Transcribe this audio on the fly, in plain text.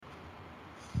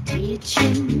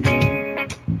Teaching,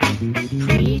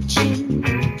 preaching,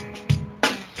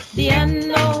 the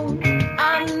unknown,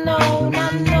 unknown,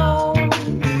 unknown.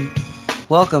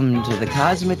 Welcome to the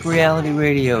Cosmic Reality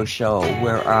Radio Show,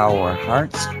 where our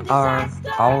hearts are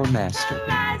our master.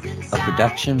 A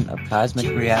production of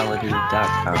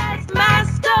CosmicReality.com.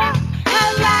 Master,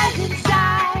 arise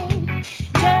inside.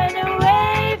 Turn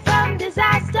away from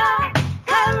disaster.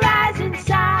 Arise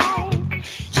inside.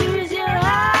 Choose your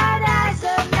heart as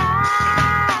a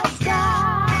master.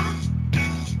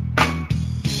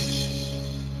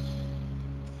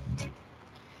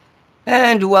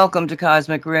 And welcome to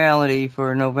Cosmic Reality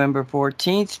for November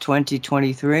 14th,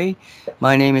 2023.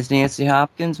 My name is Nancy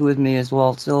Hopkins. With me is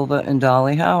Walt Silva and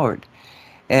Dolly Howard.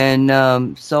 And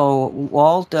so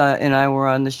Walt and I were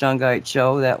on the Shungite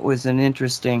show. That was an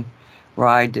interesting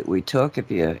ride that we took.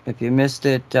 If you missed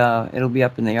it, it'll be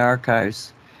up in the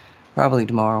archives probably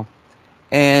tomorrow.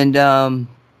 And so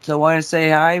I want to say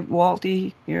hi,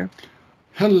 Walty, here.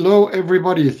 Hello,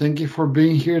 everybody. Thank you for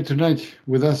being here tonight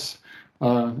with us.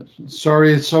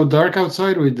 Sorry it's so dark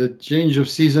outside. With the change of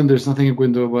season, there's nothing you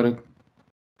can do about it.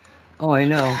 Oh, I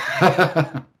know.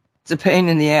 It's a pain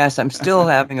in the ass. I'm still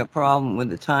having a problem with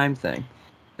the time thing.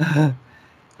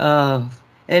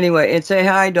 Anyway, and say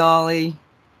hi, Dolly.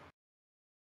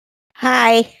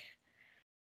 Hi.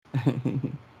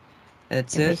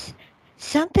 That's There it. was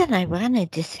something I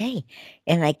wanted to say,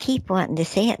 and I keep wanting to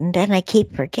say it, and then I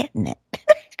keep forgetting it.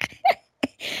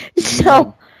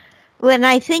 So when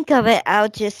I think of it, I'm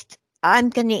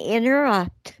going to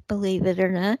interrupt, believe it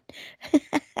or not.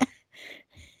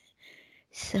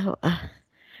 So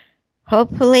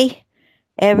hopefully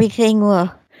everyone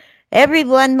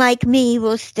like me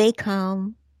will stay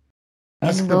calm.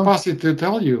 Ask the posse to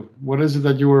tell you. What is it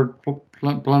that you were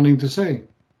planning to say?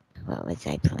 What was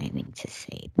I planning to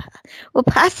say? Well,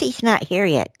 Posse's not here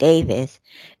yet. Dave is.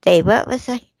 Dave, what was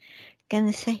I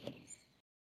going to say?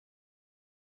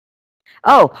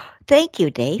 Oh, thank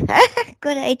you, Dave.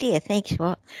 Good idea. Thanks,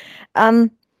 Walt.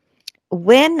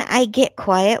 When I get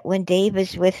quiet, when Dave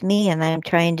is with me and I'm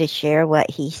trying to share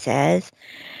what he says,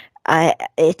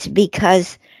 it's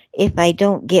because if I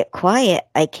don't get quiet,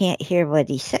 I can't hear what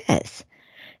he says.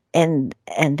 And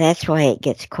that's why it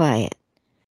gets quiet.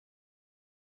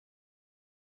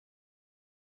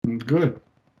 Good.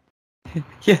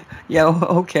 Yeah,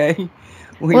 okay.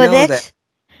 We know that.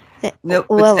 No,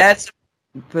 but that's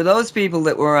for those people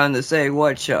that were on the Say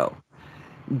What show.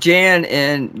 Dolly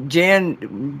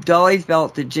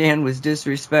felt that Jan was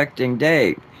disrespecting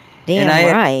Dave.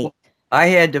 Right. I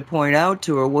had to point out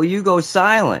to her, well, you go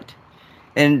silent.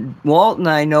 And Walt and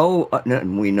I know,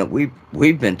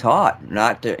 we've been taught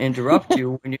not to interrupt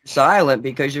you when you're silent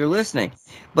because you're listening.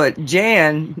 But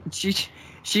Jan,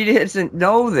 she doesn't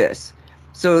know this.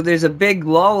 So there's a big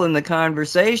lull in the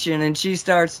conversation and she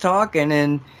starts talking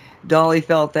and Dolly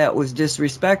felt that was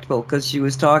disrespectful because she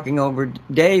was talking over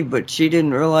Dave, but she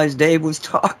didn't realize Dave was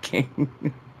talking.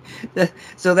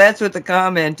 So that's what the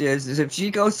comment is if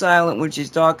she goes silent when she's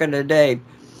talking to Dave,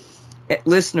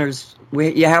 listeners,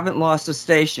 you haven't lost a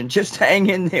station. Just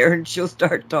hang in there and she'll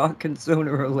start talking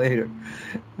sooner or later.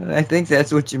 I think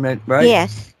that's what you meant, right?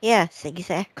 Yes,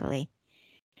 exactly.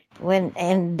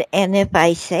 And if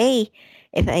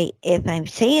I'm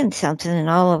saying something and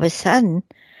all of a sudden,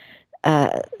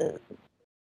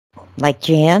 like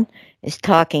Jan is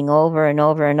talking over and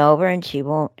over and over and she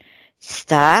won't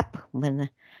stop when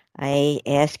I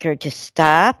ask her to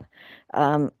stop,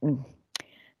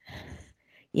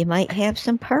 you might have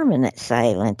some permanent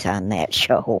silence on that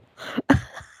show. I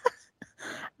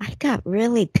got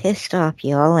really pissed off,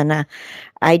 y'all, and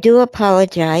I do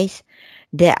apologize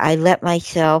that I let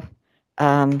myself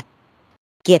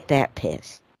get that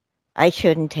pissed. I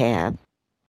shouldn't have.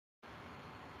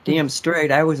 Damn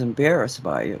straight, I was embarrassed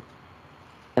by you.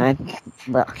 Well,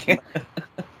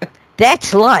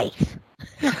 that's life.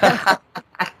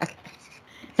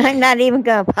 I'm not even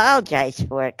going to apologize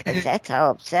for it because that's how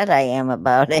upset I am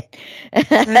about it.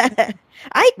 I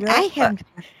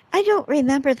don't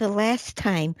remember the last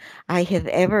time I have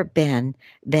ever been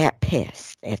that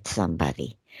pissed at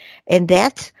somebody. And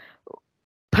that's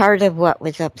part of what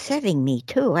was upsetting me,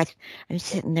 too. I'm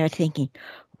sitting there thinking,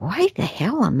 why the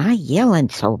hell am I yelling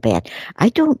so bad? I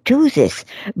don't do this.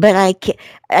 But I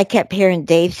kept hearing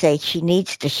Dave say she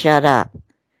needs to shut up.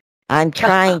 I'm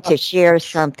trying to share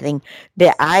something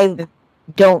that I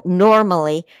don't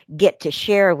normally get to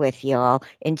share with y'all,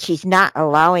 and she's not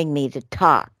allowing me to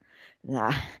talk.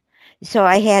 So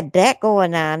I had that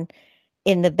going on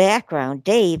in the background,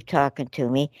 Dave talking to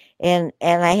me, and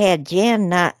I had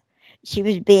Jan she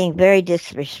was being very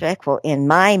disrespectful in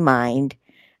my mind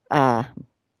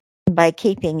by by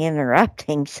keeping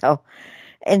interrupting. So,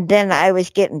 and then I was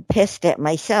getting pissed at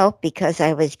myself because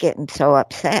I was getting so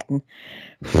upset, and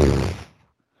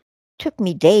took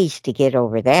me days to get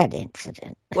over that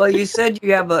incident. Well, you said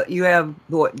you have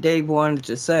what Dave wanted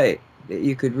to say that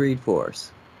you could read for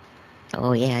us.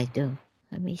 Oh yeah, I do.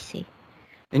 Let me see.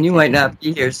 And you might not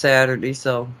be here Saturday,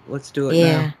 so let's do it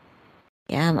now.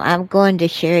 Yeah, I'm going to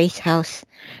Sherry's house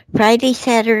Friday,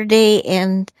 Saturday,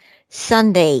 and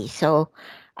Sunday, so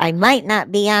I might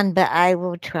not be on, but I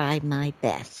will try my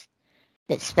best,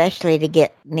 especially to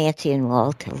get Nancy and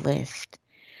Walt to list.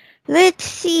 Let's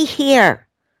see here.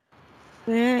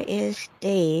 Where is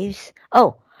Dave's?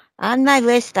 Oh, on my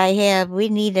list I have, we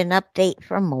need an update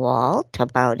from Walt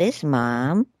about his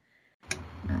mom.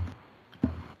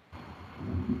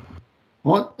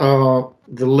 What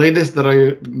the latest that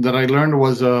I learned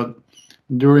was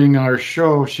during our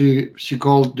show she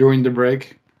called during the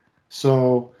break,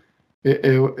 so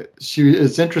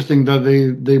it's interesting that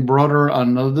they brought her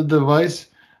another device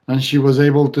and she was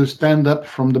able to stand up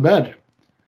from the bed.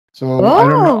 So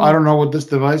I don't know what this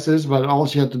device is, but all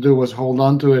she had to do was hold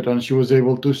on to it and she was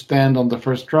able to stand on the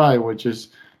first try, which is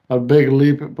a big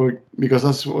leap because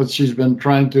that's what she's been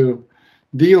trying to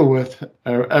deal with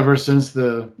ever since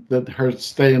her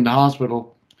stay in the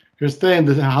hospital. Her stay in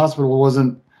the hospital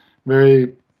wasn't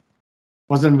very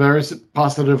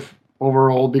positive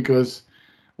overall because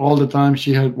all the time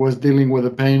she was dealing with the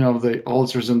pain of the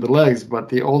ulcers in the legs, but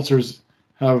the ulcers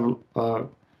have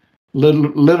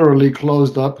literally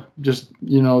closed up. Just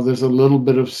there's a little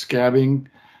bit of scabbing,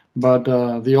 but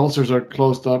the ulcers are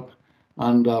closed up,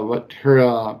 and but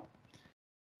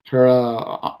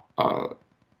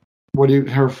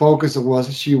her focus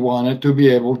was she wanted to be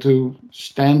able to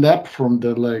stand up from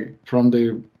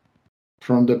the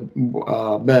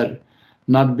bed,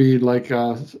 not be like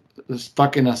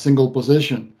stuck in a single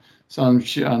position. So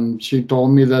she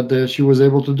told me that she was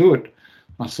able to do it.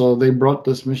 So they brought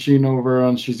this machine over,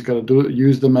 and she's got to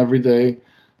use them every day.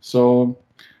 So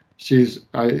she's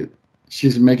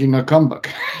making a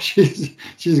comeback. she's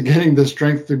getting the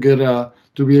strength to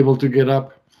be able to get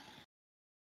up.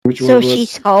 So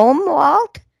she's home,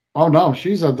 Walt? Oh no,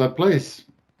 she's at that place.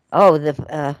 Oh,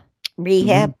 the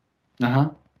rehab. Mm-hmm.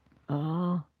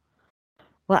 Oh,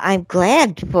 well, I'm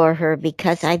glad for her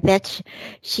because I bet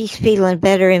she's feeling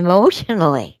better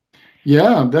emotionally.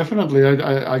 Yeah, definitely.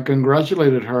 I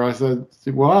congratulated her. I said,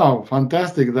 "Wow,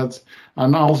 fantastic!"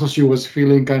 And also she was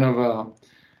feeling kind of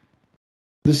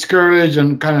discouraged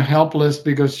and kind of helpless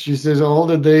because she says all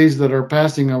the days that are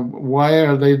passing, why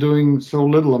are they doing so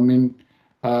little? I mean,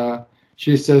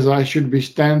 she says I should be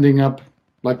standing up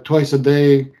like twice a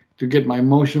day to get my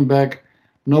motion back.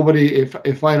 Nobody,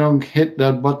 if I don't hit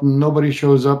that button, nobody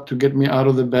shows up to get me out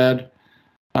of the bed,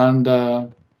 and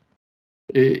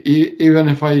even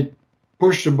if I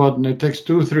push the button, it takes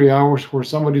 2-3 hours for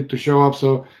somebody to show up.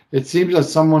 So it seems that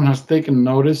someone has taken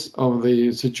notice of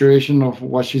the situation of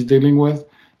what she's dealing with,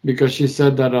 because she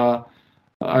said that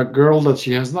a girl that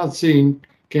she has not seen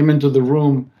came into the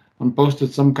room and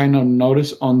posted some kind of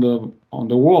notice on the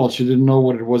wall. She didn't know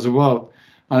what it was about,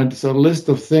 and it's a list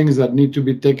of things that need to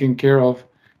be taken care of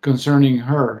concerning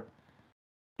her.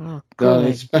 Oh,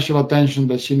 the special attention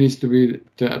that she needs to be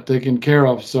taken care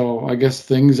of. So I guess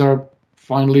things are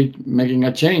finally making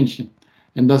a change,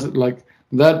 and that's like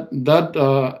that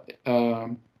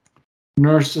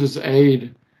nurse's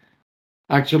aide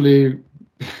actually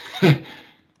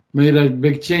made a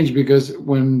big change, because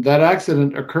when that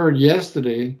accident occurred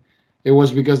yesterday, it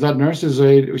was because that nurse's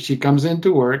aide, she comes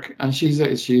into work and she's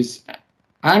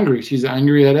angry. She's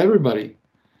angry at everybody.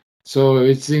 So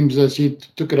it seems that she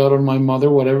took it out on my mother.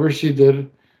 Whatever she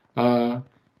did, however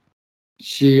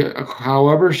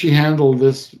she handled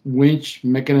this winch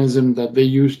mechanism that they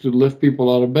use to lift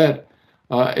people out of bed,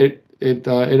 it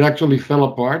actually fell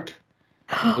apart.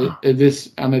 It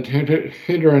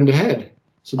hit her in the head.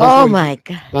 So that's my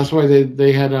God! That's why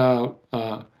they had a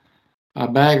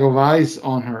bag of ice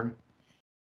on her.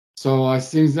 So I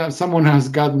think that someone has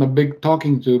gotten a big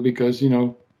talking to, because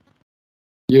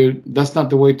that's not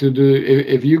the way to do it.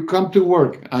 If you come to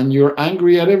work and you're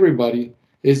angry at everybody,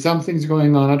 something's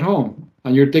going on at home,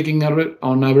 and you're taking it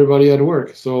on everybody at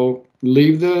work. So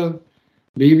leave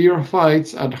your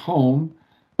fights at home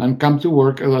and come to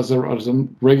work as a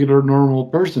regular, normal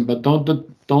person. But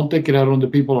don't take it out on the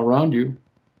people around you.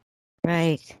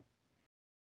 Right.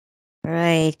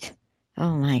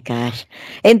 Oh my gosh!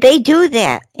 And they do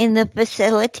that in the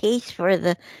facilities for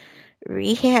the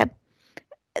rehab.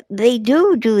 They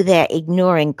do that,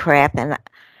 ignoring crap. And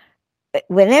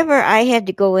whenever I had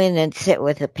to go in and sit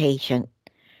with a patient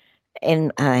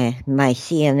in my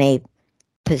CNA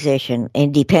position,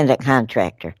 independent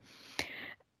contractor.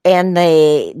 And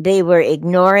they were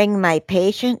ignoring my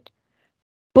patient.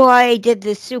 Boy, did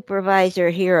the supervisor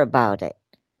hear about it.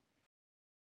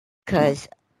 Because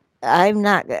I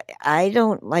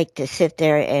don't like to sit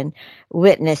there and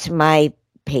witness my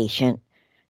patient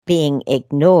being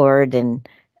ignored and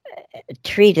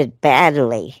treated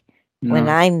badly when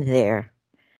Yeah. I'm there.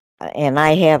 And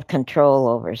I have control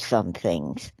over some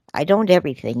things. I don't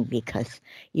everything because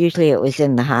usually it was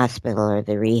in the hospital or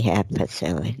the rehab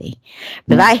facility.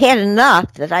 But I had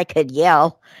enough that I could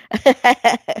yell.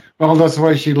 Well, that's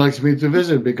why she likes me to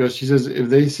visit, because she says if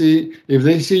they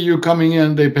see you coming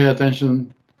in, they pay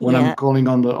attention when I'm Yeah. calling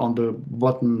on the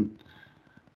button.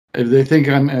 If they think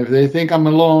I'm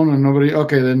alone and nobody,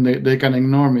 okay, then they can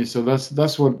ignore me. So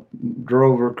that's what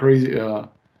drove her crazy, Yeah.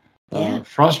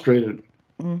 frustrated.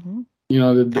 Mm-hmm. You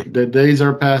know, the days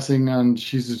are passing and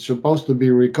she's supposed to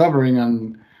be recovering,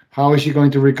 and how is she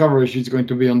going to recover if she's going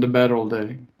to be on the bed all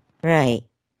day? Right.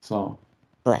 So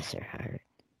Bless her heart.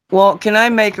 Well, can I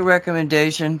make a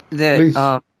recommendation that please.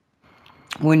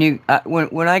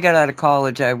 when I got out of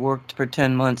college, I worked for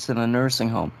 10 months in a nursing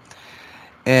home,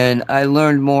 and I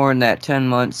learned more in that 10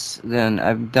 months than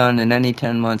I've done in any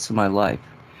 10 months of my life.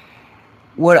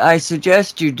 What I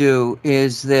suggest you do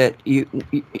is that you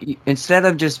instead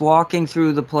of just walking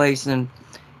through the place and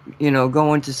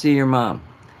going to see your mom,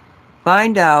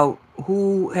 find out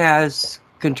who has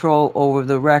control over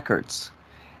the records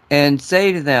and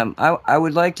say to them, I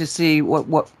would like to see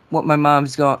what my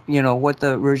mom's got, what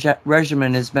the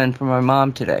regimen has been for my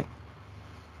mom today.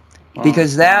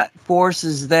 Because that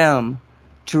forces them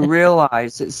to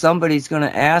realize that somebody's going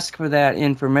to ask for that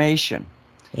information.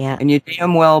 Yeah. And you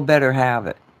damn well better have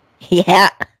it. Yeah.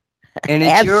 And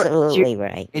Absolutely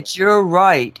right. It's your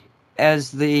right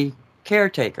as the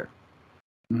caretaker.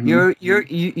 Mhm.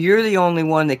 You're the only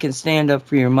one that can stand up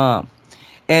for your mom.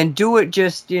 And do it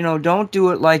just, don't do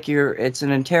it like it's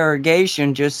an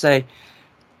interrogation. Just say,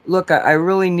 look, I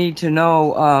really need to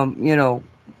know,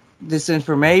 this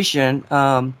information,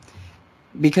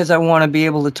 because I want to be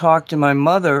able to talk to my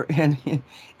mother and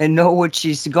know what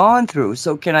she's gone through.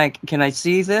 So can I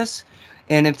see this?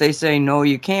 And if they say, no,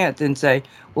 you can't, then say,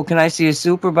 well, can I see a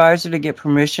supervisor to get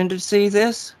permission to see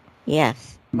this?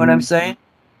 Yes. What I'm saying?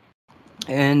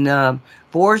 And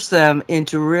force them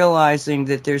into realizing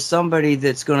that there's somebody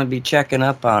that's going to be checking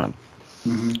up on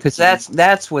them, because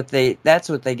that's what they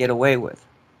get away with.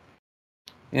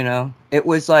 It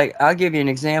was like, I'll give you an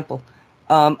example.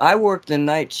 I worked the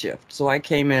night shift, so I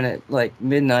came in at like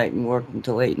midnight and worked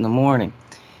until 8 in the morning.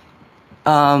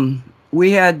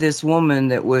 We had this woman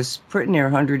that was pretty near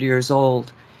 100 years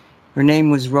old. Her name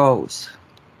was Rose,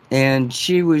 and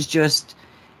she was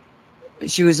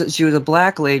a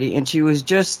black lady, and she was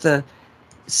just the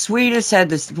sweetest, had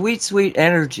this sweet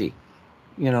energy,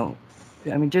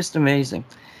 just amazing.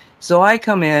 So I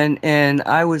come in and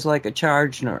I was like a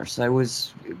charge nurse. I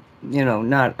was,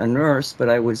 not a nurse, but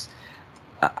I was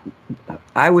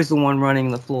the one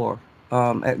running the floor,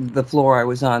 the floor I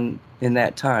was on in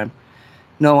that time.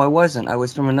 No, I wasn't. I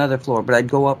was from another floor, but I'd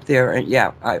go up there and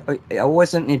I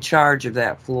wasn't in charge of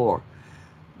that floor,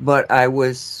 but I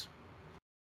was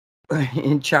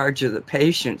in charge of the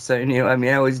patients.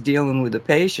 I was dealing with the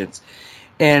patients.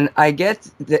 And I get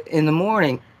in the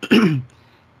morning,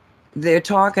 they're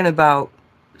talking about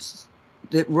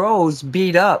that Rose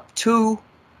beat up 2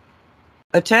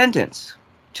 attendants,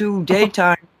 2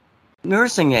 daytime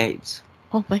nursing aides.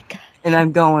 Oh my God. And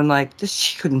I'm going like, this,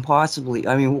 she couldn't possibly,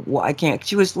 I can't,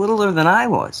 she was littler than I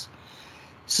was.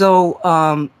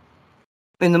 So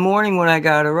in the morning when I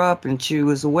got her up and she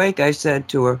was awake, I said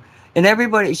to her, and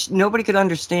nobody could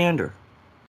understand her.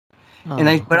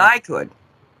 Oh. But I could,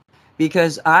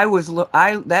 because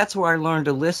that's where I learned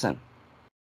to listen,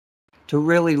 to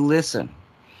really listen.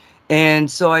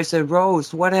 And so I said,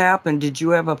 Rose, what happened? Did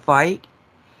you have a fight?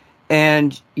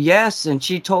 And yes, and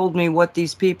she told me what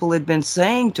these people had been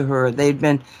saying to her. They'd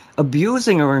been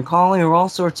abusing her and calling her all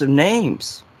sorts of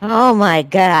names. Oh my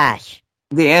gosh.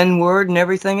 The N-word and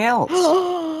everything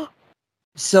else.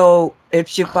 So if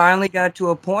she finally got to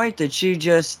a point that she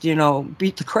just,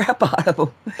 beat the crap out of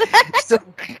them.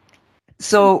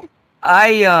 So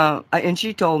and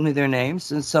she told me their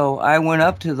names. And so I went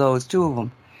up to those 2 of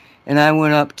them. And I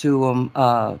went up to them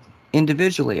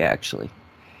individually, actually.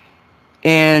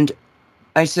 And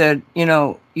I said,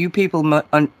 you people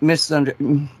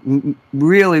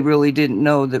really, really didn't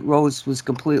know that Rose was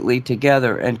completely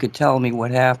together and could tell me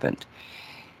what happened.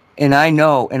 And I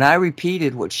know, and I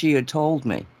repeated what she had told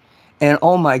me. And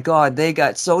oh my God, they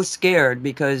got so scared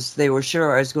because they were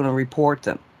sure I was going to report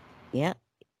them. Yeah.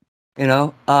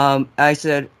 I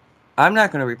said, I'm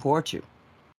not going to report you.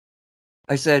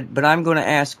 I said, but I'm going to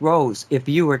ask Rose if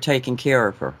you are taking care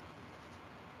of her.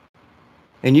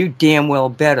 And you damn well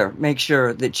better make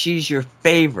sure that she's your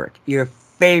favorite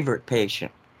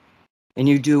patient. And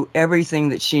you do everything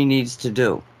that she needs to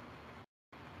do.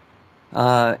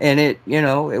 And it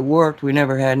worked. We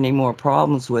never had any more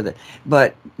problems with it.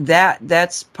 But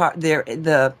that's part there.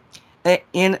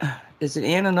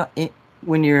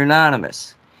 When you're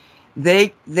anonymous,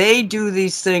 they do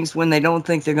these things when they don't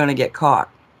think they're going to get caught.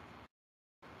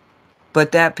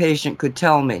 But that patient could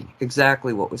tell me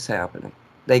exactly what was happening.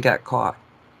 They got caught.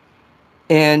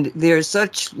 And they're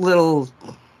such little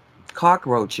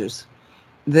cockroaches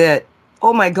that,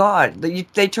 oh my God,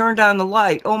 they turned on the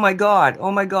light. Oh my God,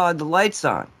 the light's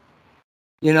on.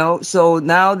 So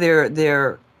now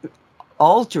they're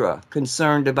ultra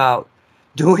concerned about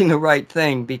doing the right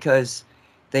thing because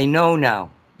they know now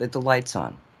that the light's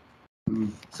on.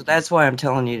 So that's why I'm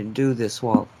telling you to do this,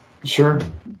 Walt. Sure.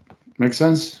 Makes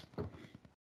sense.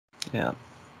 Yeah.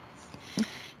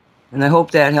 And I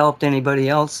hope that helped anybody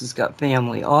else who's got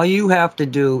family. All you have to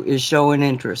do is show an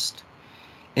interest,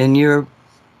 and your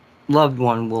loved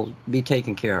one will be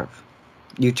taken care of.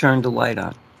 You turn the light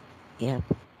on. Yeah.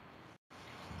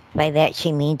 By that,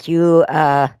 she means you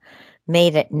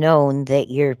made it known that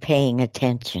you're paying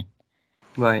attention.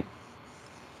 Right.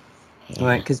 Yeah.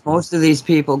 Right, because most of these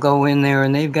people go in there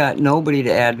and they've got nobody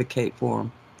to advocate for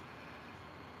them.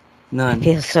 None. I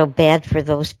feel so bad for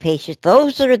those patients.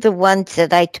 Those are the ones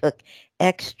that I took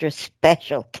extra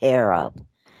special care of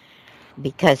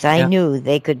because I knew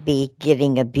they could be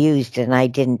getting abused and I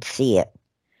didn't see it.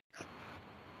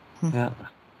 Yeah.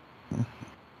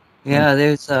 Yeah,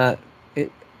 there's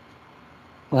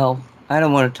well, I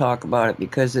don't want to talk about it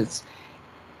because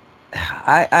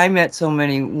I met so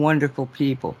many wonderful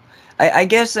people. I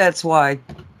guess that's why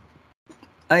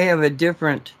I have a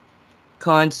different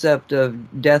concept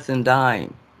of death and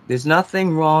dying. There's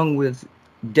nothing wrong with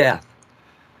death,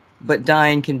 but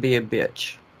dying can be a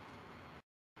bitch.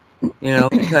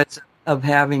 Because of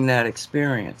having that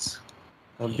experience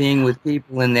of being with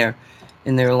people in their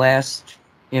last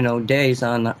days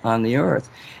on the earth.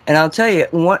 And I'll tell you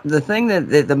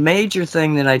the major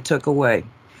thing that I took away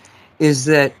is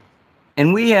that,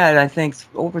 and we had, I think,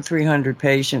 over 300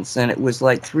 patients, and it was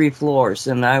like 3 floors,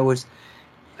 and you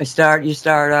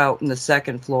start out in the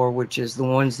second floor, which is the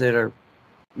ones that are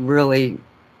really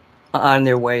on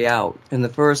their way out. And the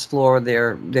first floor,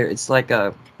 they're it's like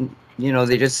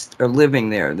they just are living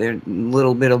there. They're a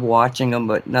little bit of watching them,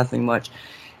 but nothing much.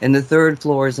 And the third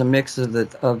floor is a mix of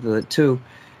the two.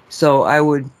 So I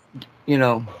would,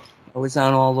 I was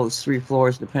on all those 3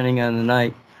 floors depending on the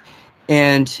night.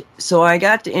 And so I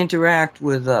got to interact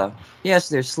with, yes,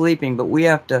 they're sleeping, but we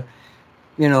have to,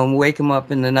 wake them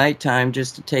up in the nighttime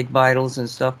just to take vitals and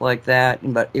stuff like that.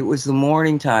 But it was the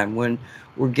morning time when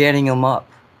we're getting them up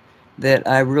that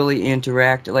I really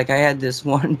interacted. Like I had this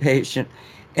one patient,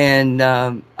 and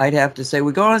I'd have to say,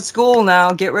 we're going to school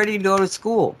now, get ready to go to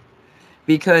school.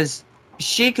 Because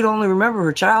she could only remember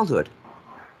her childhood.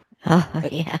 Oh,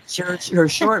 yeah. Her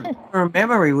short-term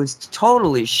memory was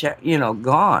totally,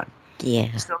 gone.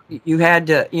 Yeah. So you had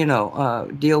to,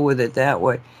 deal with it that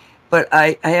way. But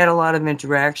I had a lot of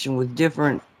interaction with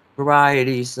different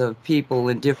varieties of people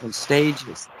in different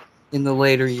stages in the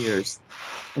later years.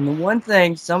 And the one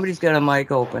thing, somebody's got a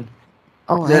mic open.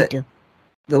 Oh, I do.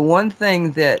 The one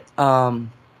thing that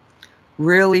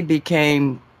really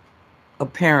became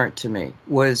apparent to me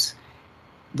was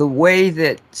the way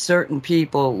that certain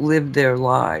people lived their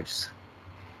lives.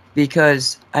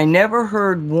 Because I never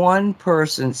heard one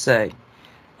person say,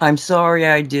 I'm sorry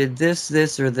I did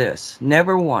this, or this.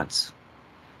 Never once.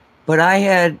 But I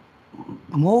had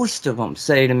most of them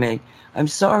say to me, I'm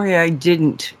sorry I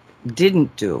didn't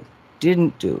do.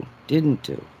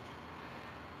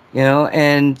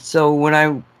 And so when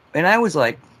I was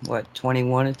like,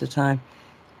 21 at the time.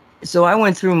 So I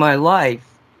went through my life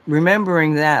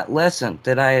remembering that lesson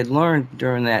that I had learned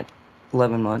during that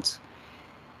 11 months.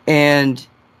 And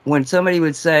when somebody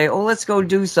would say, oh, let's go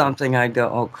do something, I'd go,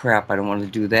 oh, crap, I don't want to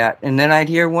do that. And then I'd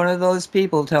hear one of those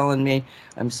people telling me,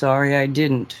 I'm sorry I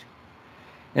didn't.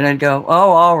 And I'd go,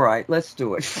 oh, all right, let's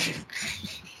do it.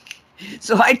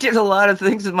 So I did a lot of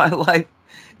things in my life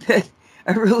that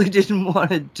I really didn't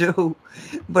want to do,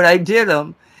 but I did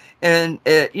them. And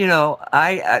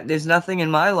there's nothing in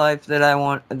my life that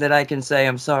I can say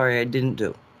I'm sorry I didn't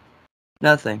do.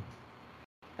 Nothing.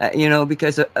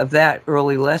 Because of that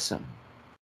early lesson.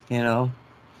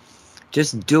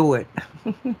 Just do it.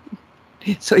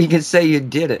 So you can say you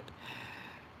did it.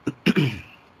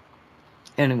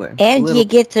 anyway. And little, you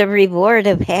get the reward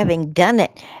of having done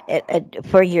it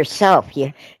for yourself,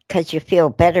 because you feel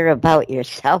better about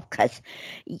yourself, because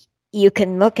you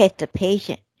can look at the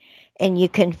patient and you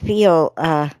can feel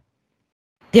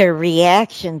their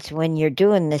reactions when you're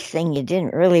doing this thing you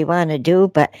didn't really want to do,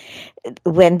 but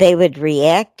when they would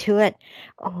react to it,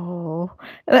 oh,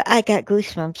 I got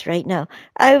goosebumps right now.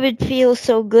 I would feel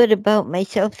so good about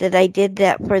myself that I did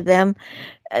that for them.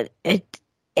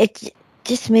 It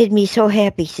just made me so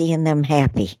happy seeing them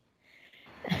happy.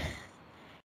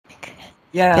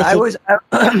 yeah, 'Cause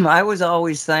I was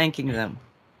always thanking them.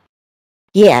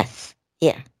 yes,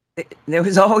 yeah. There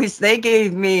was always, they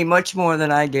gave me much more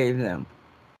than I gave them.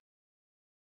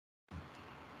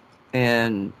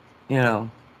 And, you know,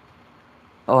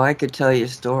 oh, I could tell you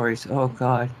stories. Oh,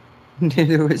 God.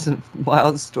 There was some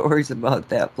wild stories about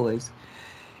that place.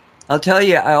 I'll tell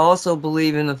you, I also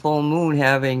believe in the full moon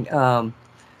having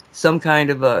some kind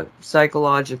of a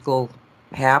psychological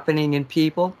happening in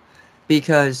people,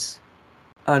 because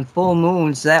on full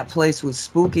moons, that place was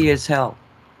spooky as hell.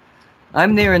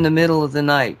 I'm there in the middle of the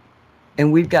night,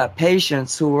 and we've got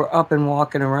patients who are up and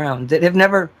walking around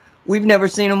that we've never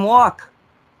seen them walk.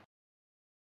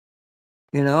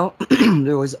 You know,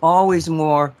 there was always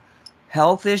more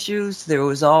health issues. There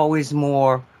was always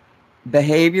more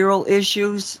behavioral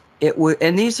issues.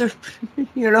 And these are,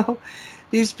 you know,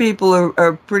 these people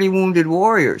are pretty wounded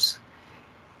warriors.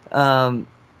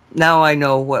 Now I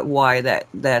know why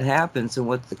that happens and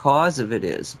what the cause of it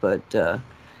is. But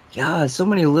yeah, so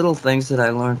many little things that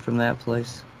I learned from that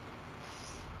place.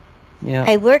 Yeah,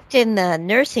 I worked in the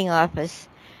nursing office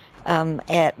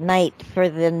at night for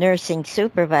the nursing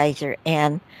supervisor,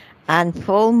 and on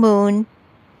full moon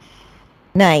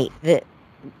night,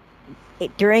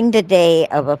 during the day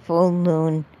of a full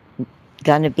moon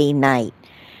gonna be night,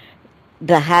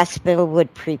 the hospital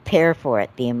would prepare for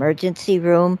it. The emergency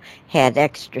room had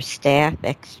extra staff,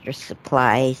 extra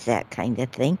supplies, that kind of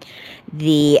thing.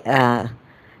 The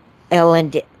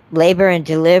labor and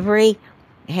delivery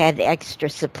had extra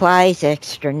supplies,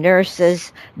 extra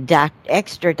nurses,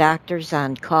 extra doctors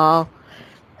on call,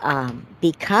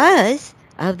 because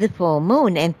of the full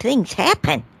moon, and things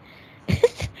happen.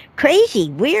 Crazy,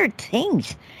 weird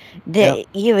things that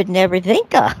you would never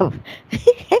think of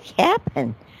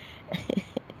happen.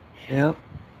 yeah.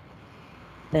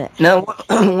 But Now,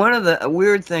 one of the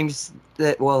weird things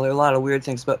there are a lot of weird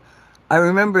things, but I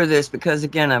remember this because,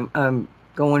 again, I'm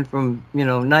going from,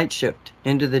 night shift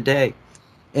into the day.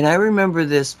 And I remember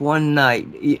this one night.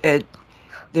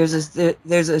 There's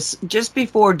just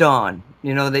before dawn.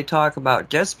 They talk about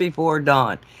just before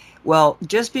dawn. Well,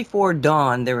 just before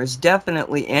dawn, there was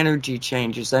definitely energy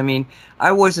changes. I mean,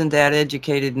 I wasn't that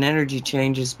educated in energy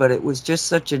changes, but it was just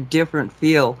such a different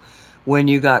feel when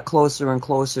you got closer and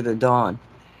closer to dawn.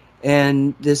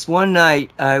 And this one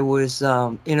night, I was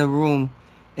in a room,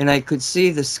 and I could see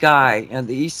the sky, and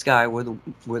the east sky where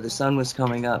the sun was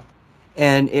coming up.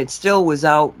 And it still was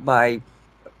out by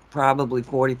probably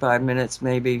 45 minutes,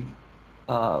 maybe,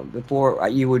 before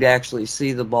you would actually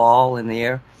see the ball in the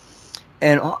air.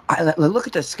 And I look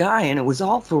at the sky, and it was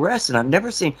all fluorescent. I've never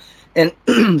seen. And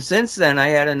since then, I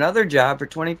had another job for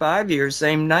 25 years,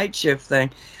 same night shift thing.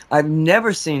 I've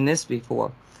never seen this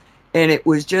before. And it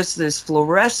was just this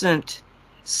fluorescent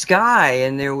sky,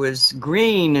 and there was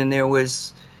green, and there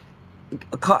was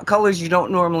colors you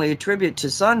don't normally attribute to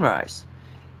sunrise.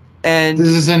 And this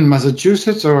is in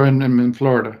Massachusetts or in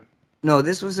Florida? No,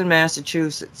 this was in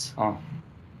Massachusetts. Oh.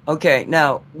 Okay,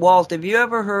 now, Walt, have you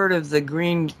ever heard of the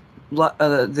green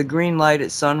light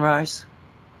at sunrise?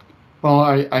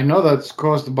 Well, I know that's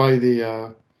caused by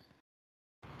the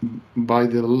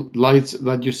lights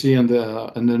that you see in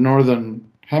the northern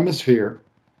hemisphere,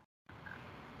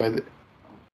 but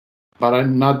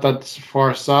I'm not that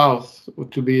far south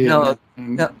to be. No.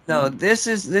 This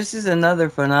is another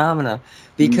phenomena,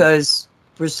 because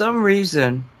for some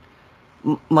reason,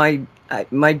 my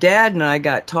dad and I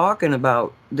got talking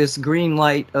about this green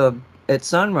light at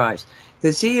sunrise,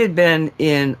 because he had been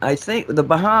in, I think, the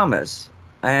Bahamas.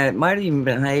 It might have even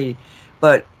been Haiti,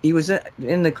 but he was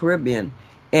in the Caribbean,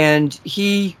 and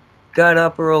he got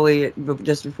up early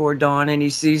just before dawn, and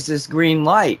he sees this green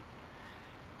light.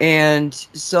 And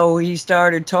so he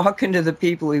started talking to the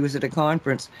people. He was at a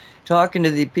conference, talking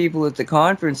to the people at the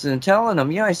conference and telling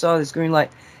them, yeah, I saw this green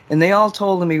light. And they all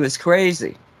told him he was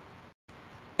crazy.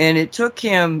 And it took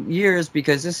him years,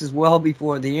 because this is well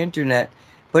before the internet,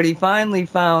 but he finally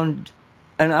found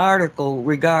an article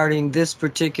regarding this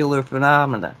particular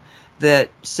phenomena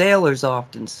that sailors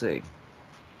often see.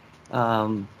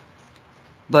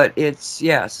 But it's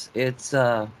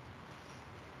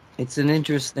It's an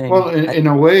interesting. Well, in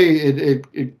a way,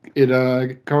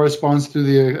 it corresponds to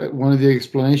the one of the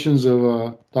explanations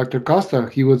of Dr. Costa.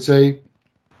 He would say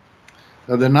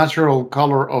that the natural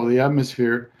color of the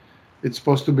atmosphere, it's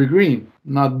supposed to be green,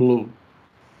 not blue.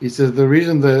 He says the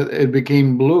reason that it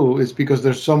became blue is because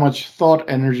there's so much thought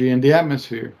energy in the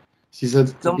atmosphere. He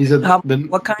said So, he said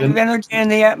what kind of energy in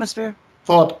the atmosphere?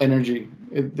 thought energy.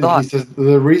 He Thought. says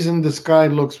the reason the sky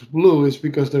looks blue is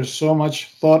because there's so much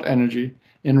thought energy.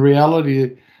 In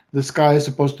reality, the sky is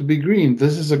supposed to be green.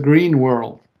 This is a green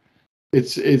world.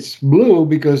 It's blue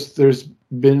because there's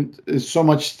been so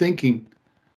much thinking.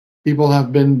 People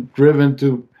have been driven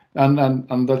to,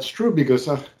 and that's true because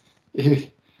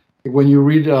when you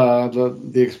read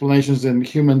the explanations in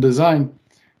human design,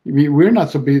 we're not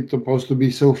supposed to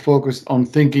be so focused on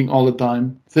thinking all the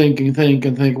time, think and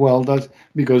think. Well, that's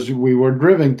because we were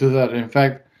driven to that. In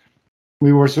fact,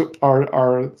 we were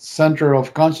our center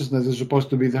of consciousness is supposed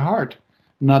to be the heart,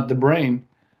 not the brain,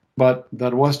 but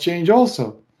that was changed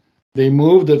also. They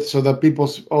moved it so that people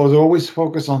always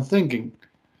focus on thinking.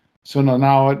 So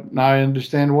now I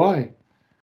understand why.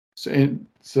 So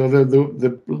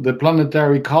the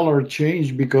planetary color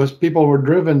changed because people were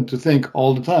driven to think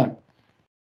all the time.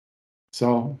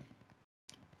 So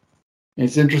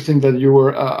it's interesting that you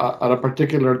were at a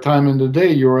particular time in the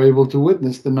day you were able to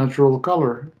witness the natural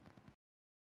color.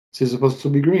 It's supposed to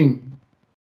be green.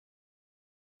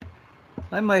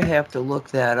 I might have to look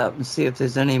that up and see if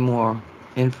there's any more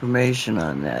information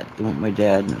on that than what my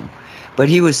dad knew. But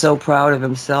he was so proud of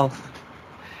himself.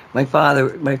 My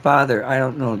father, I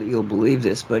don't know that you'll believe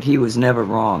this, but he was never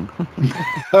wrong.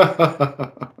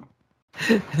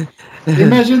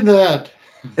 Imagine that.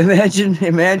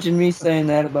 Imagine me saying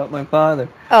that about my father.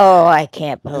 Oh, I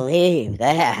can't believe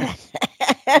that.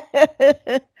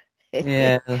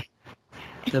 Yeah.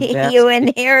 You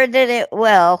inherited it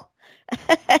well.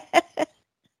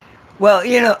 Well,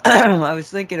 I was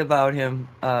thinking about him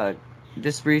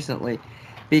just recently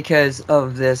because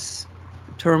of this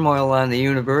turmoil on the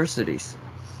universities.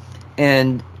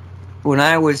 And when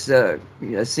I was a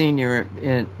senior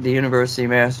in the University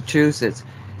of Massachusetts,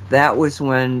 that was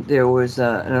when there was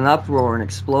an uproar, an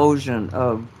explosion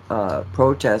of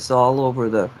protests all over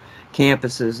the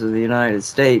campuses of the United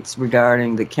States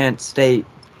regarding the Kent State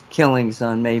killings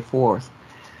on May 4th,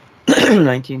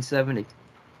 1970.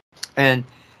 And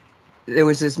there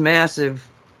was this massive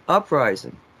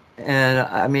uprising. And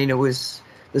I mean,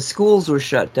 the schools were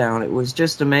shut down. It was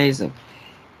just amazing.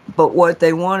 But what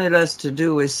they wanted us to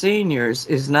do as seniors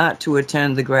is not to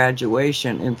attend the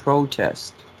graduation in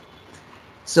protest.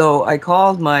 So I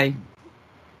called my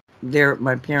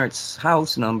parents'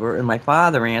 house number, and my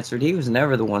father answered. He was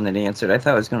never the one that answered. I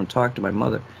thought I was going to talk to my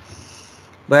mother.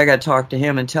 But I got to talk to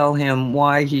him and tell him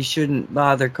why he shouldn't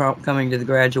bother coming to the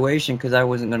graduation because I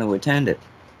wasn't going to attend it.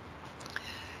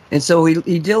 And so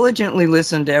he diligently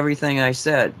listened to everything I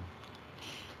said.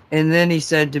 And then he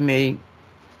said to me,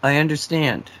 I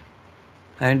understand.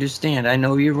 I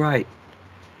know you're right.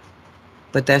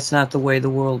 But that's not the way the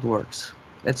world works.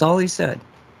 That's all he said.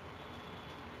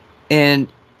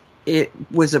 And it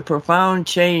was a profound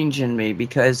change in me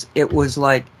because it was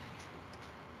like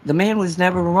the man was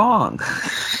never wrong.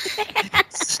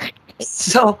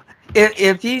 So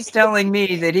if he's telling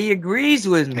me that he agrees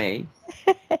with me,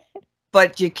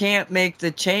 but you can't make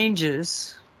the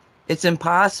changes, it's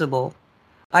impossible.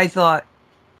 I thought,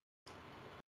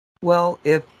 well,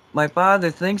 if my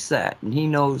father thinks that, and he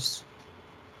knows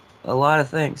a lot of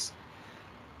things,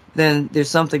 then there's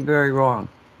something very wrong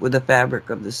with the fabric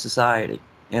of the society,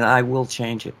 and I will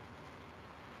change it.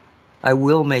 I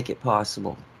will make it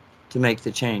possible to make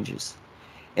the changes.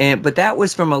 But that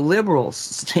was from a liberal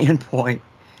standpoint,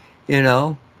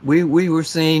 We were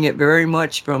seeing it very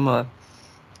much from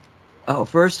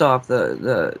first off,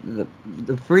 the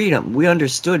freedom. We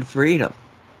understood freedom.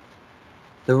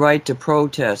 The right to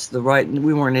protest,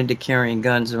 we weren't into carrying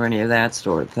guns or any of that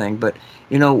sort of thing, but,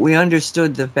 we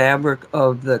understood the fabric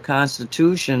of the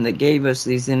Constitution that gave us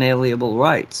these inalienable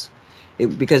rights.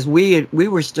 Because we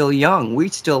were still young. We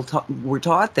still were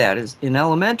taught that in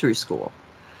elementary school.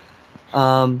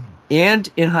 And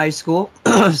in high school,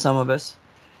 some of us.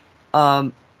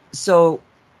 So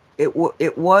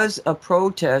it was a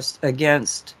protest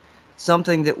against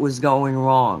something that was going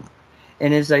wrong.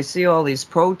 And as I see all these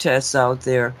protests out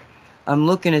there, I'm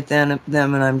looking at them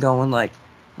and I'm going like,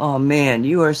 oh man,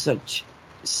 you are such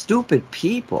stupid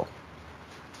people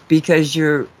because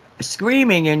you're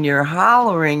screaming and you're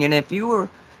hollering. And it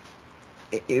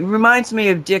reminds me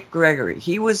of Dick Gregory.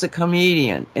 He was a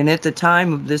comedian. And at the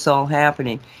time of this all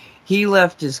happening, he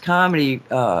left his comedy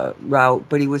route,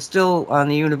 but he was still on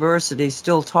the university,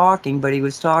 still talking, but he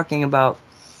was talking about,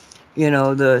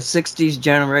 the 60s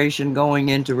generation going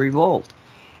into revolt.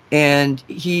 And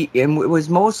it was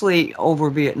mostly over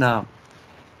Vietnam.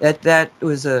 That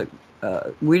was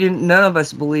none of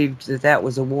us believed that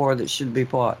was a war that should be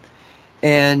fought.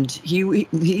 And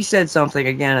he said something,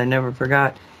 again, I never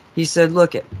forgot. He said,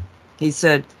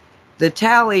 the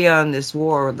tally on this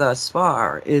war thus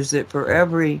far is that for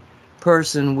every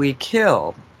person we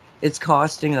kill, it's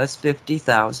costing us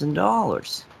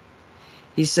 $50,000.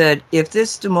 He said, if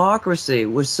this democracy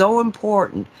was so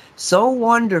important, so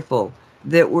wonderful,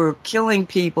 that we're killing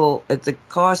people at the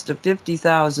cost of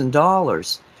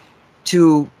 $50,000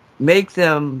 to make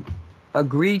them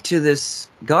agree to this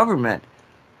government,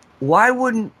 why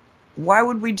would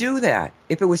we do that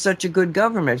if it was such a good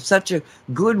government, such a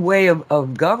good way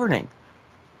of governing?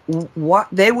 What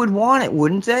they would want it,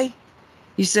 wouldn't they?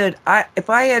 He said, if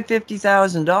I had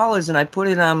 $50,000 and I put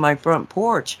it on my front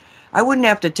porch, I wouldn't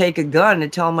have to take a gun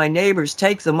and tell my neighbors,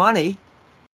 take the money.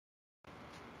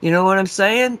 You know what I'm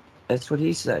saying? That's what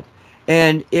he said.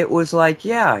 And it was like,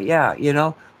 yeah,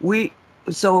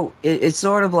 it's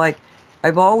sort of like,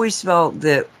 I've always felt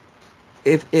that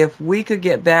if we could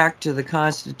get back to the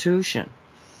Constitution,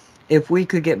 if we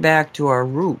could get back to our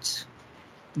roots,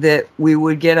 that we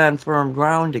would get on firm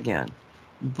ground again.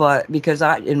 But because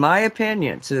in my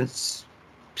opinion, since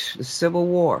the Civil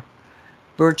War,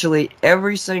 virtually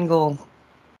every single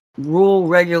rule,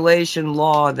 regulation,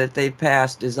 law that they've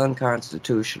passed is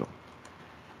unconstitutional.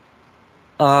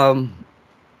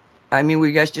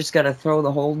 We guys just got to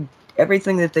throw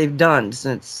everything that they've done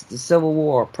since the Civil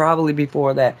War, probably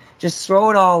before that, just throw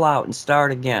it all out and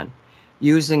start again,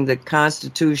 using the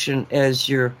Constitution as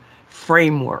your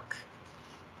framework,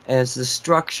 as the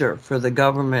structure for the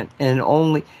government. And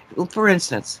for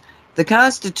instance, the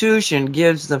Constitution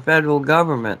gives the federal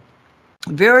government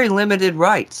very limited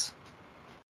rights.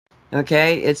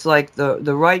 Okay, it's like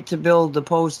the right to build the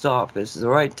post office, the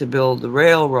right to build the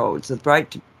railroads, the right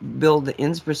to build the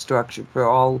infrastructure for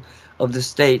all of the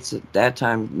states at that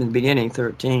time, in the beginning,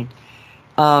 13,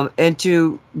 and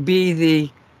to be the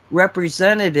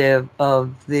representative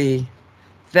of the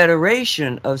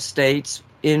Federation of States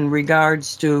in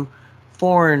regards to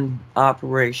foreign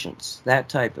operations, that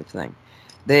type of thing.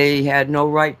 They had no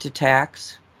right to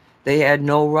tax. They had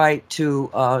no right to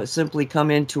simply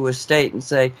come into a state and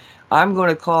say, I'm going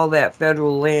to call that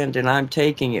federal land and I'm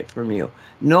taking it from you.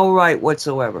 No right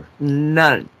whatsoever.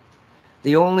 None.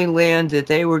 The only land that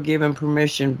they were given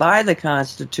permission by the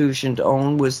Constitution to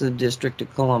own was the District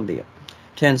of Columbia,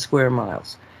 10 square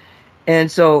miles.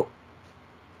 And so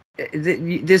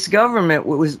this government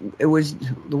it was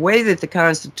the way that the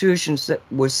Constitution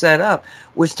was set up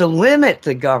was to limit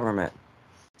the government.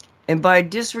 And by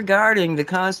disregarding the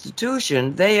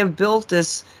Constitution, they have built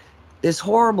this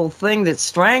horrible thing that's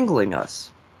strangling us.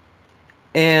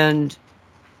 And,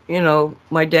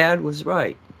 my dad was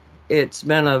right. It's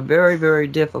been a very, very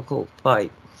difficult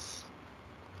fight.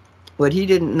 But he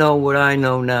didn't know what I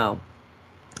know now.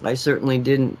 I certainly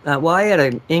didn't. I had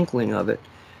an inkling of it,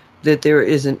 that there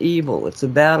is an evil. It's a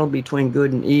battle between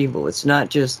good and evil. It's not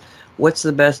just what's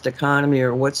the best economy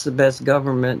or what's the best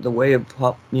government, the way of,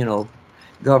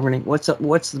 governing. What's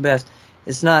the best?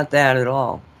 It's not that at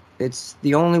all. It's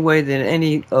the only way that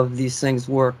any of these things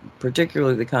work,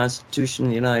 particularly the Constitution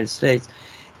of the United States,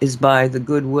 is by the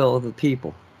goodwill of the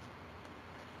people.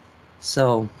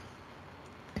 So,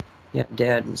 yeah,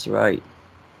 Dad was right.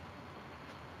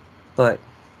 But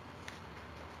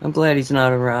I'm glad he's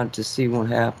not around to see what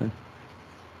happened.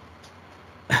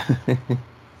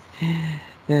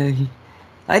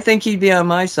 I think he'd be on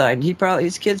my side.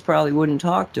 His kids probably wouldn't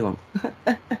talk to him.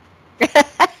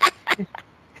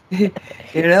 He'd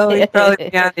probably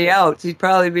be on the outs. He'd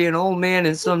probably be an old man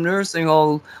in some nursing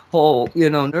home hole,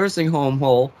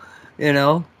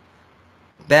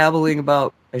 babbling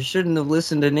about, I shouldn't have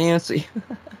listened to Nancy.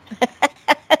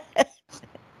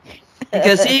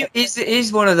 Because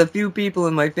he's one of the few people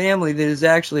in my family that has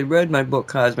actually read my book,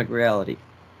 Cosmic Reality.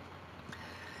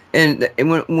 And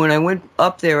when I went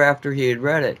up there after he had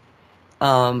read it,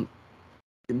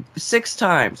 6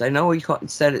 times, I know he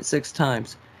said it 6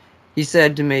 times, he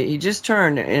said to me, he just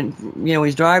turned and,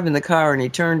 he's driving the car and he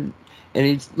turned and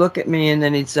he'd look at me and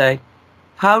then he'd say,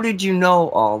 how did you know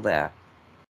all that?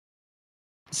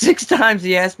 6 times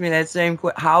he asked me that same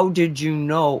question, how did you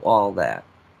know all that?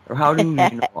 Or how do you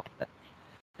know all that?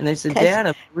 And I said, Dad,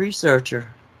 I'm a researcher.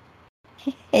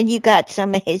 And you got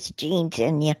some of his genes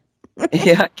in you.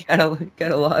 Yeah, I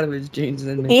got a lot of his genes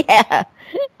in me. Yeah.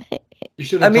 You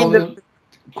should have told him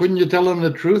couldn't you tell them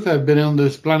the truth? I've been on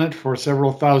this planet for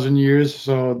several thousand years,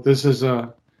 so this is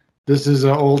a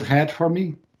old hat for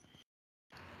me.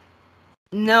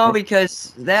 No,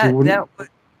 because She wouldn't.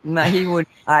 he would.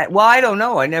 I don't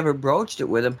know. I never broached it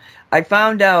with him. I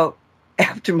found out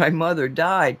after my mother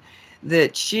died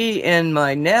that she and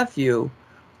my nephew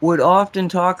would often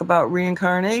talk about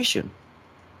reincarnation.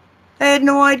 I had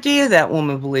no idea that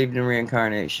woman believed in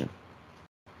reincarnation.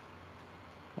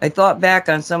 I thought back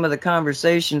on some of the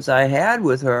conversations I had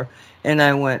with her, and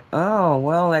I went, "Oh,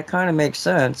 well, that kind of makes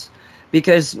sense."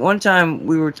 Because one time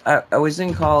I was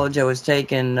in college, I was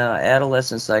taking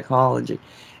adolescent psychology,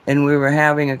 and we were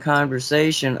having a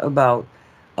conversation about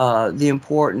the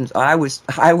importance. I was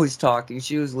talking,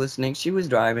 she was listening, she was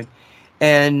driving,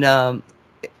 and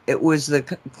it was the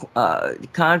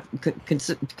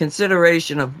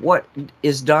consideration of what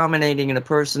is dominating in a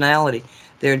personality,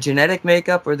 their genetic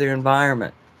makeup or their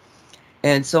environment.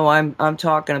 And so I'm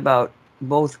talking about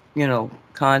both,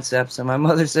 concepts. And my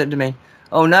mother said to me,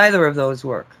 "Oh, neither of those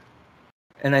work."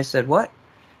 And I said, "What?"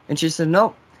 And she said,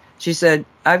 "Nope." She said,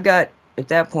 at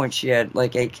that point she had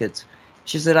like 8 kids.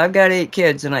 She said, "I've got 8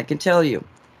 kids, and I can tell you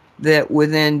that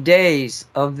within days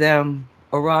of them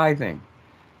arriving,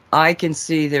 I can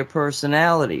see their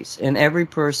personalities, and every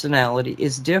personality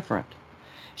is different."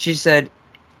 She said,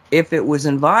 "If it was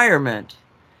environment,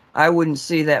 I wouldn't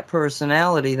see that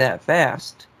personality that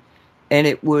fast. And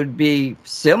it would be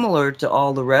similar to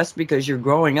all the rest because you're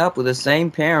growing up with the same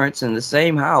parents in the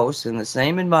same house, in the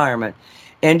same environment,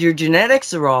 and your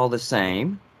genetics are all the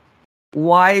same.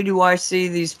 Why do I see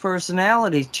these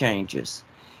personality changes?"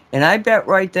 And I bet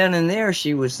right then and there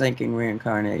she was thinking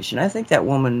reincarnation. I think that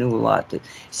woman knew a lot.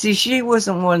 See, she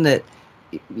wasn't one that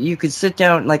you could sit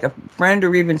down like a friend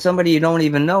or even somebody you don't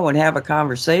even know and have a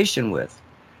conversation with.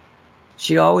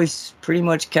 She always pretty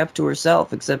much kept to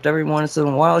herself, except every once in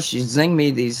a while she'd zing me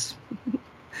these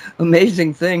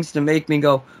amazing things to make me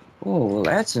go, "Oh, well,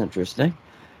 that's interesting."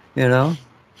 I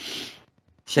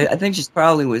think she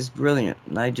probably was brilliant,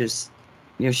 and I just,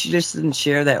 she just didn't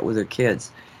share that with her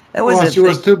kids. That was Well, she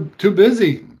was too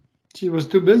busy. She was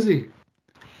too busy.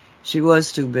 She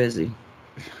was too busy.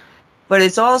 But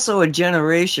it's also a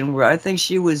generation where I think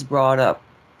she was brought up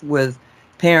with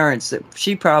parents that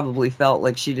she probably felt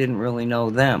like she didn't really know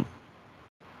them.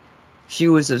 She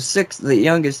was the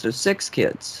youngest of 6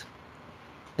 kids.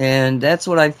 And that's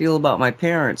what I feel about my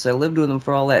parents. I lived with them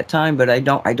for all that time, but I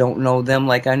don't know them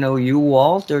like I know you,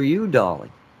 Walt, or you,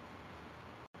 Dolly.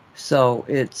 So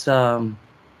it's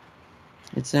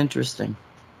interesting.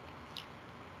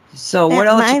 So what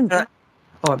else?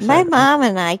 My mom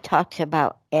and I talked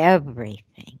about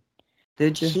everything.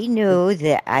 Did you? She knew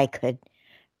that I could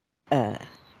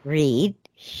read,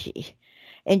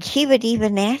 and she would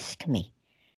even ask me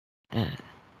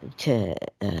to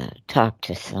talk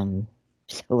to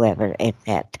whoever at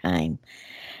that time.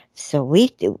 So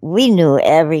we knew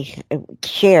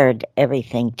shared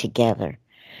everything together,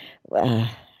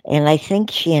 and I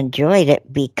think she enjoyed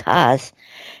it because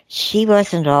she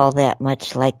wasn't all that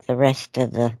much like the rest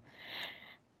of the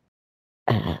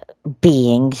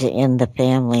beings in the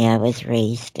family I was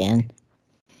raised in.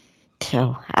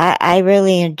 So I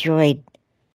really enjoyed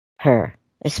her,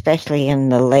 especially in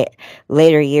the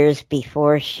later years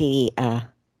before she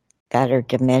got her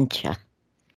dementia.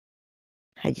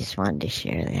 I just wanted to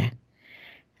share that.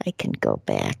 I can go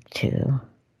back to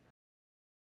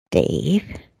Dave.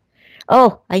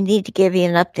 Oh, I need to give you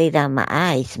an update on my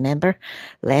eyes. Remember,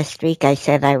 last week I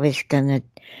said I was going to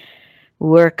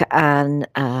work on,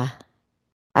 I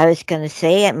was going to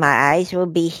say it, my eyes will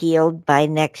be healed by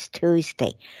next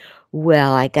Tuesday.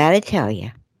 Well, I got to tell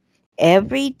you,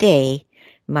 every day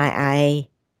my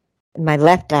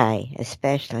left eye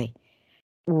especially,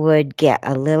 would get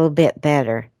a little bit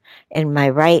better. And my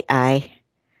right eye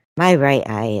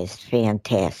is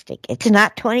fantastic. It's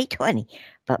not 20/20,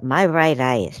 but my right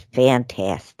eye is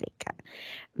fantastic.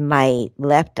 My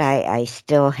left eye, I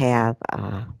still have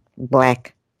a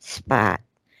black spot,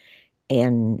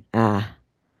 and I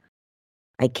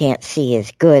can't see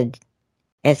as good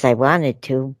as I wanted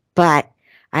to, but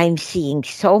I'm seeing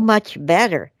so much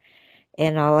better.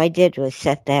 And all I did was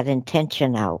set that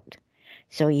intention out.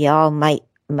 So y'all might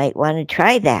want to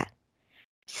try that.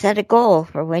 Set a goal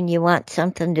for when you want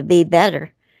something to be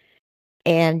better,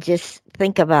 and just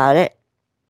think about it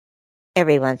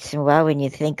every once in a while. When you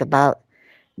think about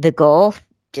the goal,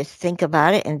 just think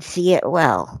about it and see it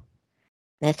well.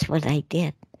 That's what I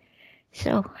did.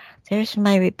 So there's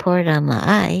my report on my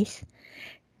eyes.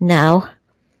 Now,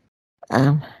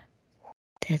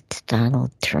 that's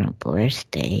Donald Trump. Where's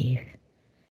Dave?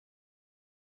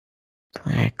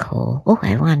 Black hole. Oh,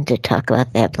 I wanted to talk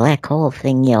about that black hole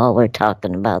thing y'all were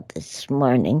talking about this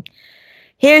morning.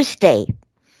 Here's Dave.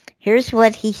 Here's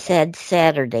what he said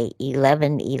Saturday,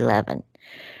 11/11.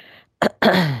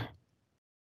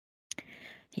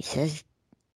 He says,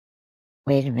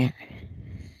 wait a minute.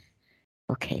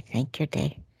 Okay, thank you,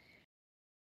 Dave.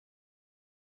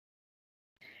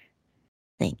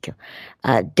 Thank you.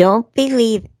 Don't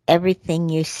believe everything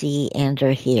you see and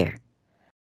or hear.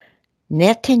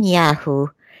 Netanyahu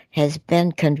has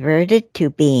been converted to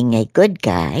being a good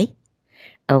guy,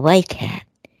 a white hat.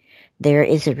 There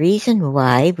is a reason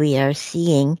why we are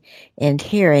seeing and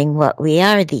hearing what we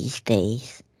are these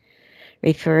days,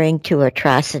 referring to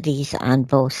atrocities on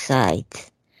both sides.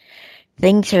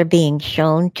 Things are being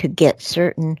shown to get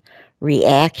certain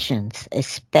reactions,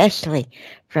 especially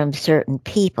from certain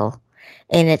people,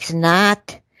 and it's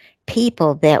not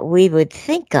people that we would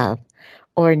think of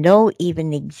or know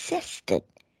even existed.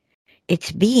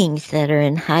 It's beings that are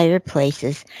in higher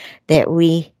places that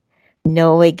we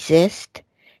know exist,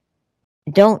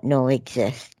 don't know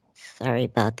exist. Sorry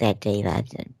about that, Dave. I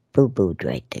boo-booed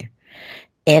right there.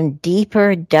 And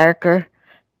deeper, darker,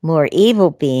 more evil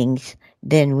beings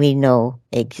than we know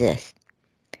exist.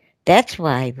 That's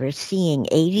why we're seeing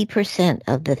 80%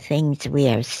 of the things we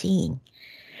are seeing.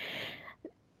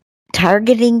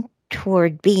 Targeting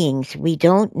toward beings we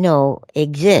don't know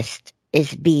exist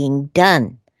is being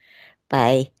done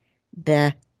by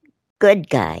the good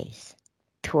guys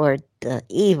toward the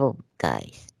evil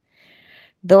guys.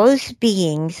 Those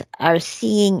beings are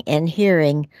seeing and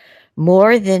hearing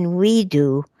more than we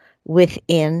do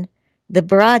within the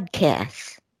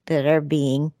broadcasts that are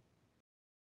being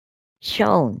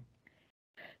shown.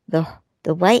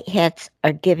 The white hats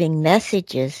are giving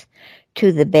messages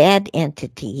to the bad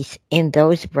entities in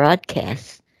those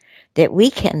broadcasts that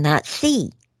we cannot see.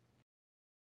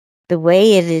 The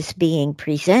way it is being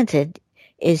presented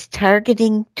is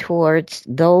targeting towards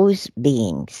those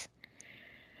beings.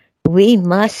 We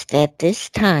must at this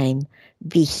time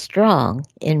be strong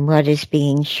in what is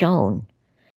being shown.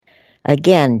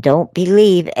 Again, don't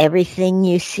believe everything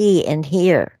you see and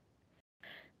hear.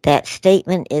 That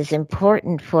statement is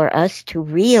important for us to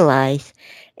realize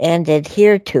and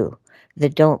adhere to. The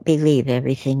don't believe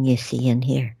everything you see and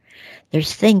hear.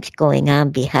 There's things going on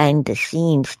behind the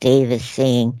scenes, Dave is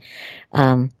saying.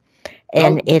 And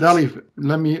it's... Dali,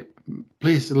 let me,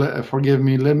 please forgive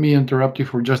me. Let me interrupt you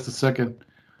for just a second.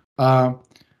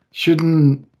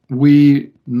 Shouldn't we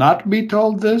not be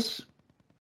told this?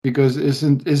 Because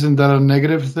isn't that a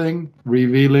negative thing?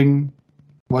 Revealing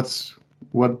what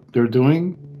they're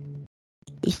doing?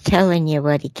 He's telling you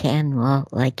what he can, Walt,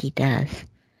 like he does.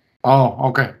 Oh,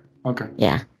 okay.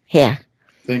 Yeah.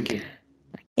 Thank you.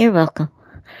 You're welcome.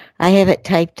 I have it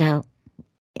typed out.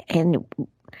 And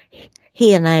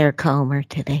he and I are calmer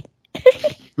today.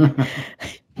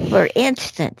 For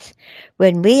instance,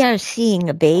 when we are seeing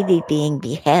a baby being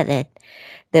beheaded,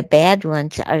 the bad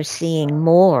ones are seeing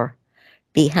more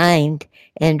behind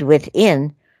and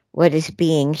within what is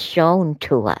being shown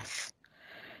to us.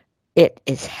 It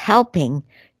is helping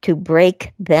to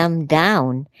break them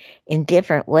down in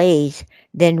different ways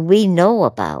than we know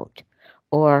about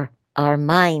or our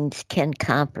minds can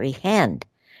comprehend.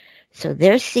 So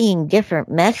they're seeing different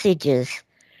messages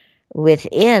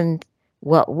within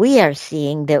what we are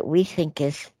seeing that we think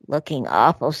is looking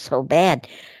awful so bad.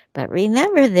 But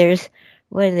remember, there's,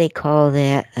 what do they call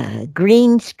that?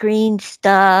 Green screen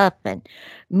stuff and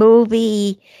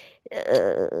movie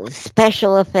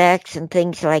special effects and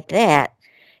things like that.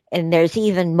 And there's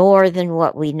even more than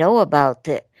what we know about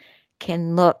that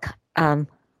can look, what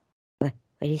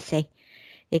do you say?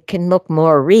 It can look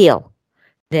more real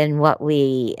than what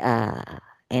we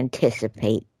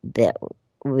anticipate that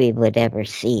we would ever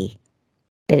see.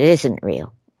 It isn't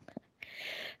real.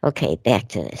 Okay, back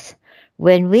to this.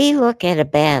 When we look at a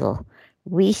battle,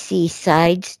 we see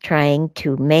sides trying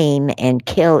to maim and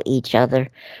kill each other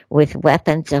with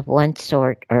weapons of one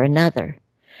sort or another.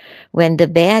 When the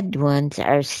bad ones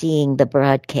are seeing the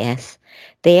broadcast,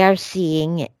 they are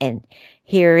seeing and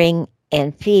hearing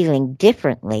and feeling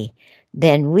differently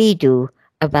than we do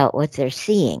about what they're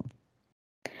seeing.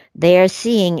 They are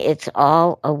seeing it's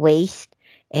all a waste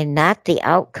and not the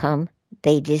outcome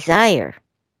they desire.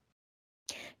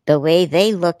 The way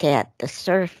they look at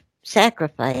the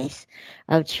sacrifice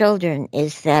of children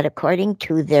is that according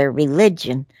to their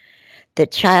religion, the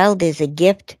child is a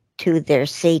gift to their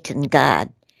Satan God,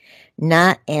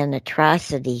 not an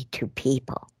atrocity to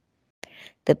people.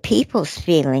 The people's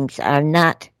feelings are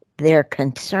not their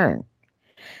concern.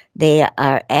 They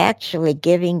are actually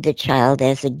giving the child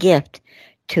as a gift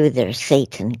to their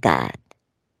Satan God.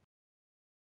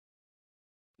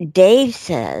 Dave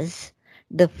says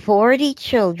the 40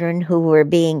 children who were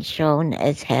being shown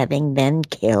as having been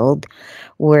killed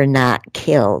were not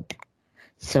killed.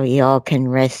 So y'all can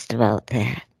rest about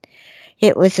that.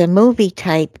 It was a movie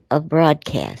type of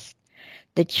broadcast.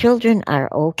 The children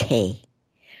are okay.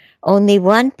 Only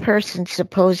one person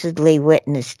supposedly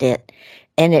witnessed it,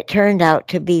 and it turned out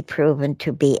to be proven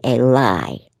to be a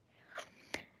lie.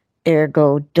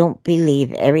 Ergo, don't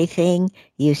believe everything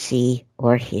you see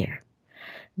or hear.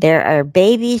 There are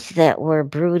babies that were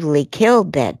brutally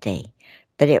killed that day,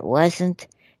 but it wasn't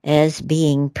as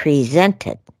being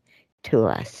presented to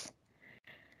us.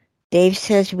 Dave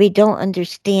says we don't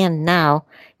understand now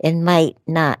and might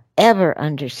not ever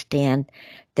understand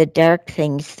the dark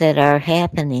things that are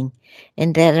happening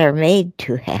and that are made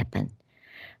to happen.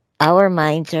 Our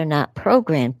minds are not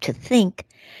programmed to think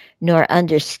nor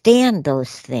understand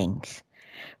those things.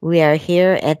 We are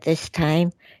here at this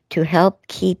time to help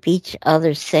keep each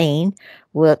other sane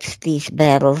whilst these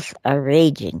battles are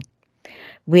raging.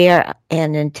 We are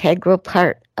an integral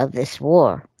part of this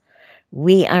war.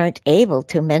 We aren't able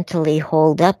to mentally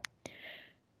hold up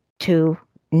to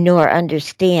nor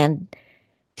understand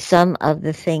some of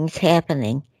the things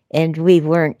happening, and we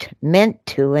weren't meant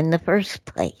to in the first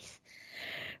place.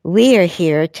 We are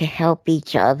here to help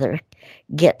each other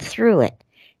get through it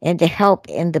and to help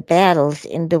in the battles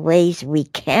in the ways we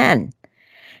can,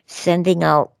 sending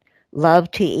out love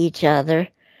to each other,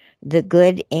 the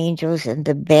good angels and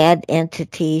the bad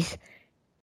entities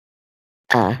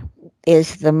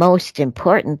is the most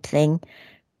important thing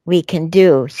we can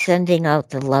do, sending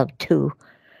out the love to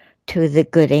the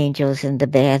good angels and the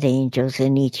bad angels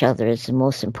in each other is the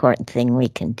most important thing we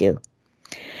can do.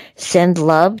 Send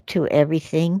love to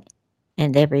everything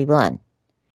and everyone.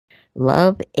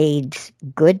 Love aids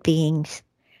good beings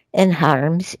and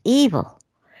harms evil.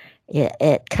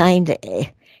 It kind of,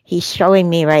 he's showing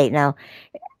me right now,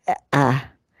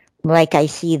 like I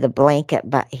see the blanket,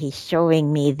 but he's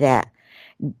showing me that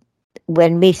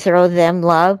when we throw them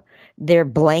love, they're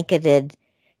blanketed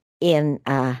in,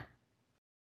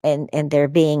 and they're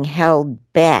being held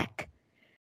back,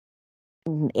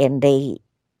 and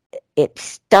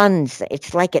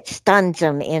it's like it stuns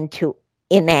them into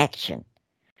inaction.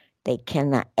 They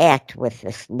cannot act with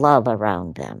this love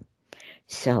around them.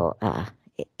 So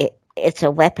it's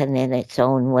a weapon in its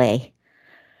own way.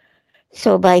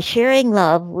 So by sharing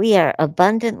love, we are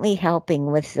abundantly helping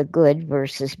with the good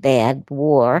versus bad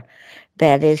war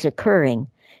that is occurring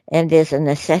and is a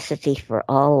necessity for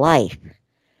all life.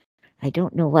 I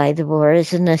don't know why the war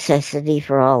is a necessity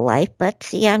for all life, but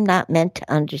see, I'm not meant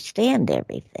to understand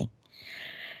everything.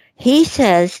 He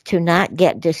says to not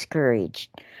get discouraged.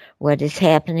 What is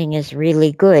happening is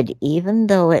really good, even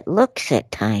though it looks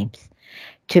at times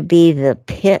to be the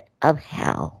pit of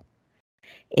hell.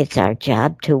 It's our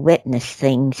job to witness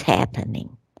things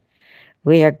happening.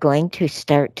 We are going to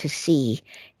start to see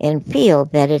and feel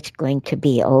that it's going to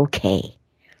be okay.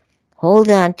 Hold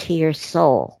on to your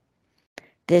soul.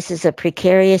 This is a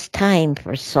precarious time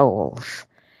for souls.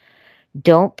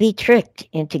 Don't be tricked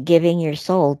into giving your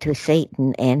soul to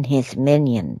Satan and his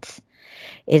minions.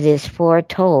 It is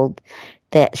foretold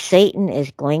that Satan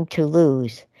is going to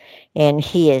lose, and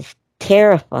he is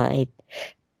terrified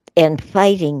and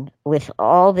fighting with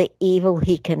all the evil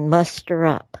he can muster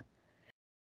up.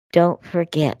 Don't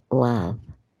forget love,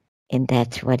 and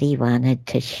that's what he wanted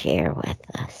to share with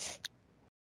us.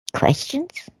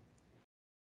 Questions?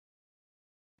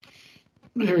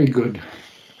 Very good.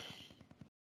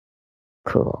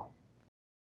 Cool.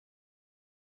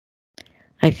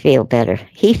 I feel better.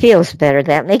 He feels better.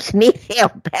 That makes me feel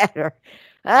better.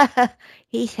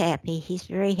 He's happy. He's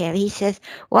very happy. He says,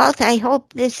 Walt, I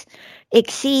hope this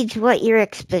exceeds what your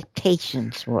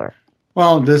expectations were.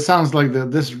 Well, this sounds like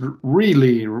this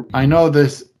really, I know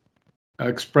this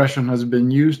expression has been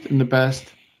used in the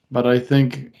past, but I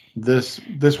think this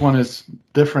one is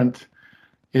different,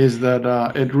 is that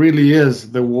it really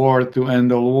is the war to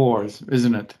end all wars,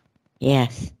 isn't it?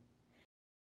 Yes.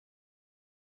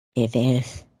 It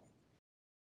is.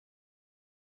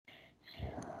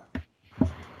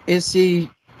 Is he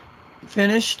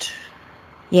finished?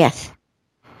 Yes.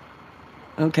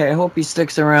 Okay, I hope he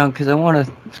sticks around because I want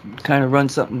to kind of run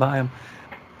something by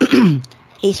him.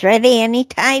 He's ready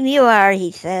anytime you are,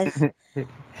 he says.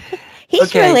 He's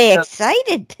Okay, really so-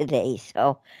 excited today,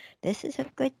 so this is a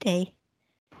good day.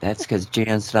 That's because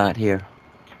Jan's not here.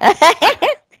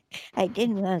 I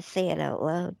didn't want to say it out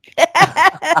loud.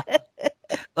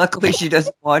 Luckily, she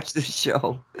doesn't watch the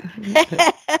show.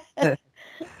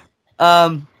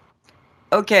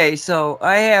 Okay, so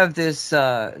I have this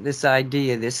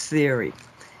idea, this theory,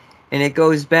 and it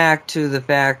goes back to the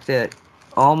fact that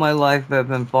all my life I've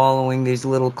been following these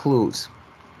little clues.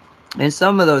 And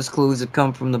some of those clues have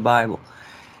come from the Bible.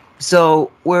 So,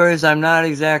 whereas I'm not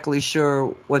exactly sure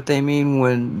what they mean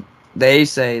when they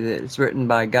say that it's written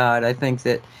by God, I think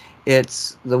that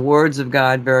it's the words of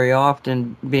God very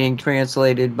often being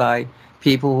translated by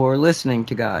people who are listening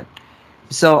to God.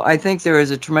 So I think there is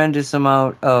a tremendous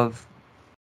amount of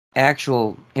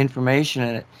actual information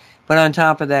in it. But on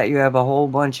top of that, you have a whole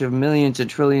bunch of millions and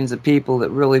trillions of people that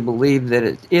really believe that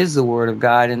it is the Word of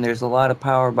God, and there's a lot of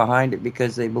power behind it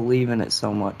because they believe in it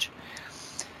so much.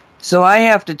 So I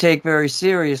have to take very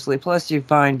seriously. Plus, you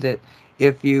find that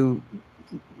if you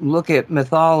look at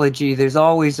mythology, there's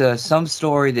always some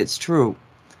story that's true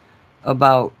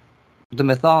about the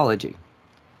mythology.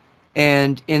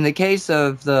 And in the case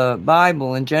of the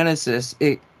Bible in Genesis,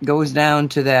 it goes down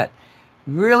to that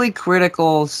really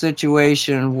critical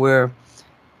situation where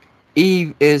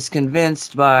Eve is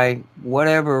convinced by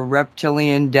whatever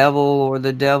reptilian devil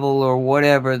or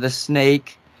whatever, the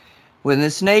snake, when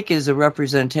the snake is a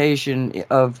representation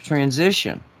of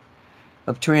transition,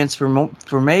 of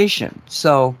transformation.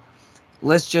 So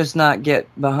let's just not get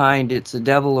behind it's a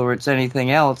devil or it's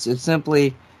anything else. It's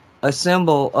simply a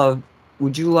symbol of,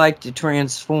 would you like to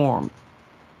transform?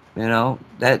 You know,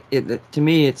 to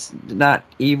me, it's not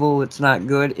evil, it's not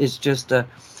good. It's just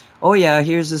oh yeah,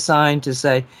 here's a sign to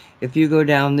say, if you go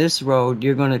down this road,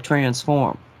 you're going to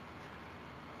transform.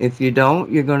 If you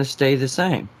don't, you're going to stay the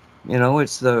same. You know,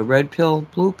 it's the red pill,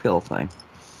 blue pill thing.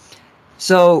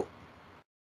 So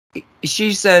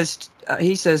he says,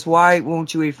 why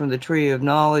won't you eat from the tree of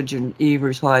knowledge? And Eve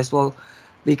replies, well,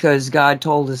 because God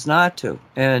told us not to.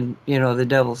 And, you know, the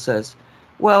devil says,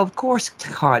 well, of course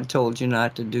God told you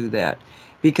not to do that.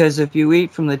 Because if you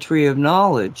eat from the tree of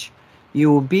knowledge,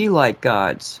 you will be like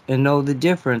gods and know the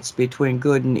difference between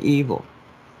good and evil.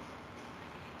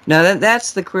 Now,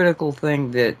 that's the critical thing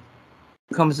that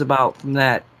comes about from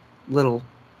that little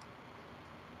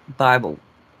Bible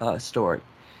story.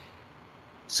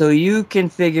 So you can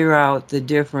figure out the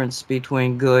difference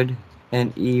between good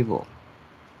and evil.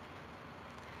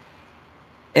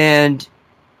 And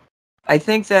I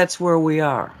think that's where we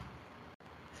are.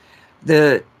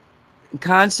 The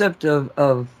concept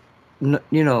of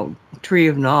you know, tree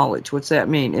of knowledge, what's that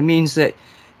mean? It means that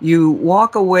you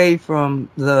walk away from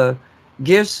the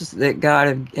gifts that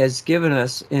God has given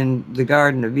us in the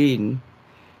Garden of Eden.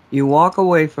 You walk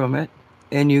away from it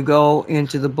and you go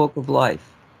into the book of life.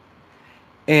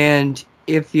 And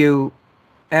if you,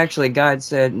 actually God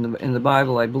said in the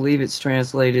Bible, I believe it's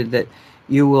translated that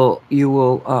you will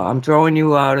I'm throwing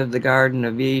you out of the Garden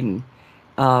of Eden,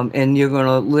 and you're going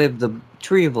to live the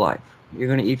tree of life. You're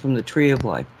going to eat from the tree of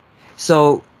life.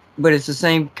 So, but it's the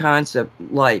same concept,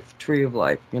 life, tree of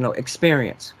life, you know,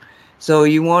 experience. So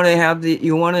you want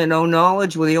to know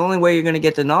knowledge? Well, the only way you're going to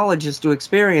get the knowledge is to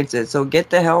experience it. So get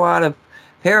the hell out of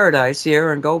paradise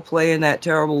here and go play in that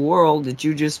terrible world that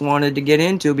you just wanted to get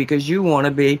into because you want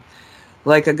to be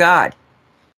like a god.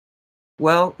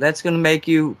 Well, that's going to make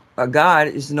you a god,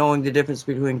 is knowing the difference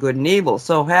between good and evil.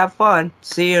 So have fun.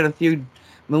 See you in a few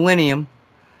millennium.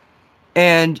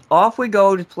 And off we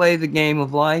go to play the game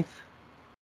of life.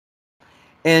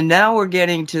 And now we're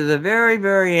getting to the very,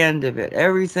 very end of it.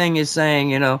 Everything is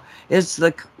saying, you know, it's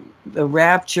the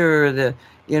rapture,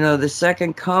 the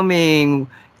second coming,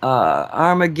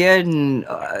 Armageddon,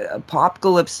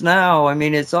 apocalypse now. I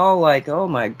mean, it's all like, oh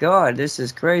my God, this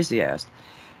is crazy ass.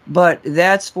 But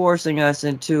that's forcing us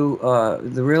into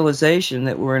the realization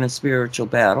that we're in a spiritual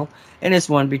battle, and it's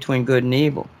one between good and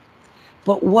evil.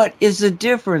 But what is the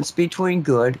difference between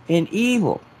good and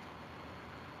evil?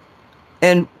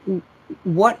 And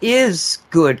what is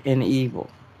good and evil?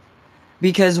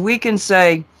 Because we can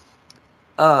say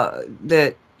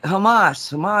that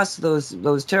Hamas,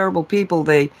 those terrible people,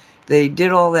 they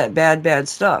did all that bad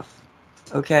stuff.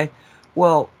 Okay,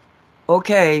 well,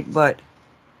 okay, but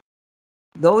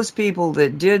those people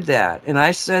that did that, and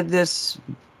I said this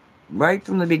right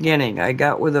from the beginning. I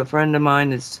got with a friend of mine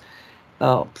that's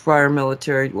prior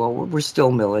military. Well, we're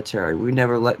still military. We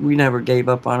never gave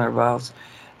up on our vows.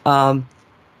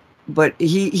 But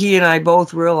he and I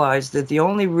both realized that the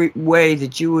only way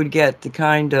that you would get the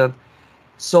kind of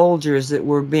soldiers that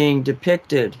were being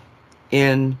depicted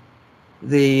in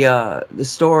the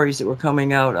stories that were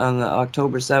coming out on the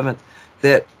October 7th,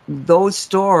 that those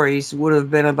stories would have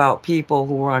been about people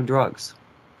who were on drugs.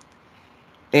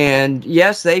 And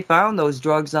yes, they found those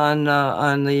drugs on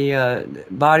the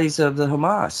bodies of the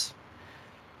Hamas.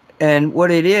 And what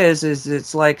it is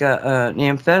it's like an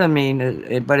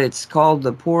amphetamine, but it's called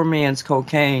the poor man's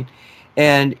cocaine.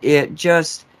 And it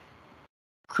just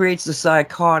creates a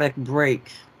psychotic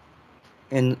break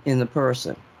in the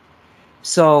person.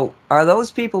 So are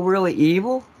those people really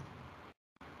evil?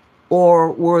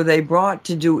 Or were they brought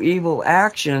to do evil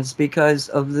actions because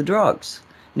of the drugs?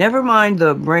 Never mind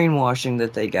the brainwashing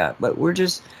that they got, but we're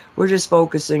just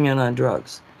focusing in on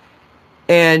drugs.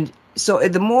 And so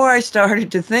the more I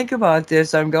started to think about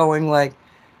this, I'm going like,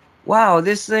 wow,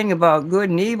 this thing about good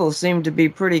and evil seemed to be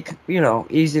pretty,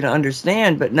 easy to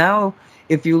understand. But now,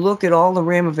 if you look at all the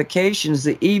ramifications,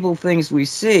 the evil things we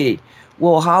see,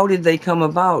 well, how did they come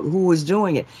about? Who was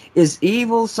doing it? Is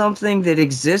evil something that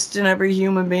exists in every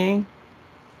human being?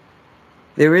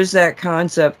 There is that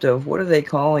concept of, what are they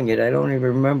calling it? I don't even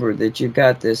remember, that you've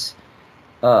got this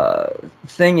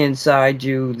thing inside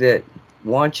you that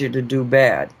wants you to do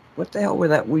bad. What the hell was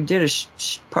that? We did a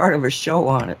part of a show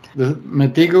on it. The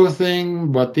Metigo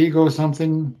thing, Batigo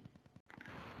something.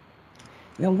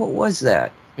 Yeah, what was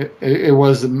that? It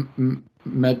was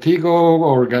Metigo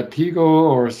or Gatigo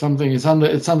or something. It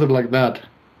sounded like that.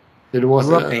 It was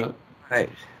right.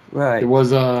 It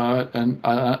was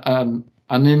an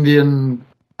Indian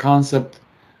concept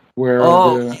where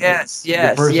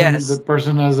the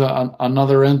person has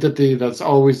another entity that's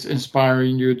always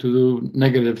inspiring you to do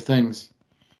negative things.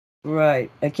 Right.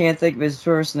 I can't think of his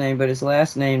first name, but his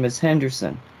last name is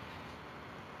Henderson.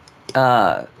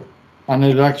 And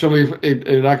it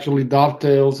actually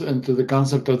dovetails into the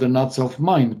concept of the not self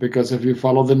mind, because if you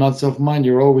follow the not self mind,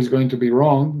 you're always going to be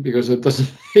wrong, because it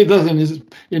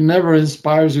never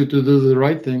inspires you to do the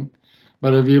right thing.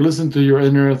 But if you listen to your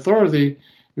inner authority,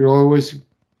 you're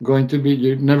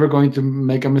never going to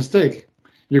make a mistake.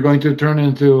 You're going to turn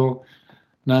into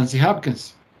Nancy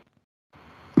Hopkins.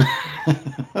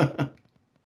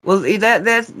 Well, these are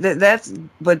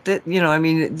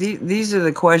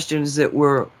the questions that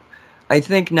we're, I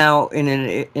think now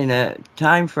in a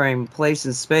time frame, place,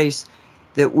 and space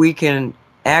that we can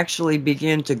actually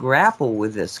begin to grapple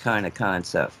with this kind of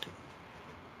concept.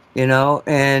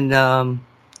 And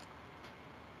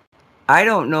I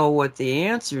don't know what the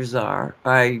answers are.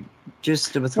 I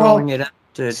just am throwing it out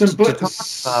to talk about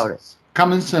it.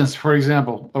 Common sense, for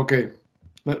example. Okay,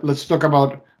 let's talk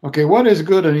about, what is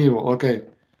good and evil? Okay,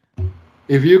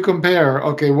 if you compare,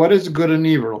 what is good and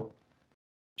evil?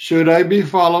 Should I be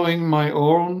following my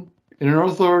own inner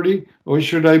authority, or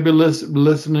should I be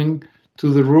listening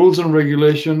to the rules and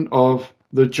regulation of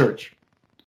the church?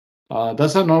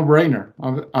 That's a no-brainer.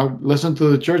 I listen to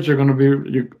the church.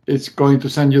 It's going to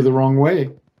send you the wrong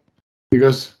way,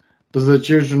 because does the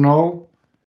church know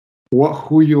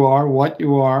who you are, what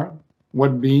you are,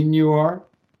 what being you are?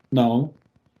 No.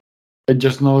 It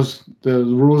just knows the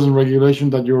rules and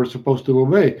regulations that you're supposed to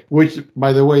obey, which,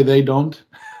 by the way, they don't.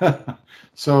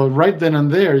 So right then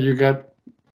and there,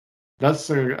 that's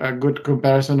a good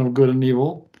comparison of good and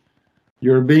evil.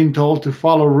 You're being told to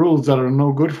follow rules that are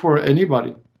no good for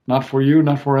anybody, not for you,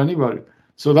 not for anybody.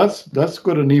 So that's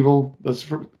good and evil.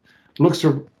 Looks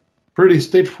pretty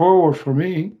straightforward for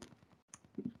me.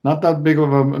 Not that big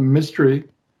of a mystery.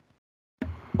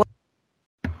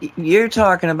 You're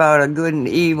talking about a good and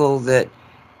evil that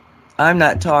I'm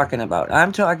not talking about.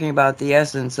 I'm talking about the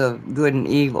essence of good and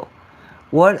evil.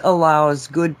 What allows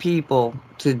good people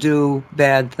to do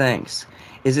bad things?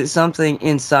 Is it something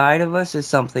inside of us? Is it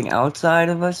something outside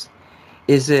of us?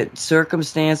 Is it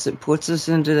circumstance that puts us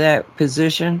into that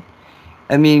position?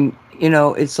 I mean,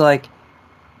 it's like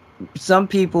some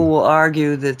people will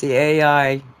argue that the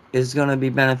AI is going to be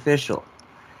beneficial.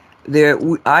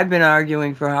 I've been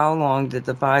arguing for how long that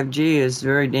the 5G is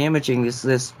very damaging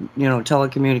this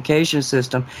telecommunication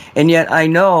system, and yet I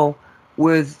know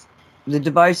with the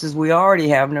devices we already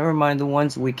have, never mind the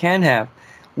ones we can have,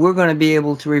 we're going to be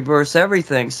able to reverse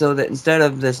everything, so that instead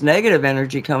of this negative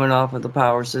energy coming off of the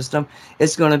power system,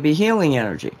 it's going to be healing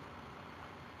energy.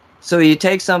 So you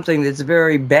take something that's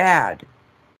very bad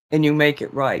and you make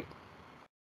it right.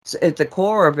 So at the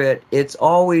core of it, it's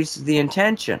always the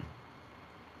intention.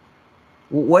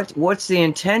 What's the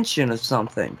intention of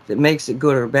something that makes it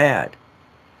good or bad?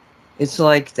 It's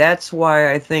like, that's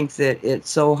why I think that it's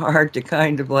so hard to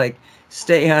kind of like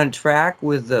stay on track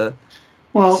with the...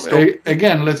 Well,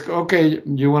 again, let's go. Okay,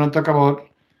 you want to talk about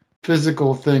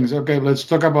physical things. Okay, let's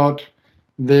talk about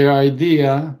the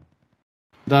idea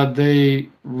that they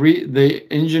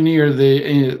engineer,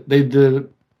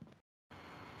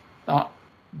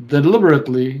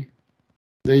 deliberately,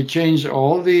 they change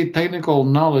all the technical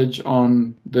knowledge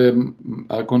on the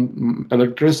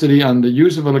electricity and the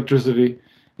use of electricity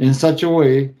in such a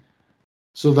way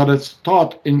so that it's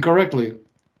taught incorrectly.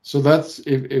 So that's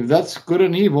if that's good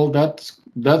and evil,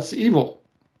 that's evil.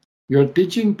 You're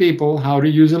teaching people how to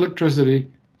use electricity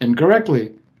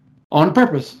incorrectly on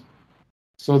purpose.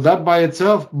 So that by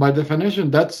itself, by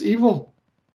definition, that's evil,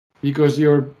 because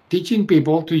you're teaching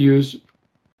people to use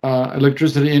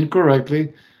electricity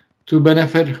incorrectly to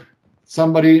benefit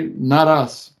somebody, not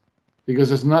us,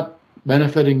 because it's not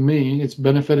benefiting me, it's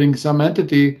benefiting some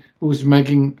entity who's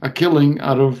making a killing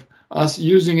out of us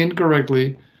using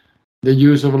incorrectly the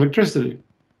use of electricity.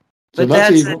 So But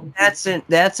that's evil.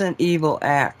 that's an evil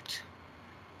act.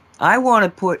 I want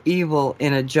to put evil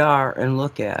in a jar and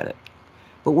look at it.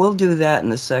 But we'll do that in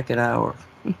the second hour.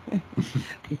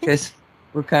 Because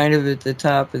we're kind of at the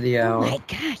top of the Oh hour. my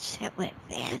gosh, that went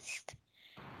fast.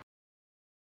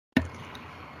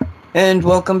 And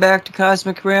welcome back to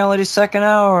Cosmic Reality second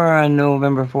hour on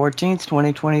November 14th,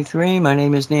 2023. My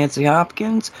name is Nancy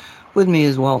Hopkins. With me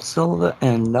is Walt Silva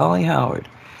and Dolly Howard.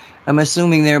 I'm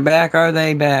assuming they're back. Are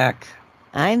they back?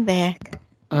 I'm back.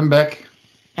 I'm back.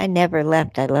 I never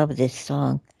left. I love this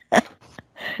song.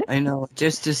 I know, it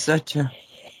just is such a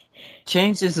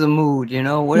changes the mood,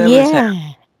 whatever's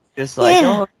happening. Just like,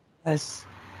 Yeah. oh, yes,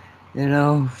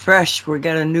 fresh. We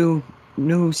got a new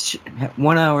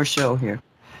 1 hour show here.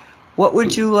 What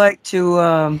would you like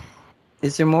to?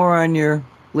 Is there more on your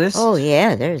list? Oh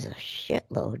yeah, there's a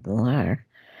shitload more.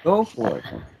 Go for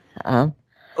it.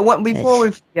 Before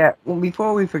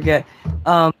we forget,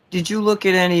 did you look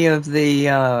at any of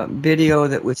the video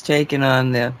that was taken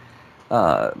on the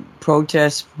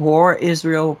protests for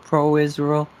Israel,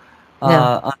 pro-Israel,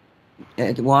 No.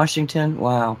 at Washington?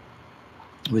 Wow,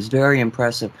 it was very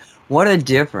impressive. What a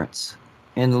difference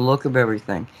in the look of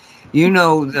everything.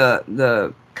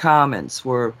 The comments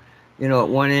were, at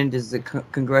one end is the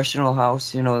Congressional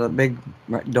House, the big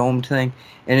domed thing,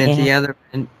 and at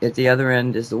the other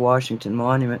end is the Washington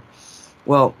Monument.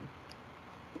 Well,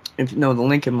 the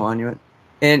Lincoln Monument,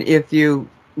 and if you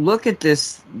look at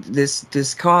this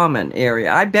common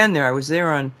area, I've been there. I was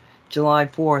there on July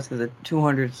 4th for the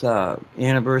 200th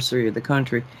anniversary of the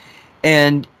country,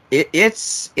 and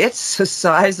it's a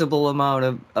sizable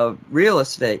amount of real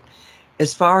estate.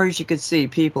 As far as you could see,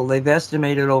 people, they've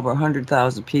estimated over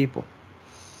 100,000 people.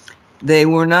 They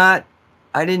were not,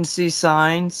 I didn't see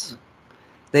signs.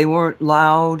 They weren't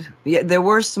loud. Yeah, there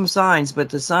were some signs, but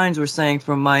the signs were saying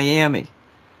from Miami,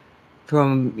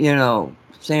 from,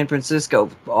 San Francisco,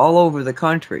 all over the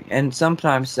country. And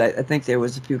sometimes I think there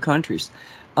was a few countries.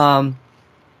 But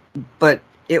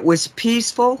it was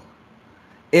peaceful.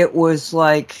 It was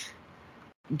like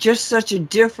just such a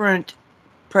different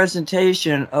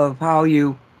presentation of how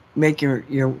you make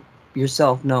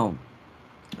yourself known.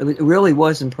 It really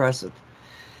was impressive.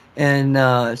 And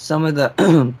some of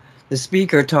the the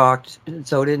speaker talked,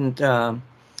 so didn't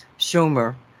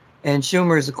Schumer. And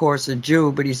Schumer is, of course, a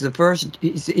Jew, but he's the first.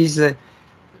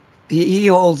 He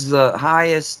holds the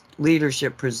highest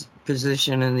leadership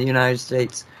position in the United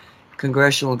States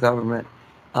congressional government,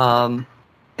 and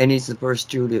he's the first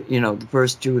Jew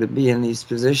to be in these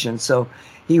positions. So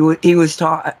he was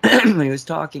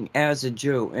talking as a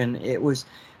Jew, and it was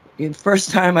the first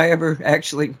time I ever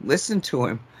actually listened to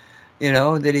him.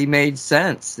 That he made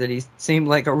sense, that he seemed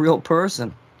like a real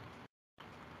person.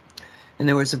 And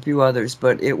there was a few others,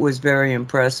 but it was very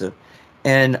impressive.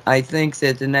 And I think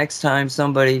that the next time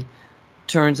somebody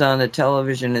turns on the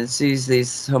television and sees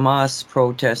these Hamas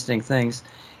protesting things,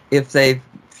 if they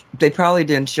probably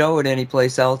didn't show it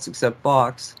anyplace else except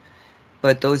Fox,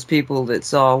 but those people that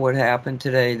saw what happened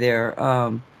today there,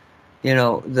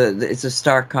 it's a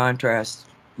stark contrast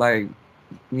by,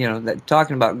 that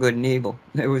talking about good and evil.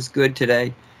 There was good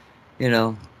today,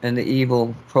 and the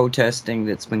evil protesting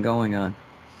that's been going on.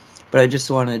 But I just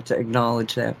wanted to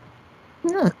acknowledge that.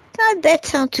 Oh, God, that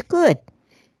sounds good.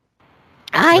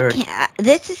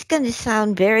 This is going to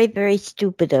sound very, very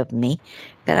stupid of me,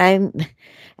 but I'm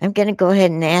going to go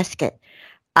ahead and ask it.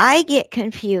 I get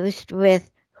confused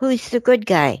with who's the good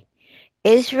guy,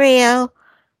 Israel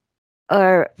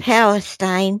or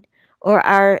Palestine, or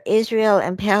are Israel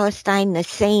and Palestine the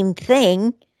same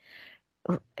thing?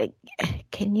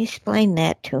 Can you explain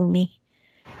that to me?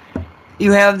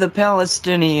 You have the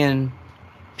Palestinian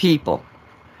people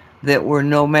that were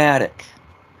nomadic,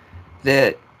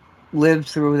 that lived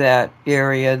through that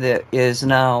area that is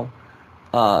now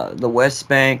the West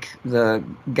Bank, the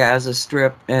Gaza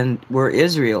Strip, and where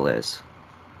Israel is.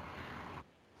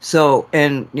 So,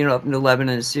 and, up into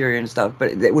Lebanon and Syria and stuff,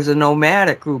 but it was a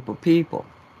nomadic group of people.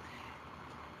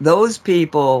 Those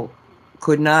people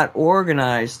could not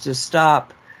organize to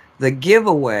stop the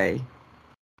giveaway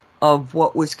of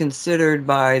what was considered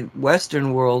by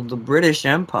Western world the British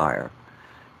Empire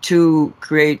to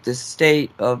create the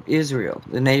state of Israel,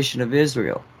 the nation of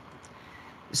Israel.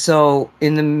 So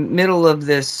in the middle of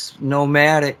this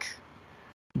nomadic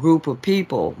group of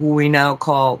people who we now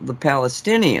call the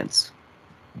Palestinians.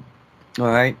 All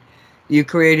right. You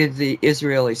created the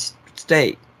Israeli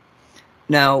state.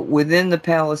 Now, within the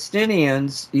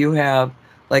Palestinians, you have,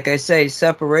 like I say,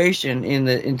 separation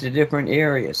into different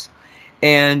areas.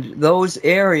 And those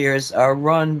areas are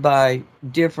run by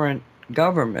different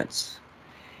governments.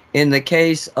 In the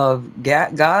case of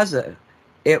Gaza,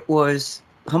 it was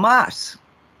Hamas.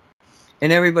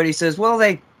 And everybody says, well,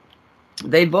 they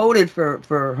voted for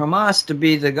Hamas to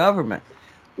be the government.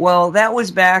 Well, that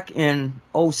was back in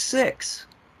 2006.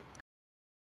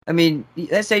 I mean,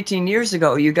 that's 18 years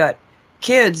ago. You got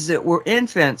kids that were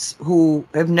infants who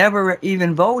have never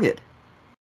even voted.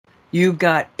 You've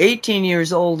got 18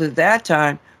 years old at that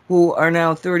time who are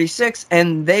now 36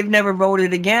 and they've never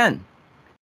voted again.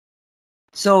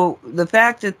 So the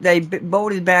fact that they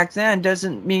voted back then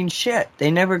doesn't mean shit.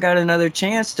 They never got another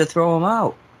chance to throw them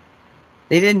out.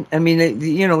 They didn't. I mean,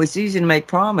 it's easy to make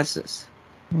promises.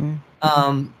 Mm.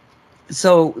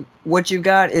 So what you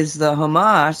got is the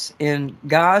Hamas in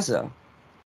Gaza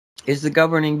is the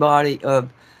governing body of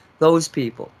those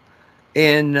people.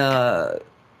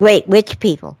 Wait, which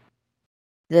people?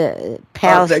 The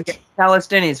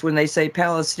Palestinians. When they say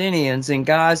Palestinians in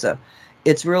Gaza,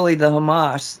 it's really the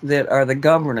Hamas that are the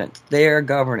government. They are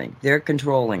governing. They're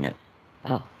controlling it.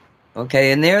 Oh.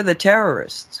 Okay, and they're the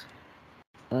terrorists.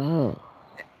 Oh.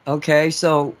 Okay,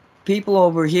 so people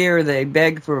over here, they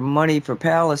beg for money for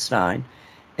Palestine,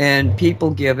 and people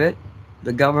give it.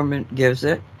 The government gives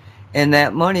it, and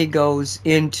that money goes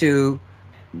into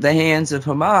the hands of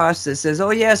Hamas that says,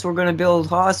 oh, yes, we're going to build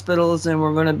hospitals and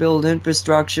we're going to build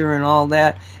infrastructure and all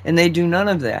that, and they do none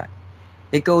of that.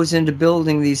 It goes into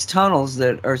building these tunnels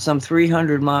that are some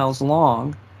 300 miles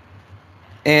long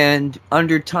and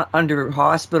under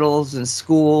hospitals and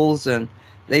schools, and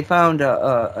they found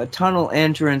a tunnel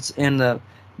entrance in the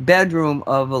bedroom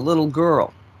of a little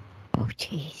girl. Oh,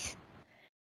 jeez.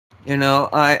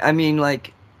 I mean,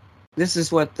 like, this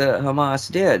is what the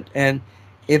Hamas did. And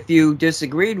if you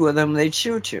disagreed with them, they'd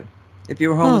shoot you. If you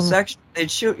were homosexual, they'd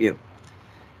shoot you.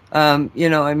 I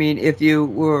mean, if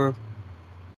you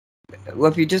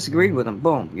disagreed with them,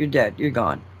 boom, you're dead, you're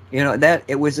gone.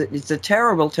 It's a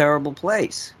terrible, terrible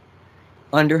place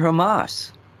under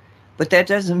Hamas. But that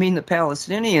doesn't mean the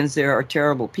Palestinians there are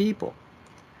terrible people.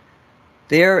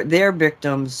 They're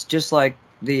victims just like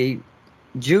the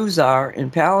Jews are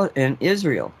in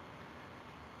Israel.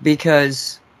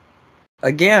 Because,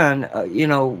 again,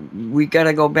 we got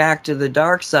to go back to the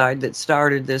dark side that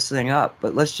started this thing up.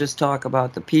 But let's just talk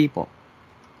about the people.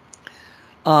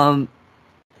 I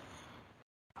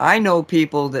know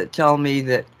people that tell me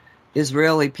that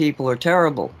Israeli people are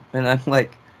terrible. And I'm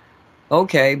like,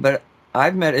 okay, but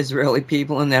I've met Israeli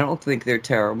people and I don't think they're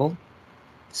terrible.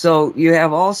 So you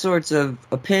have all sorts of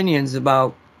opinions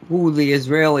about who the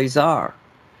Israelis are.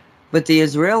 But the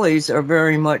Israelis are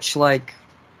very much like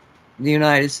the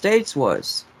United States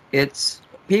was. It's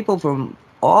people from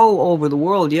all over the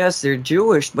world. Yes, they're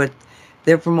Jewish, but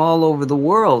they're from all over the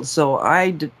world. So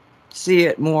I see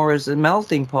it more as a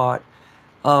melting pot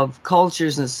of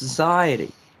cultures and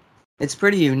society. It's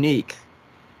pretty unique.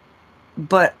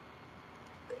 But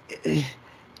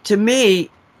to me,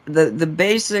 the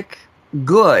basic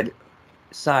good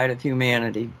side of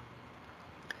humanity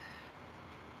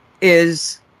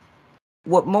is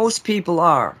what most people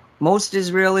are. Most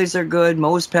Israelis are good.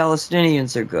 Most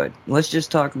Palestinians are good. Let's just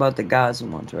talk about the Gaza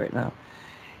ones right now.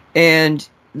 And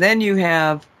then you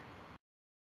have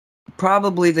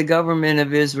probably the government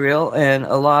of Israel and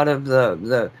a lot of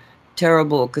the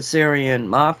terrible Khazarian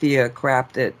mafia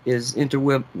crap that is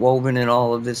interwoven in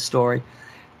all of this story.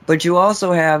 But you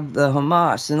also have the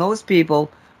Hamas, and those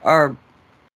people are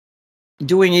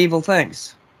doing evil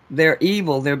things. They're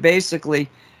evil. They're basically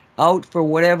out for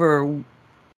whatever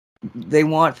they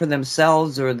want for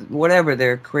themselves or whatever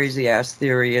their crazy-ass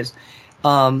theory is.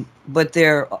 But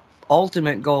their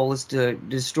ultimate goal is to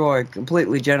destroy,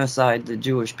 completely genocide the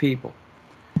Jewish people.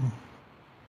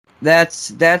 That's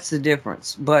the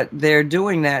difference. But they're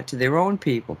doing that to their own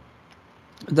people.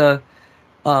 The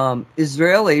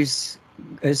Israelis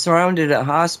surrounded a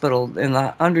hospital, and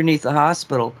underneath the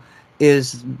hospital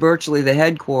is virtually the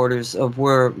headquarters of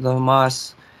where the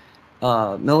Hamas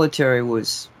military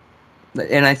was,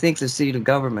 and I think the seat of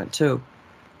government too.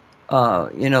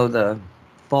 The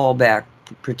fallback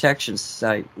protection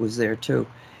site was there too.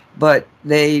 But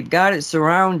they got it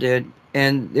surrounded,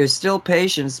 and there's still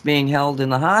patients being held in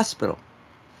the hospital.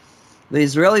 The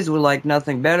Israelis would like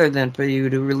nothing better than for you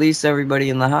to release everybody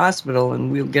in the hospital, and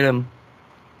we'll get them,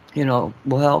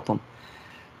 we'll help them.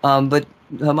 But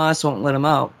Hamas won't let them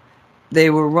out. they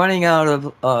were running out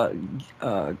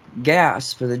of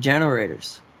gas for the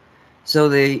generators. So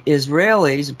the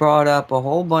Israelis brought up a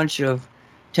whole bunch of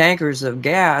tankers of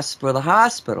gas for the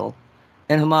hospital,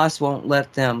 and Hamas won't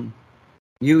let them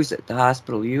use it. The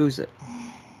hospital use it.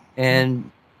 And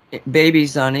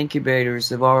babies on incubators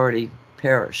have already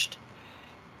perished.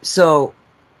 So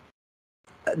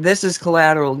this is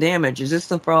collateral damage. Is this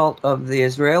the fault of the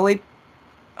Israeli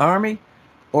army,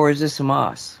 or is this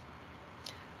Hamas?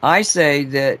 I say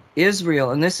that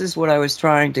Israel, and this is what I was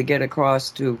trying to get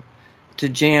across to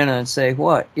Jana and say,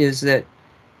 what is that?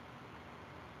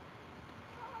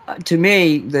 To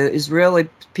me, the Israeli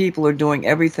people are doing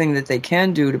everything that they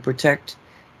can do to protect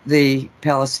the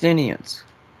Palestinians.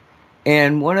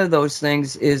 And one of those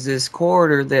things is this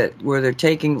corridor where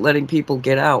they're letting people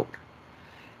get out.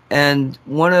 And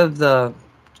one of the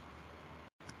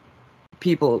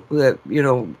people that,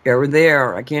 are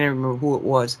there, I can't remember who it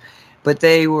was, but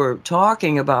they were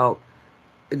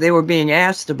being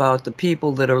asked about the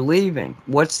people that are leaving.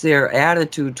 What's their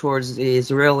attitude towards the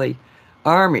Israeli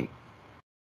army?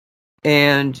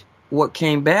 And what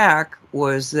came back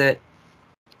was that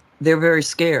they're very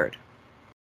scared.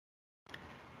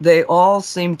 They all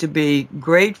seem to be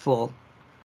grateful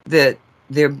that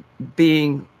they're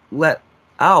being let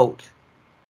out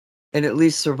and at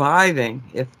least surviving,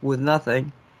 if with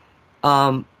nothing,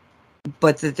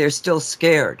 but that they're still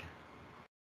scared.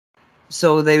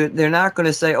 So they're not going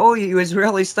to say, "Oh, you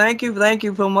Israelis, thank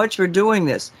you so much for doing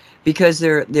this," because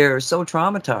they're so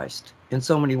traumatized in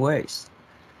so many ways,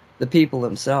 the people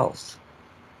themselves.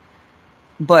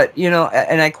 But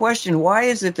and I question, why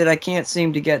is it that I can't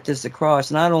seem to get this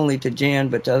across, not only to Jan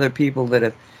but to other people that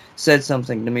have said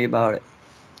something to me about it?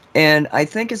 And I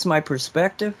think it's my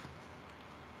perspective,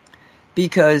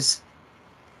 because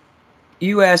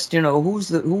you asked,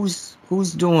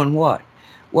 who's doing what?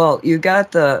 Well, you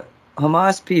got the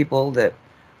Hamas people that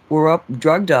were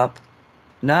drugged up.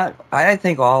 I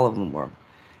think all of them were.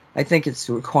 I think it's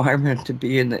a requirement to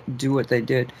do what they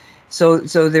did. So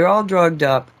they're all drugged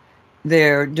up.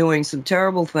 They're doing some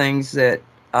terrible things that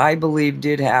I believe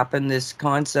did happen. This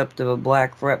concept of a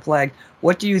black flag.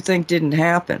 What do you think didn't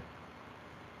happen?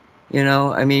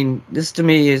 This to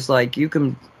me is like,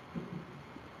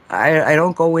 I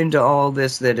don't go into all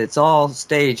this that it's all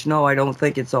staged. No, I don't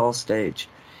think it's all staged.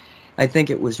 I think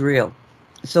it was real.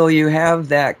 So you have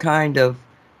that kind of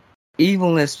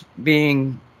evilness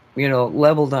being,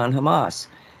 leveled on Hamas.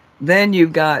 Then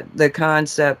you've got the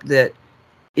concept that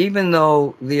even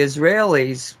though the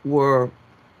Israelis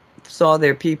saw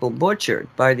their people butchered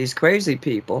by these crazy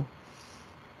people,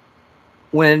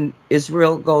 when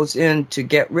Israel goes in to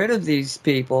get rid of these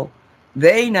people,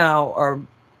 they now are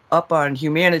up on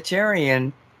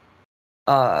humanitarian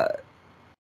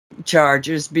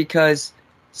charges because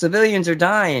civilians are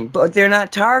dying, but they're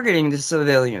not targeting the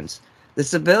civilians. The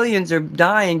civilians are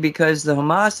dying because the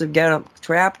Hamas have got them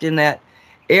trapped in that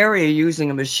area using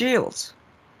them as shields.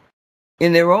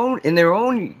 In their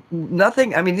own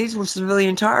nothing. I mean, these were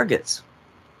civilian targets.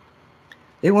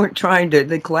 They weren't trying to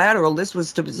the collateral. This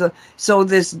was so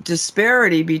this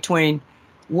disparity between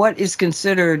what is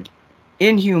considered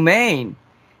inhumane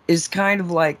is kind of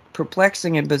like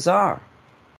perplexing and bizarre.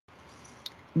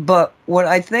 But what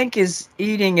I think is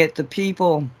eating at the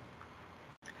people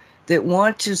that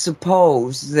want to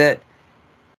suppose that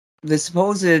the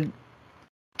supposed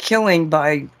killing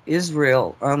by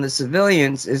Israel on the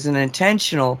civilians is an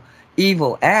intentional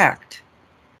evil act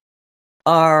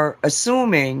are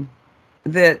assuming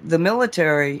that the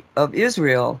military of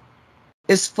Israel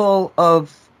is full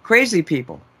of crazy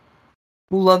people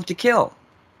who love to kill.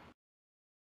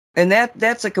 And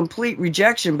that's a complete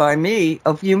rejection by me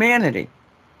of humanity.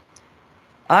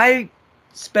 I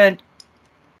spent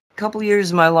a couple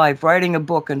years of my life writing a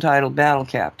book entitled Battle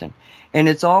Captain. And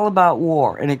it's all about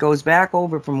war. And it goes back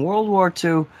over from World War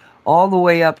II all the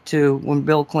way up to when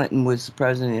Bill Clinton was the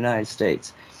president of the United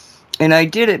States. And I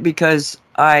did it because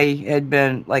I had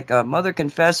been like a mother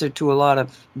confessor to a lot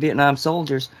of Vietnam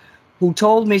soldiers who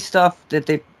told me stuff that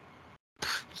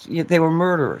they were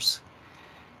murderers.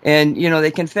 And,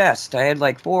 they confessed. I had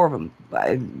like 4 of them.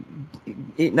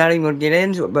 Not even going to get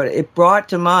into it, but it brought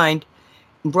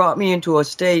me into a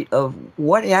state of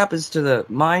what happens to the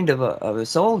mind of a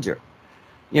soldier.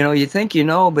 You think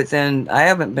but then I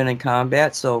haven't been in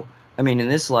combat, in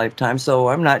this lifetime, so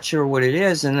I'm not sure what it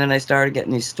is. And then I started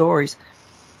getting these stories.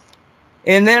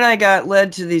 And then I got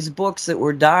led to these books that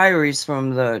were diaries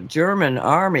from the German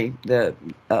army, the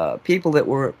people that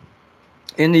were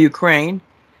in the Ukraine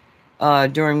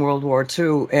during World War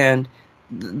II. And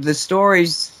the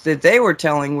stories that they were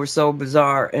telling were so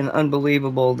bizarre and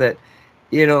unbelievable that,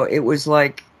 it was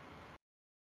like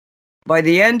by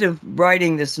the end of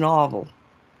writing this novel,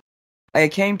 I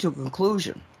came to a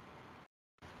conclusion.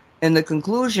 And the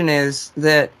conclusion is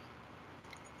that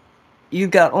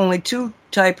you've got only two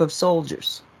type of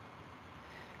soldiers.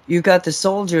 You've got the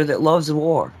soldier that loves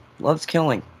war, loves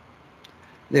killing.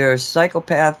 They're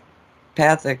psychopathic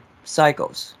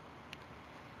psychos.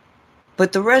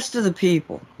 But the rest of the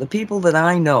people that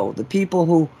I know, the people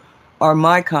who are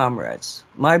my comrades,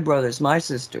 my brothers, my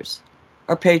sisters,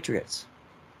 are patriots.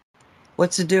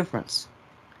 What's the difference?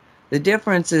 The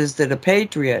difference is that a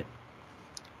patriot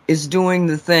is doing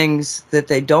the things that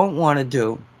they don't want to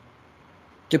do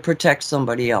to protect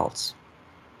somebody else.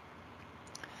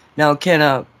 Now, can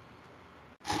a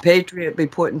patriot be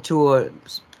put into a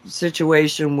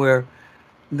situation where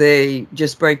they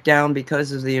just break down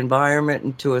because of the environment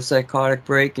into a psychotic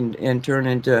break and turn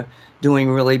into doing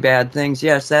really bad things?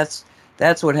 Yes,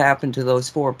 that's what happened to those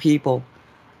 4 people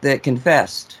that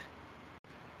confessed.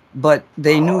 But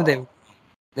they knew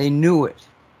they knew it.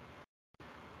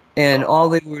 And all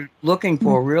they were looking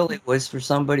for really was for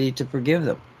somebody to forgive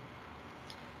them.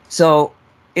 So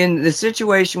in the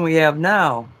situation we have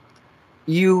now,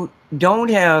 you don't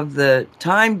have the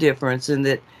time difference in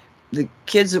that the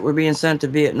kids that were being sent to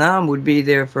Vietnam would be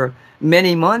there for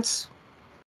many months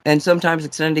and sometimes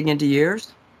extending into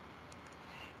years.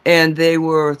 And they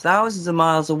were thousands of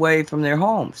miles away from their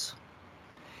homes.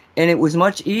 And it was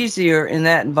much easier in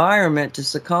that environment to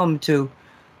succumb to,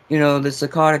 the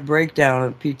psychotic breakdown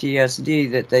of PTSD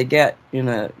that they get in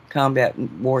a combat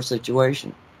war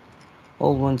situation.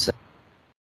 Hold one second.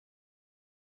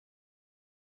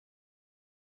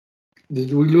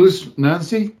 Did we lose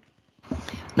Nancy?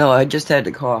 No, I just had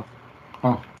to cough.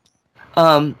 Oh.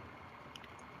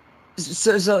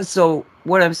 So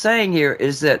what I'm saying here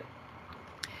is that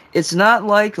it's not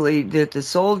likely that the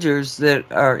soldiers that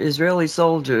are Israeli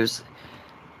soldiers,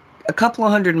 a couple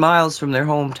of 100 miles from their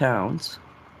hometowns,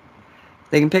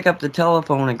 they can pick up the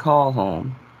telephone and call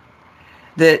home.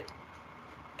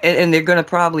 And they're going to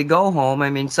probably go home. I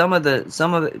mean, some of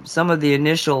the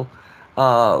initial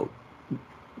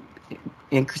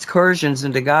incursions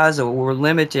into Gaza were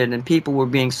limited, and people were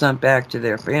being sent back to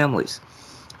their families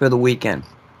for the weekend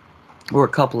or a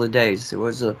couple of days.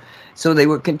 So they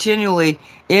were continually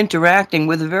interacting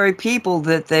with the very people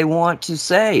that they want to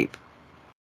save.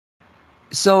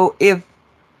 So if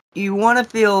you want to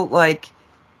feel like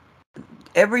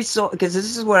because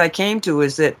this is what I came to,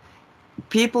 is that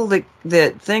people that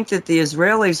think that the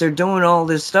Israelis are doing all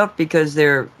this stuff because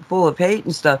they're full of hate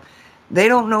and stuff, they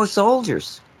don't know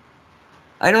soldiers.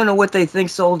 I don't know what they think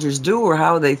soldiers do or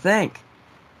how they think,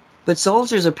 but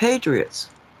soldiers are patriots.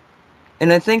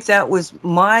 And I think that was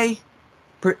my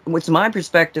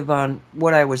perspective on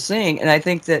what I was seeing, and I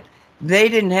think that they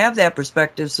didn't have that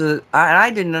perspective, so I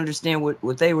didn't understand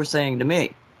what they were saying to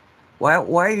me. Why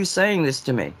are you saying this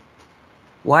to me?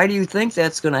 Why do you think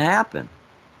that's going to happen?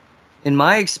 In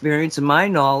my experience, in my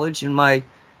knowledge, in my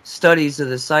studies of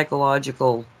the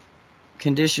psychological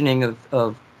conditioning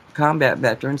of combat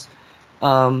veterans,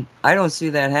 I don't see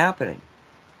that happening.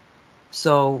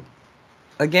 So,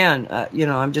 again,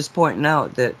 I'm just pointing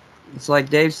out that it's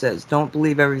like Dave says, don't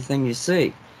believe everything you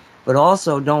see, but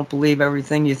also don't believe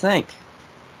everything you think.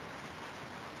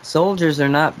 Soldiers are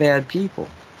not bad people.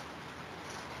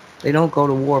 They don't go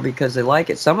to war because they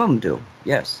like it. Some of them do,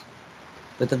 yes.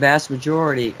 But the vast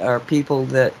majority are people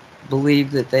that believe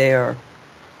that they are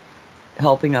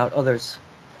helping out others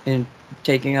in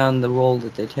taking on the role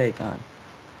that they take on.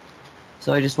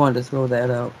 So I just wanted to throw that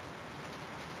out.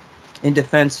 In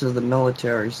defense of the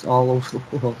militaries all over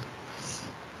the world.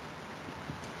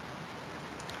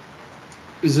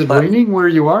 Is it raining where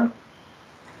you are?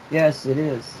 Yes, it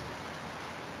is.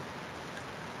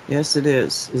 Yes, it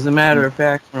is. As a matter of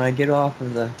fact, when I get off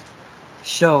of the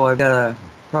show, I've got to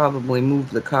probably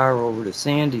move the car over to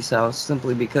Sandy's house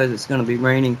simply because it's going to be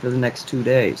raining for the next 2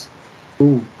 days.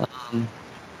 Ooh.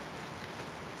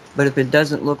 But if it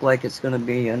doesn't look like it's going to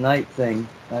be a night thing,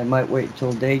 I might wait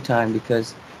until daytime,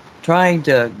 because trying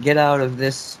to get out of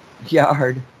this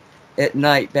yard at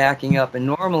night backing up, and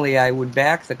normally I would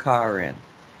back the car in,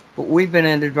 but we've been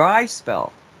in a dry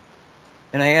spell.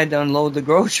 And I had to unload the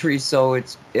groceries, so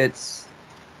it's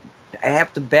I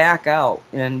have to back out,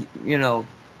 and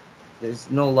there's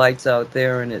no lights out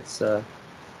there, and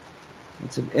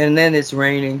and then it's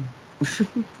raining.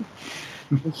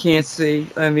 You can't see.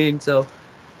 I mean, so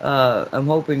I'm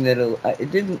hoping that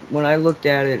it didn't. When I looked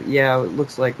at it, yeah, it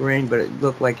looks like rain, but it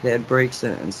looked like it had brakes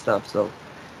in it and stuff. So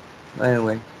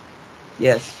anyway,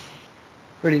 yes,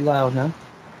 pretty loud, huh?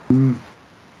 Mm.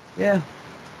 Yeah,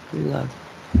 pretty loud.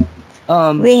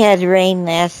 We had rain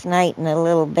last night and a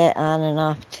little bit on and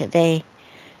off today.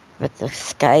 but the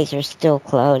skies are still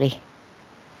cloudy.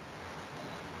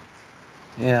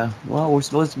 Yeah. Well, we're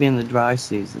supposed to be in the dry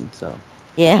season, so.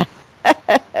 Yeah.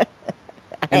 I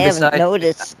And haven't besides,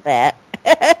 noticed that.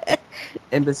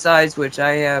 and besides which,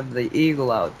 I have the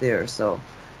eagle out there, so,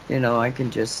 I can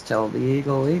just tell the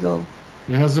eagle, eagle.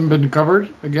 It hasn't been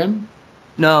covered again?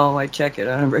 No, I check it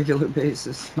on a regular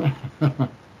basis.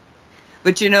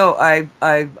 But I've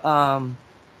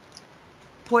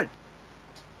put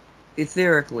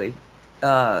etherically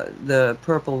the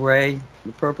purple ray,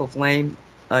 the purple flame,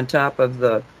 on top of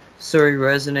the Surrey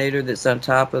resonator that's on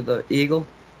top of the eagle.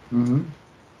 Mm-hmm.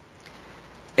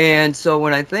 And so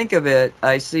when I think of it,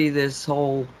 I see this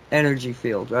whole energy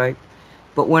field, right?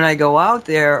 But when I go out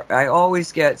there, I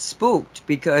always get spooked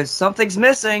because something's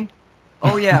missing.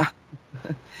 Oh, yeah.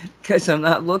 Because I'm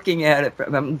not looking at it.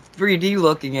 I'm 3D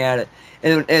looking at it.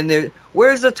 And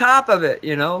where's the top of it,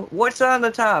 What's on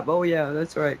the top? Oh, yeah,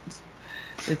 that's right.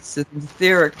 It's an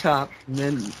etheric top. And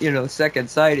then, second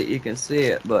sight it, you can see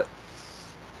it. But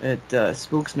it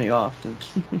spooks me often.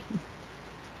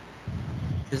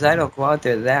 Because I don't go out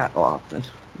there that often.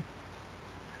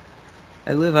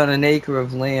 I live on an acre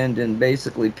of land in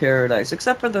basically paradise,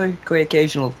 except for the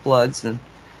occasional floods, and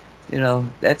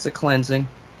that's a cleansing.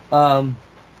 And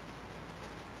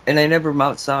I never am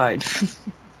outside.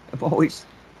 I'm always,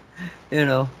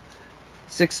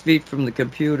 6 feet from the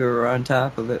computer or on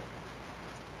top of it.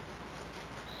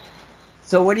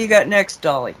 So what do you got next,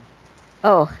 Dolly?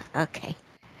 Oh, okay.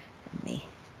 Let me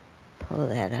pull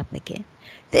that up again.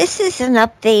 This is an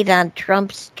update on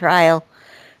Trump's trial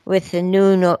with the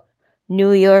New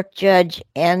York judge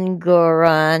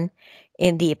Engoron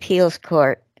in the appeals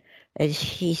court.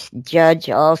 He's judge,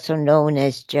 also known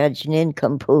as Judge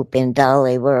Nincompoop in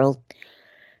Dolly World.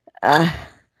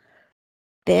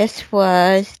 This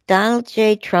was Donald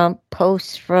J. Trump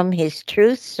posts from his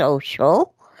Truth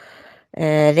Social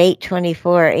at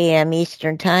 8:24 a.m.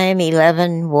 Eastern Time,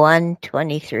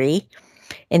 11/1/23,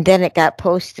 and then it got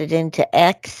posted into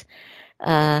X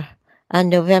on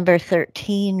November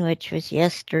 13, which was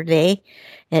yesterday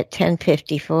at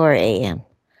 10:54 a.m.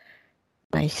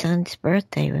 My son's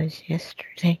birthday was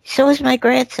yesterday. So was my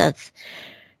grandson's.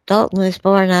 Dalton was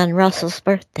born on Russell's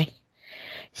birthday.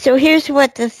 So here's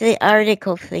what the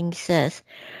article thing says.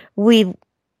 And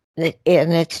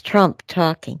it's Trump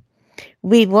talking.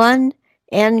 We won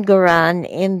Engoron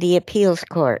in the appeals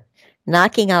court,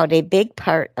 knocking out a big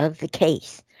part of the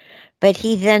case. But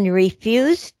he then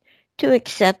refused to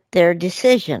accept their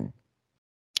decision.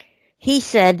 He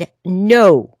said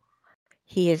no.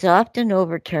 He is often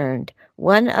overturned,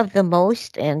 one of the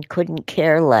most, and couldn't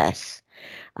care less.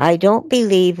 I don't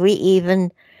believe we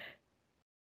even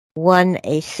won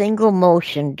a single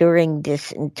motion during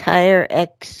this entire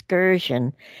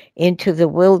excursion into the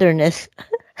wilderness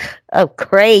of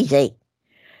crazy.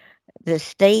 The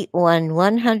state won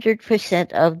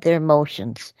 100% of their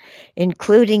motions,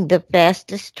 including the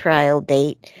fastest trial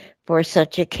date for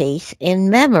such a case in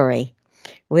memory,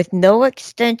 with no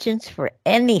extensions for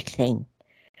anything.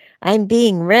 I'm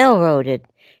being railroaded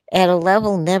at a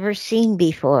level never seen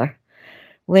before.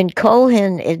 When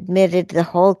Cohen admitted the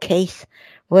whole case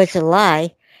was a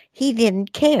lie, he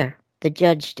didn't care. The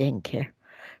judge didn't care.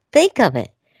 Think of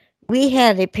it. We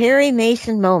had a Perry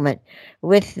Mason moment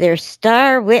with their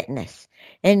star witness,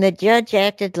 and the judge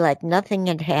acted like nothing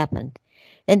had happened,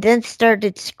 and then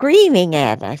started screaming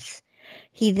at us.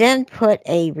 He then put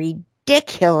a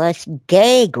ridiculous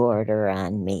gag order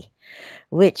on me,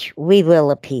 which we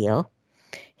will appeal.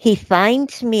 He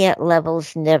fines me at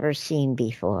levels never seen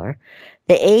before.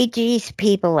 The AG's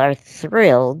people are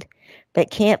thrilled,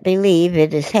 but can't believe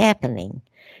it is happening.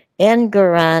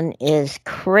 Engoron is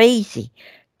crazy,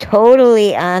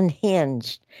 totally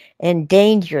unhinged, and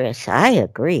dangerous. I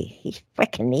agree. He's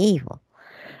freaking evil.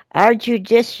 Our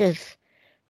judicial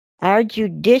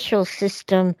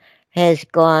system has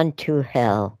gone to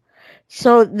hell.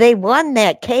 So they won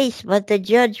that case, but the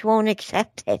judge won't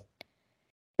accept it.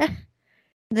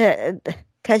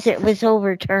 Because it was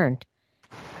overturned.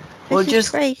 Well,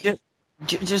 just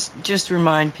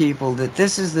remind people that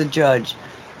this is the judge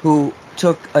who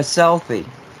took a selfie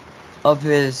of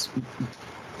his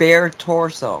bare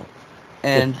torso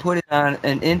and put it on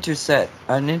an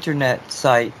internet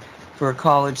site for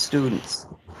college students.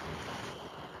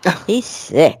 He's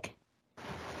sick.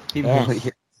 He really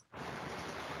is.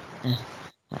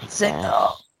 Sick.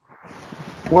 Oh.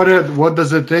 What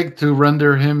does it take to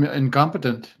render him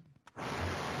incompetent?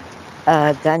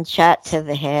 A gunshot to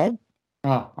the head.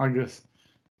 Oh, I guess.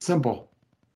 Simple.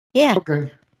 Yeah.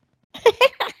 Okay.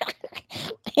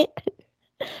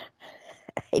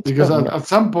 Because at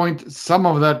some point, some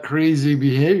of that crazy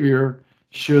behavior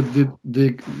should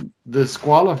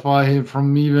disqualify him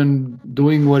from even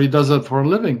doing what he does it for a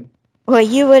living. Well,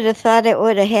 you would have thought it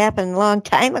would have happened a long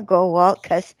time ago, Walt,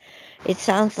 because it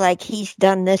sounds like he's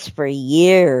done this for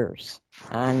years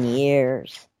on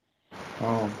years.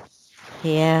 Oh,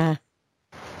 Yeah.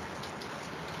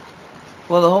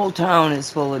 Well, the whole town is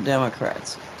full of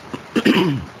Democrats.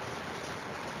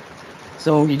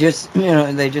 So you just,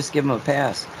 they just give him a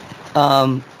pass.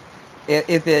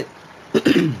 If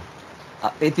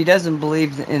if he doesn't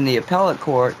believe in the appellate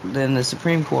court, then the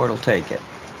Supreme Court will take it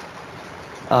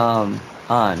on.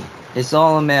 It's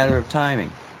all a matter of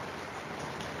timing.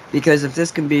 Because if this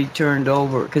can be turned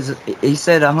over, because he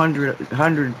said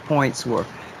 100 points were,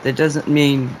 that doesn't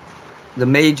mean the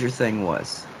major thing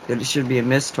was that it should be a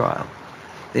mistrial.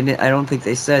 I don't think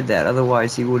they said that.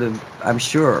 Otherwise, he would have, I'm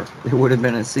sure, it would have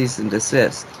been a cease and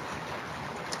desist.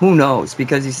 Who knows?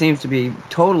 Because he seems to be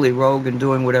totally rogue and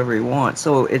doing whatever he wants.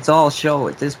 So it's all show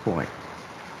at this point.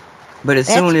 But as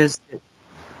soon as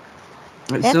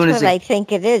I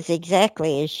think it is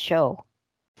exactly, is show.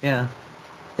 Yeah.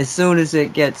 As soon as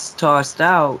it gets tossed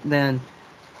out, then,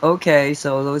 okay,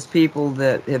 so those people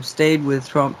that have stayed with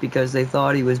Trump because they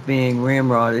thought he was being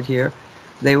ramrodded here,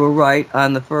 they were right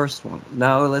on the first one.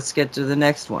 Now let's get to the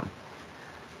next one.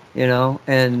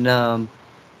 And,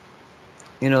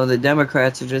 the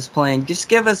Democrats are just playing. Just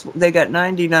give us, they got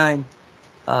 99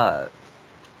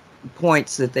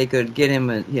 points that they could get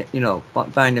him,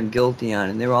 find him guilty on.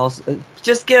 And they're all,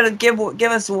 just give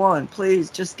us one, please,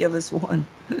 just give us one.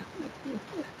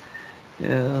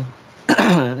 Yeah,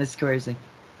 it's crazy.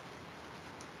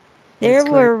 There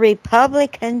were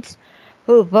Republicans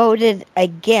who voted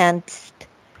against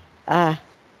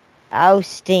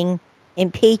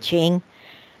impeaching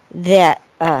that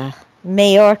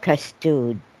Mayorkas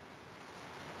dude.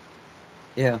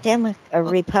 Yeah.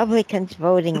 Republicans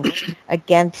voting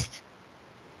against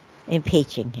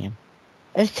impeaching him.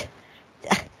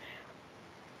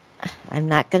 I'm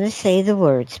not going to say the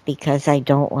words because I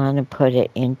don't want to put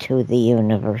it into the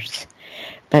universe.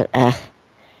 But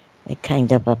it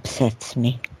kind of upsets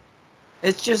me.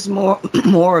 It's just more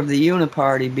of the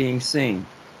uniparty being seen.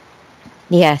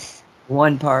 Yes.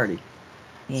 One party.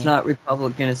 Yeah. It's not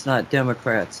Republican, it's not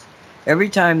Democrats. Every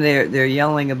time they're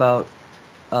yelling about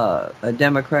a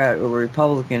Democrat or a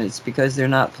Republican, it's because they're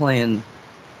not part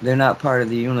of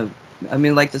the I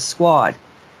mean, like the Squad.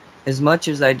 As much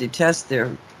as I detest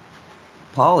their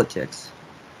politics,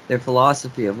 their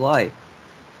philosophy of life,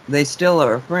 they still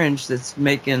are a fringe that's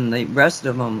making the rest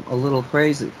of them a little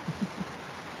crazy.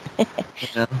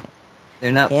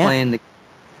 They're not playing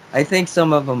I think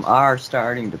some of them are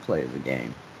starting to play the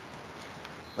game.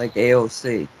 Like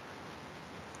AOC.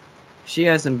 She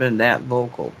hasn't been that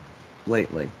vocal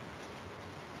lately.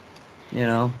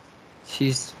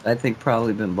 She's, I think,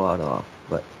 probably been bought off.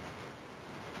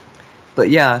 But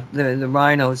yeah, the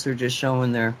rhinos are just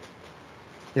showing their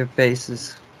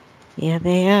faces. Yeah,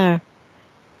 they are.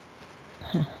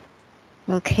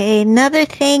 Okay, another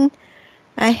thing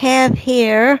I have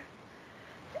here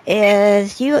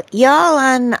is y'all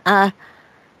on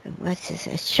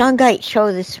Shungite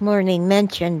show this morning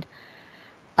mentioned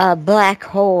a black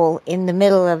hole in the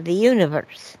middle of the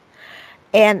universe.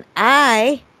 And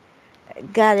I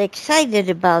got excited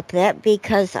about that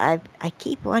because I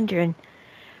keep wondering,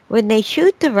 when they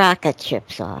shoot the rocket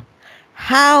ships off,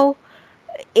 how,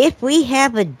 if we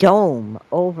have a dome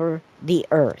over the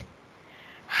Earth,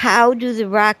 how do the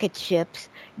rocket ships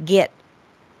get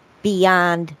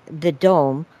beyond the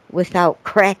dome without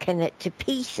cracking it to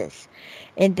pieces?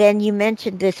 And then you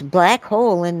mentioned this black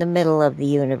hole in the middle of the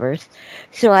universe.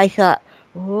 So I thought,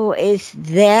 is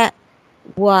that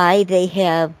why they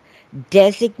have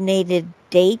designated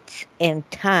dates and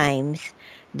times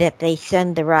that they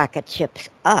send the rocket ships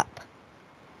up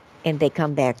and they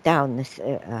come back down?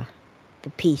 The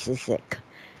pieces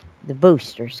the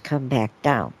boosters come back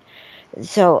down.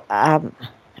 So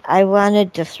I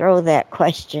wanted to throw that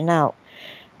question out.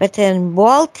 But then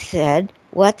Walt said,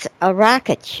 what's a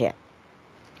rocket ship?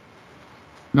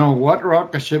 No, what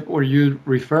rocket ship were you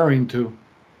referring to?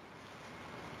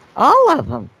 All of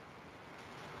them.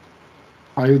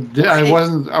 I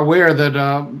wasn't aware that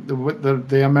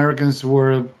the Americans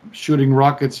were shooting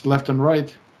rockets left and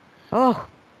right. Oh,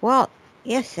 well,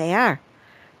 yes, they are.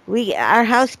 Our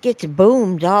house gets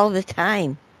boomed all the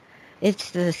time.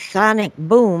 It's the sonic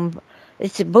boom.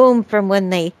 It's a boom from when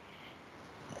they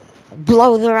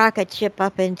blow the rocket ship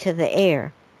up into the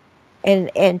air.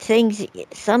 And things,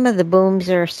 some of the booms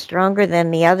are stronger than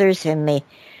the others, and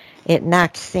it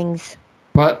knocks things.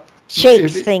 But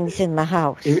shakes things in the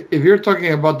house. If you're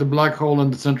talking about the black hole in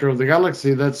the center of the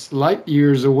galaxy, that's light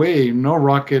years away. No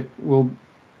rocket will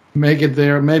make it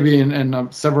there, maybe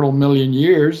in several million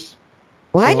years.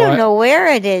 Well, I don't know where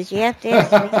it is. You have to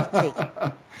ask Nancy.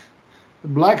 The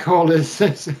black hole is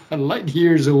light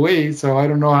years away, so I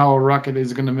don't know how a rocket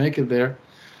is going to make it there.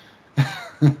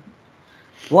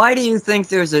 Why do you think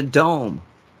there's a dome?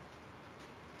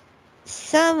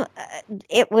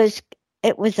 It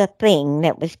was a thing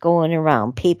that was going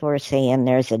around. People are saying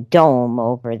there's a dome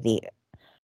over the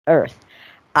Earth.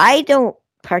 I don't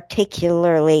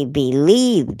particularly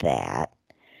believe that,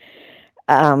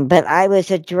 but I was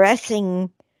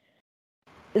addressing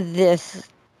this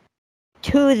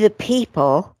to the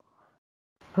people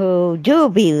who do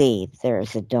believe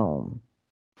there's a dome.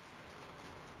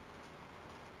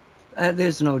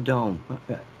 There's no dome.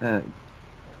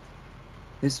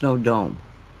 There's no dome.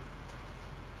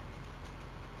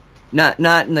 Not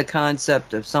in the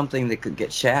concept of something that could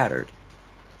get shattered.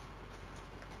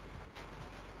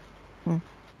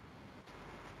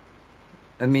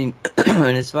 I mean,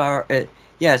 and as far as,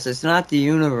 yes, it's not the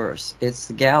universe, it's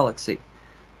the galaxy.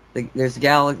 There's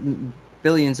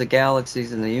billions of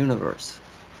galaxies in the universe.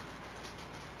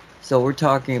 So we're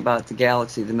talking about the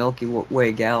galaxy, the Milky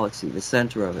Way galaxy, the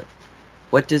center of it.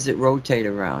 What does it rotate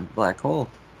around? Black hole.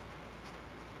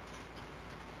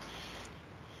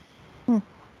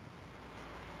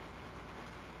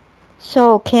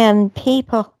 So can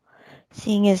people,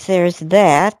 seeing as there's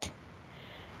that,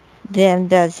 then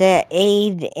does that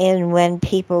aid in when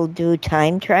people do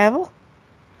time travel?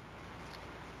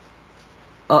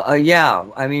 Yeah.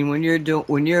 I mean,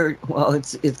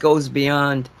 it goes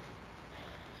beyond.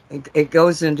 It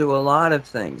goes into a lot of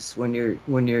things when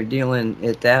you're dealing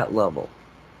at that level.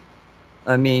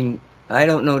 I mean, I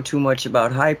don't know too much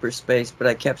about hyperspace, but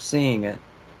I kept seeing it.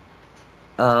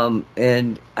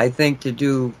 And I think to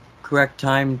do correct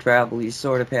time travel, you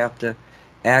sort of have to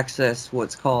access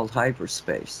what's called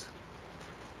hyperspace.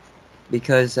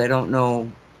 Because I don't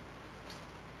know,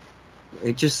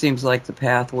 it just seems like the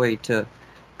pathway to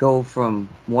go from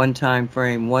one time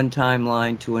frame, one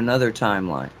timeline to another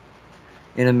timeline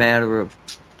in a matter of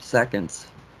seconds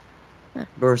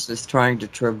versus trying to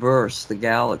traverse the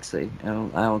galaxy. I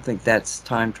don't think that's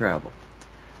time travel.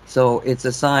 So it's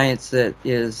a science that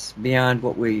is beyond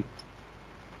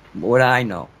what I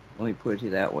know. Let me put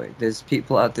it that way. There's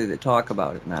people out there that talk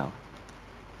about it now.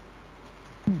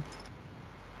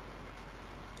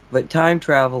 But time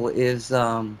travel is,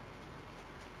 to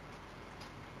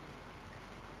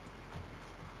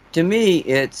me,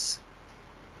 it's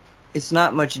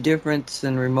not much difference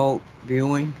in remote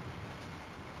viewing,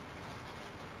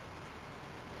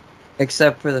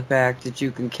 except for the fact that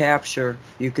you can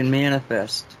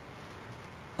manifest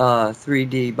a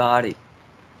 3D body.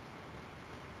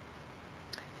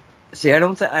 See,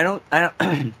 I'll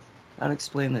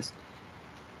explain this.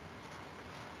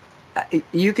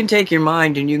 You can take your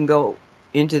mind and you can go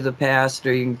into the past,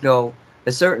 or you can go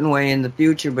a certain way in the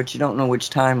future, but you don't know which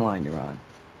timeline you're on.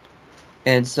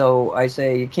 And so I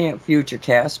say you can't future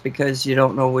cast because you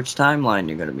don't know which timeline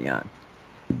you're going to be on.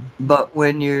 But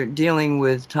when you're dealing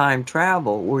with time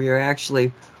travel, where you're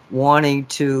actually wanting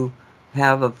to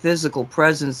have a physical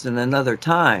presence in another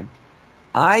time,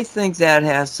 I think that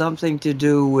has something to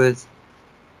do with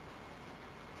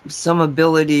some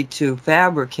ability to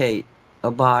fabricate a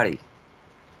body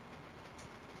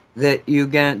that you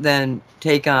can then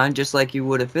take on just like you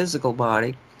would a physical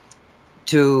body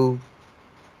to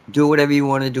do whatever you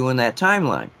want to do in that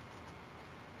timeline.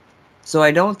 So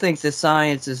I don't think the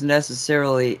science is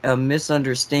necessarily a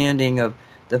misunderstanding of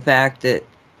the fact that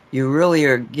you really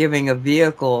are giving a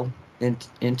vehicle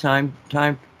in time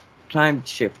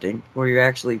shifting, where you're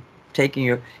actually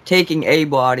taking a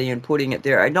body and putting it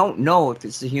there. I don't know if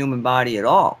it's the human body at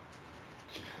all.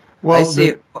 Well,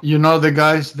 you know the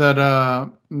guys that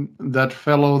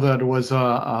fellow that was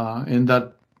in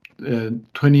that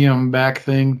twinium back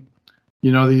thing.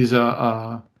 You know these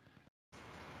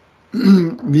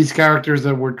characters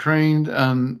that were trained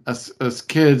as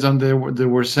kids, and they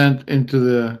were sent into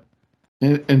the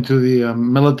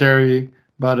military,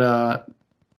 but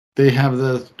they have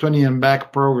the 20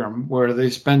 back program where they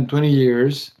spend 20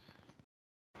 years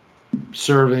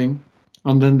serving,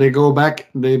 and then they go back.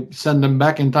 They send them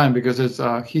back in time because it's.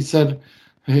 He said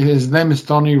his name is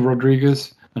Tony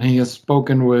Rodriguez, and he has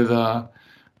spoken with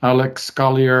Alex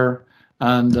Collier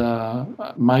and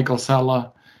Michael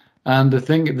Salla. And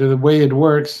the way it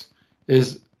works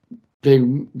is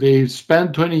they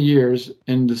spend 20 years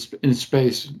in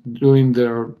space doing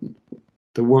the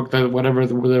work, whatever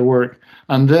their work,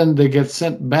 and then they get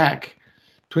sent back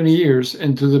 20 years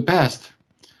into the past.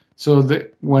 So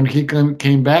when he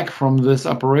came back from this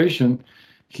operation,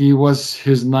 he was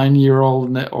his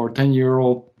 9-year-old or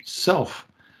 10-year-old self.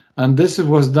 And this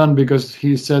was done because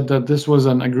he said that this was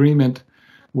an agreement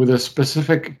with a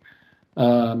specific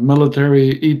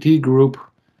military ET group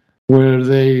where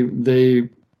they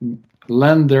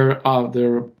lend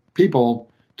their people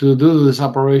to do this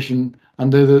operation,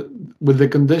 and with the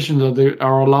condition that they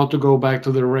are allowed to go back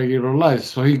to their regular lives.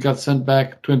 So he got sent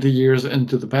back 20 years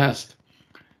into the past.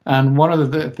 And one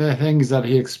of the things that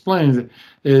he explained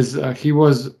is he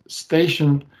was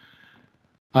stationed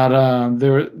at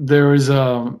there is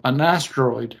an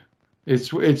asteroid.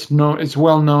 It's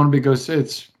well known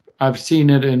because I've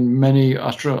seen it in many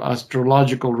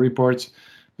astrological reports.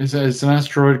 It's an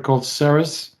asteroid called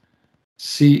Ceres,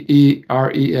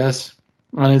 Ceres,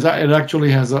 and it actually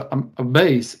has a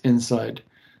base inside,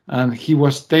 and he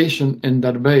was stationed in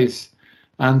that base.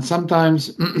 And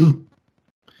sometimes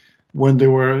when they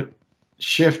were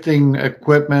shifting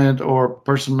equipment or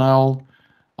personnel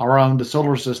around the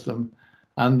solar system,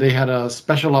 and they had a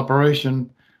special operation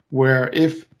where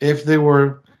if they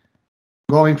were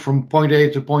going from point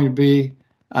A to point B,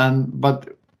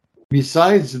 but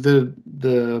besides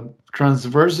the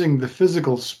transversing the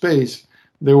physical space,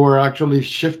 they were actually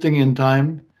shifting in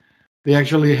time. They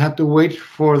actually had to wait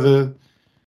for the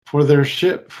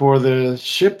ship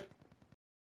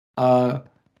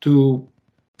to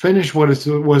finish what it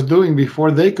was doing before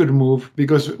they could move,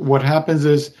 because what happens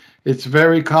is it's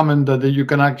very common that you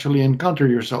can actually encounter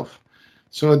yourself.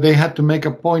 So they had to make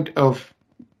a point of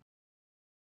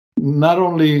not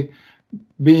only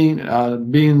being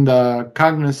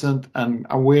cognizant and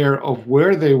aware of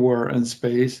where they were in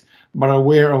space, but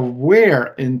aware of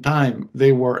where in time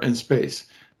they were in space,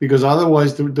 because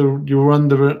otherwise you run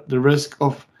the risk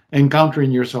of encountering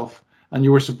yourself, and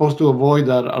you were supposed to avoid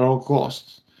that at all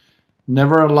costs.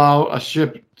 Never allow a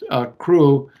ship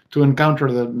crew to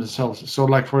encounter themselves. So,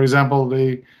 like for example,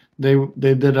 they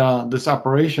did this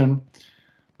operation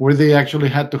where they actually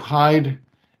had to hide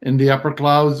in the upper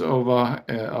clouds of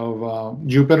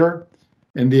Jupiter,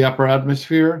 in the upper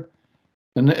atmosphere,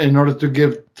 and in order to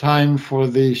give time for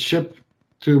the ship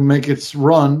to make its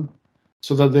run,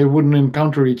 so that they wouldn't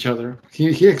encounter each other.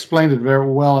 He explained it very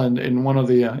well in one of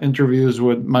the interviews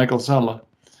with Michael Salla.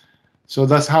 So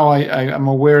that's how I am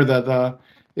aware that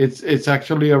it's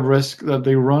actually a risk that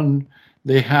they run.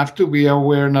 They have to be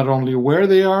aware not only where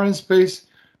they are in space,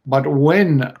 but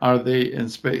when are they in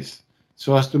space,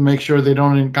 so as to make sure they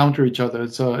don't encounter each other.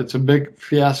 It's a big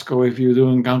fiasco if you do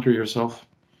encounter yourself.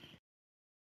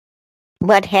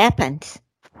 What happens?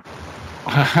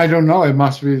 I don't know. It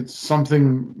must be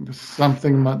something.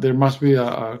 There must be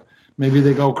maybe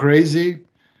they go crazy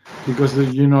because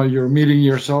you're meeting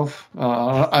yourself.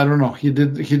 I don't know. He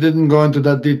didn't go into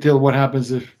that detail. What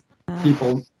happens if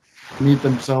people meet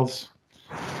themselves?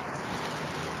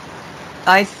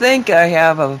 I think I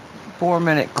have a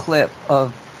 4-minute clip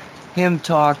of him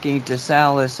talking to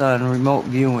Salas on remote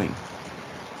viewing.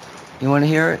 You want to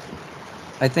hear it?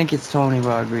 I think it's Tony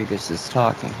Rodriguez that's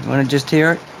talking. You want to just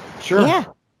hear it? Sure. Yeah.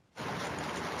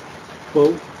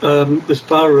 Well, as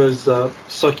far as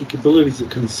psychic abilities are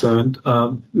concerned,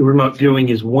 remote viewing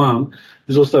is one.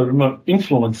 There's also remote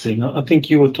influencing. I think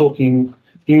you were talking,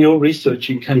 in your research,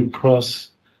 you came across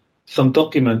some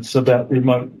documents about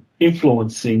remote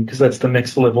influencing, because that's the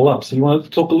next level up. So you want to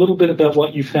talk a little bit about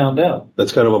what you found out?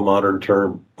 That's kind of a modern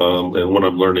term. And what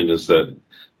I'm learning is that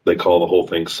they call the whole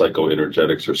thing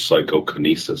psychoenergetics or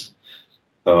psychokinesis.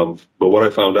 But what I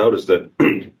found out is that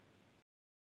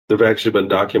there have actually been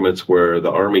documents where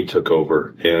the Army took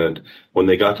over, and when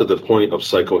they got to the point of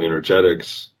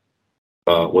psychoenergetics,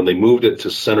 when they moved it to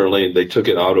CenturyLink, they took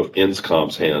it out of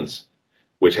INSCOM's hands,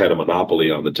 which had a monopoly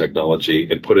on the technology,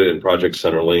 and put it in Project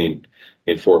CenturyLink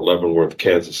in Fort Leavenworth,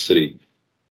 Kansas City, I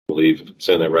believe, I'm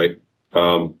saying that right.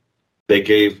 They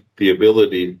gave the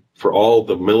ability for all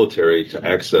the military to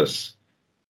access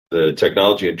the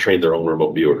technology and train their own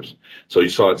remote viewers. So you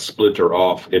saw it splinter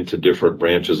off into different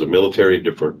branches of military,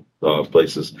 different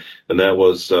places. And that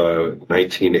was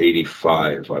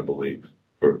 1985, I believe.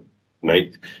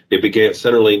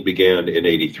 CenturyLink began in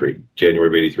 83, January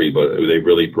of 83, but they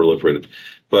really proliferated.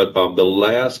 But the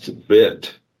last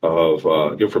bit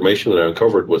of information that I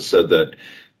uncovered was said that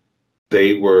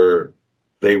they were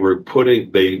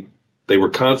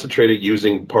concentrated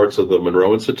using parts of the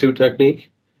Monroe Institute technique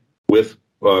with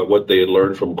what they had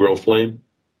learned from Grill Flame,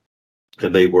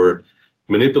 and they were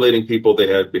manipulating people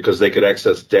because they could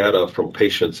access data from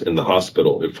patients in the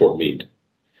hospital in Fort Meade.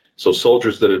 So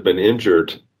soldiers that had been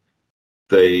injured,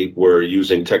 they were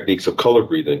using techniques of color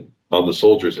breathing on the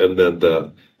soldiers, and then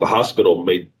the hospital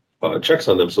made checks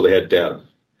on them, so they had data.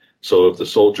 So if the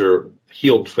soldier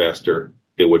healed faster,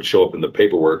 it would show up in the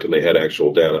paperwork and they had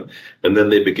actual data. And then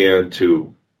they began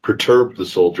to perturb the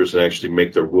soldiers and actually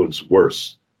make their wounds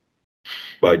worse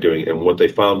by doing it. And what they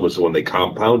found was when they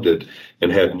compounded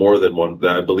and had more than one,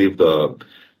 I believe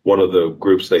one of the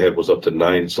groups they had was up to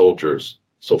 9 soldiers.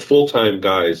 So full-time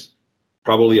guys,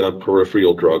 probably on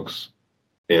peripheral drugs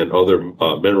and other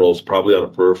minerals, probably on a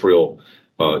peripheral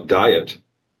diet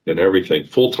and everything.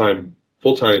 Full-time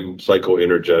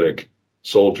psychoenergetic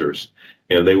soldiers,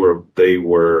 and they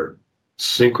were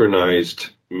synchronized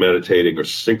meditating or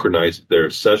synchronized their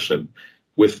session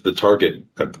with the target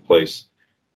at the place,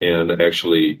 and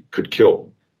actually could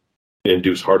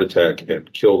induce heart attack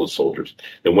and kill the soldiers.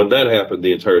 And when that happened,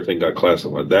 the entire thing got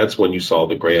classified. That's when you saw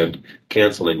the grand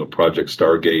canceling of Project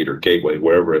Stargate or Gateway,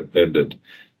 wherever it ended.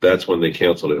 That's when they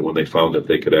canceled it, when they found that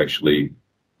they could actually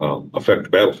affect the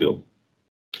battlefield.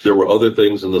 There were other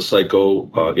things in the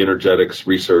psycho-energetics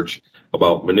research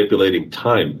about manipulating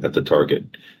time at the target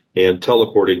and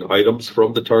teleporting items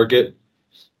from the target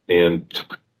and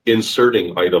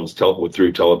inserting items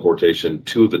through teleportation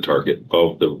to the target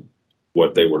of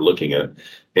what they were looking at,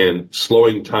 and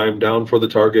slowing time down for the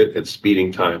target and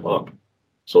speeding time up.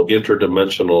 So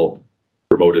interdimensional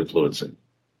remote influencing.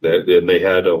 And they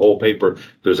had a whole paper.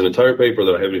 There's an entire paper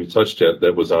that I haven't even touched yet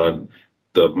that was on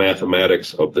the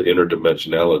mathematics of the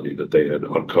interdimensionality that they had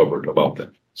uncovered about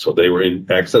that. So they were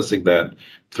accessing that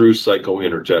through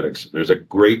psychoenergetics. There's a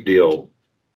great deal.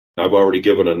 I've already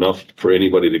given enough for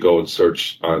anybody to go and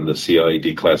search on the CIA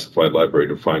declassified library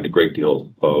to find a great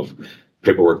deal of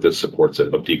paperwork that supports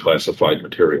it, of declassified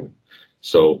material.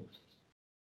 So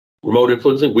remote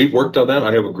influencing, we've worked on that.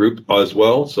 I have a group as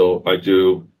well. So I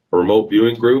do a remote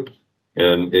viewing group,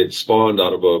 and it spawned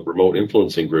out of a remote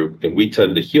influencing group, and we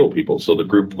tend to heal people. So the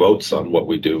group votes on what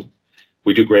we do.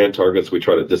 We do grand targets. We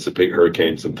try to dissipate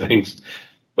hurricanes and things,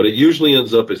 but it usually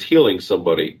ends up as healing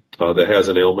somebody that has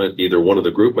an ailment, either one of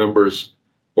the group members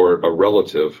or a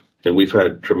relative. And we've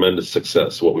had tremendous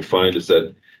success. What we find is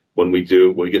that when we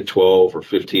get 12 or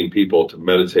 15 people to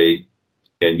meditate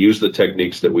and use the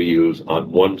techniques that we use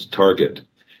on one target,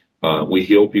 we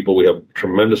heal people. We have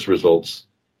tremendous results.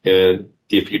 And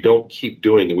if you don't keep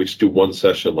doing it, we just do one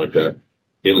session like that,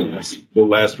 it'll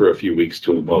last for a few weeks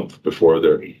to a month before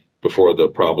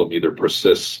the problem either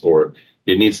persists or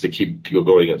it needs to keep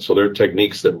going. So there are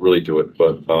techniques that really do it,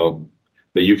 but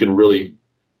that you can really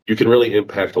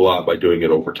impact a lot by doing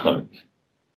it over time,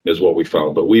 is what we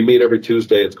found. But we meet every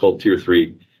Tuesday. It's called Tier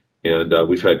 3, and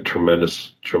we've had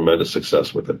tremendous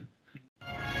success with it.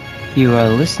 You are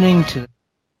listening to...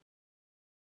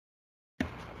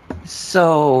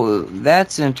 So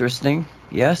that's interesting.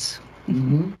 Yes?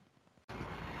 Mm-hmm.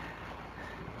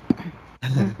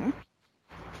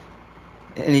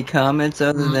 Any comments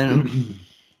other than...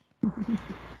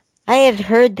 I had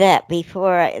heard that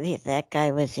before. That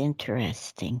guy was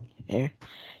interesting there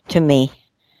to me.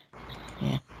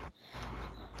 Yeah.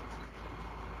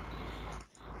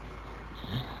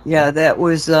 Yeah, that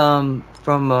was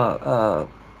from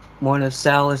one of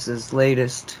Salas's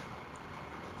latest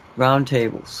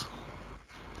roundtables.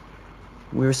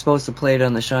 We were supposed to play it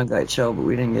on the Shungite show, but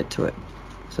we didn't get to it.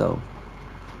 So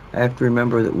I have to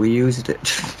remember that we used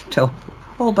it.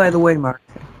 Oh, by the way, Mark,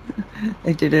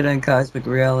 I did it on Cosmic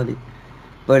Reality,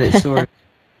 but it's sort of...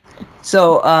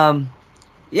 So,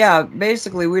 yeah,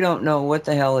 basically we don't know what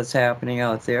the hell is happening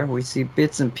out there. We see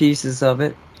bits and pieces of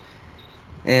it,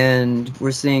 and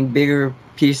we're seeing bigger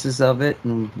pieces of it,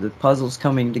 and the puzzle's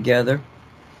coming together.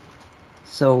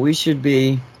 So we should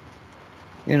be,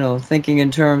 thinking in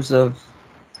terms of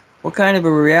what kind of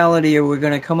a reality are we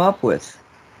going to come up with?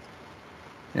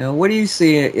 What do you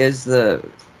see as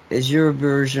your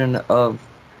version of,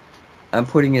 I'm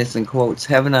putting this in quotes,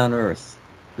 heaven on earth,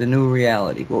 the new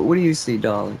reality? What do you see,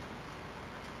 Dolly?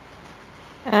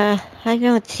 I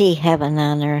don't see heaven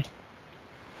on earth,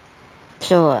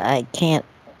 so I can't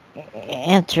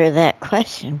answer that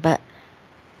question, but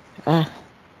I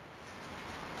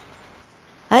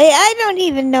don't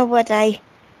even know what I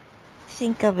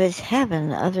think of as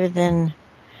heaven other than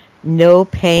no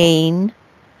pain,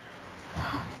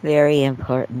 very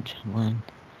important one,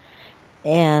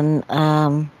 and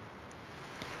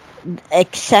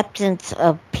acceptance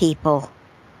of people,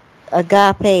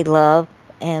 agape love,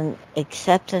 and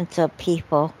acceptance of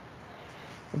people,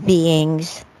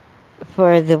 beings,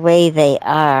 for the way they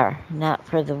are, not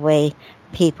for the way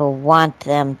people want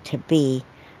them to be,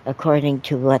 according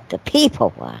to what the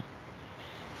people want.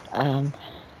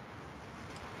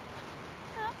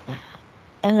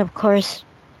 And of course,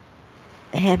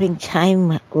 having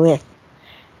time with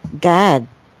God.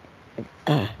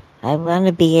 I want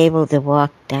to be able to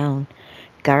walk down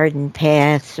garden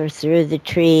paths or through the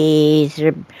trees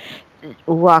or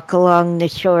walk along the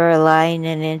shoreline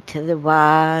and into the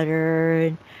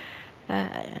water.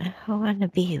 I want to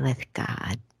be with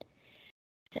God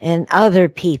and other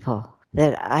people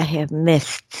that I have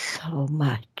missed so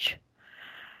much.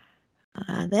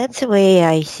 That's the way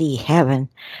I see heaven.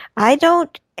 I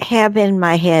don't have in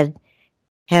my head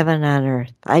heaven on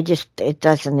earth. It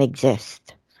doesn't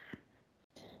exist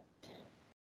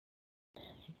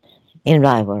in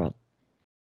my world.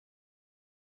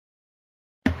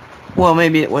 Well,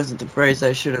 maybe it wasn't the phrase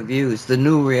I should have used. The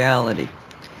new reality.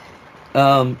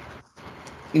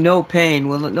 No pain.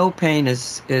 Well, no pain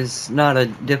is not a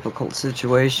difficult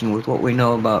situation with what we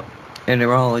know about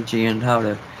neurology and how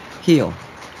to heal.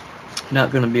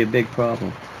 Not going to be a big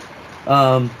problem.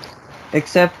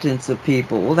 Acceptance of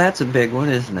people. Well, that's a big one,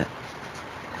 isn't it?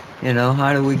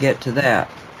 How do we get to that?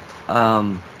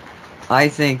 I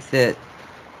think that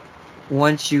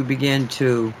once you begin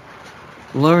to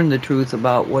learn the truth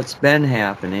about what's been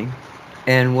happening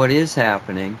and what is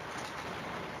happening,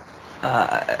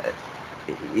 the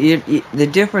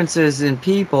differences in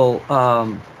people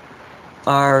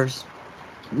are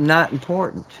not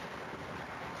important.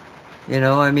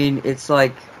 It's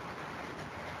like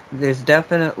there's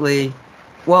definitely,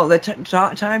 well, the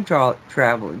time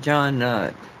traveler, John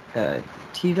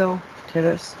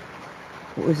Titus,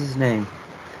 what was his name?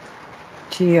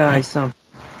 T.I. something.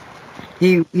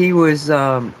 He was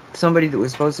somebody that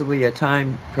was supposedly a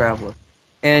time traveler,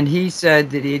 and he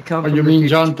said that he had come from you the mean future.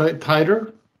 John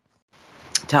Titor?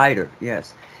 Titor,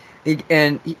 yes.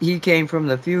 He came from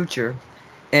the future,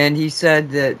 and he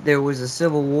said that there was a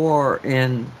civil war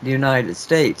in the United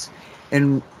States,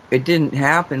 and it didn't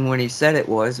happen when he said it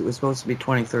was. It was supposed to be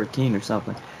 2013 or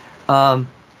something.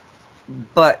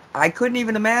 But I couldn't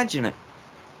even imagine it.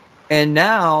 And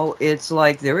now it's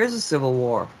like there is a civil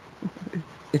war.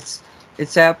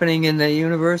 It's happening in the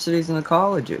universities and the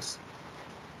colleges.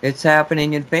 It's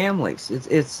happening in families.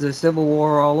 It's the Civil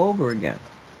War all over again.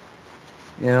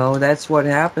 That's what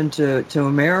happened to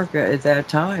America at that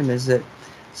time, is that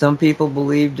some people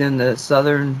believed in the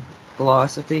Southern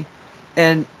philosophy.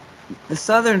 And the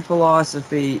Southern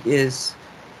philosophy is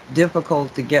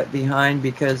difficult to get behind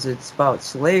because it's about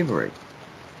slavery.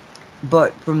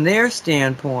 But from their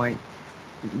standpoint,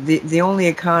 the only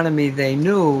economy they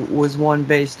knew was one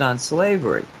based on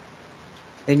slavery.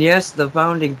 And yes, the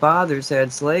founding fathers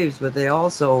had slaves, but they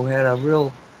also had a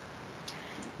real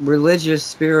religious,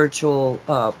 spiritual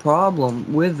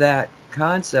problem with that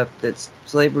concept that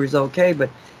slavery is okay,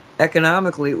 but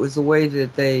economically it was the way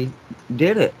that they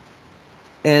did it.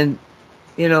 And,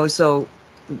 so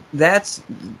that's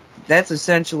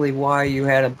essentially why you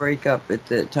had a breakup at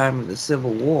the time of the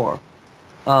Civil War.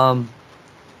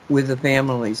 With the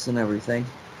families and everything.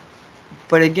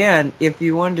 But again, if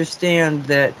you understand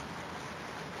that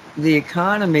the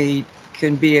economy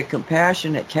can be a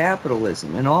compassionate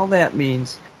capitalism, and all that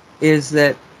means is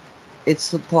that it's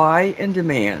supply and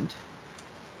demand,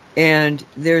 and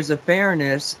there's a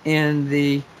fairness in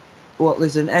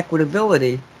there's an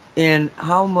equitability in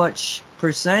how much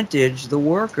percentage the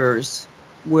workers,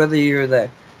 whether you're the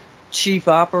chief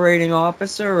operating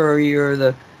officer or you're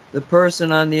the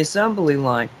person on the assembly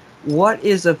line, what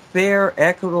is a fair,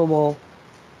 equitable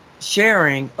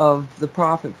sharing of the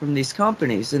profit from these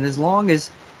companies? And as long as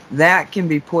that can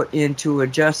be put into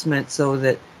adjustment so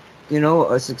that,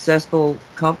 a successful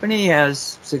company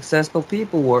has successful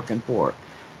people working for it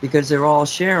because they're all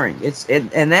sharing.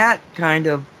 And that kind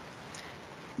of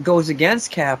goes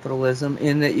against capitalism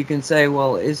in that you can say,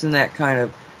 well, isn't that kind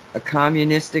of a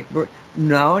communistic?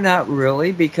 No, not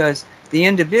really, because the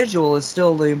individual is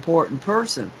still the important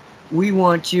person. We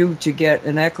want you to get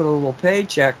an equitable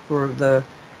paycheck for the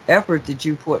effort that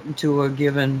you put into a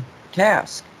given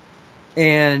task.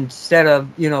 And instead of,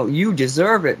 you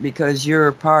deserve it because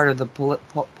you're part of the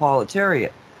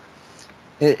proletariat.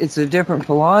 It's a different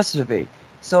philosophy.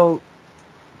 So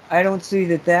I don't see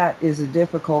that is a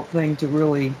difficult thing to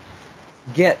really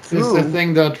get through. It's the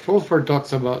thing that Fulford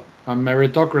talks about,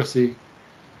 meritocracy.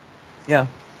 Yeah.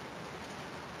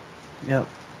 Yep.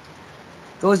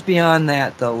 Goes beyond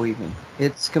that, though, even.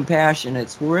 It's compassion.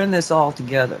 We're in this all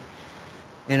together.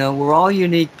 We're all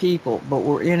unique people, but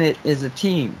we're in it as a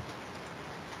team.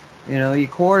 Your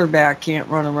quarterback can't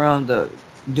run around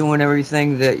doing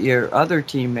everything that your other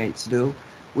teammates do.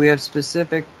 We have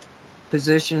specific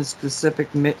positions,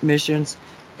 specific missions,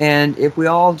 and if we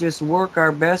all just work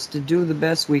our best to do the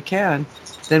best we can,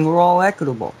 then we're all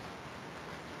equitable.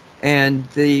 And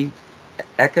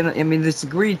this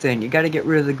greed thing, you got to get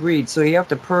rid of the greed. So you have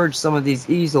to purge some of these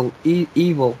evil.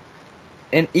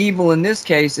 And evil in this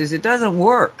case is it doesn't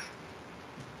work.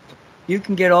 You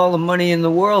can get all the money in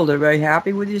the world. Are you very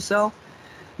happy with yourself?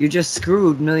 You just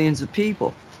screwed millions of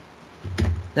people.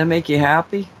 That make you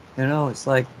happy? You know, it's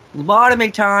like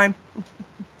lobotomy time.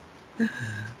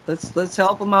 Let's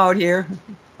help them out here.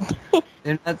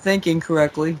 They're not thinking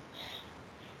correctly.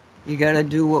 You got to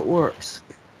do what works.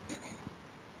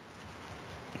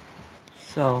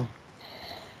 So,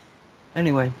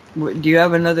 anyway, do you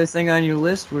have another thing on your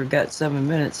list? We've got 7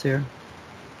 minutes here.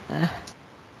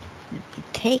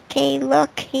 Take a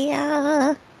look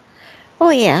here. Oh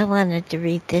yeah, I wanted to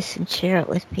read this and share it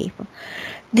with people.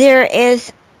 There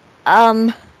is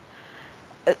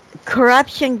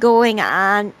corruption going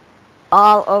on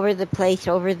all over the place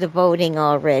over the voting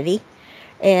already.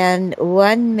 And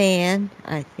one man,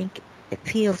 I think it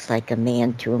feels like a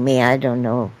man to me, I don't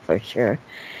know for sure,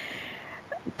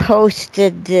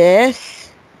 posted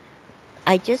this.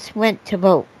 I just went to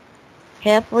vote.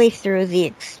 Halfway through the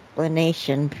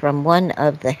explanation from one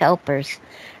of the helpers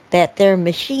that their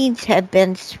machines have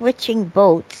been switching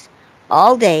votes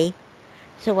all day,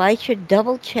 so I should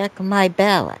double check my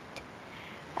ballot.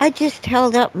 I just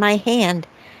held up my hand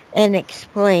and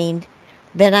explained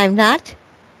that I'm not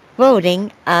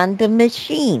voting on the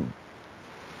machine.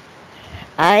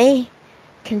 I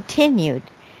continued,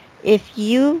 if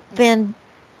you've been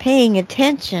paying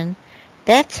attention,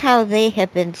 that's how they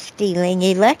have been stealing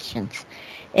elections,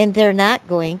 and they're not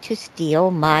going to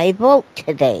steal my vote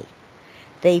today.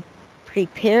 They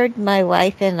prepared my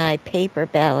wife and I paper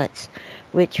ballots,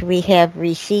 which we have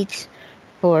receipts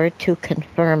for to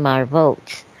confirm our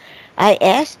votes. I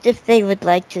asked if they would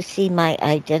like to see my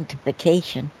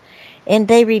identification, and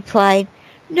they replied,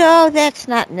 no, that's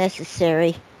not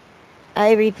necessary.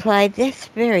 I replied, that's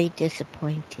very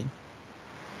disappointing.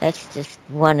 That's just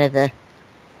one of the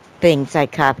things I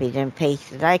copied and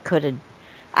pasted. I could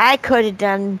have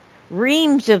done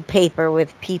reams of paper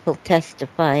with people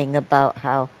testifying about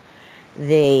how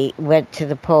they went to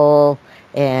the poll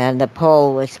and the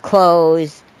poll was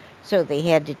closed, so they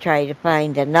had to try to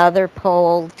find another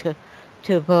poll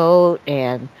to vote,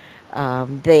 and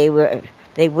they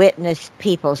witnessed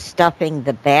people stuffing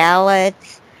the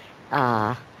ballots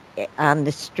on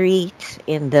the streets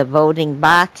in the voting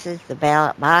boxes, the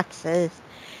ballot boxes,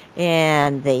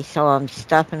 and they saw them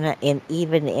stuffing it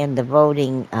even in the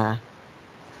voting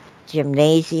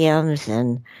gymnasiums,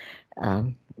 and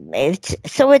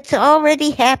it's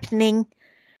already happening,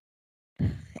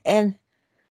 and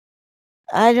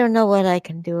I don't know what I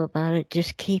can do about it.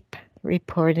 Just keep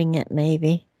reporting it,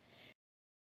 maybe.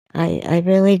 I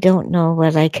really don't know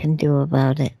what I can do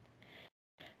about it.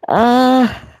 Well,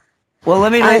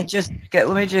 let me just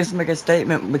make a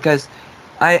statement, because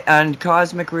on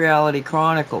Cosmic Reality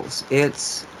Chronicles,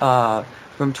 it's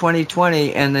from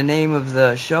 2020, and the name of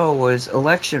the show was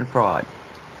Election Fraud.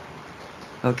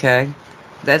 Okay,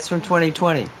 that's from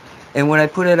 2020, and when I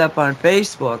put it up on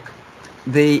Facebook,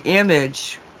 the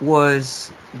image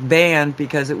was banned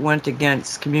because it went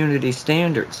against community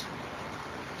standards.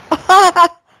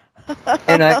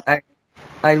 And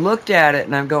I looked at it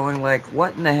and I'm going like,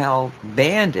 what in the hell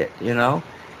banned it, you know?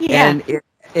 Yeah. And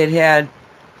it had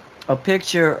a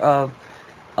picture of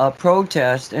a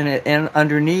protest, and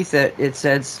underneath it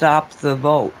said, stop the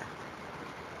vote.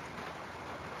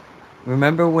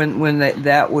 Remember when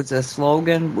that was a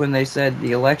slogan, when they said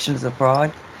the election's a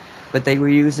fraud, but they were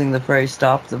using the phrase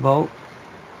stop the vote?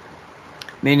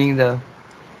 Meaning the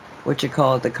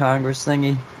Congress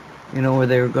thingy, you know, where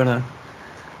they were going to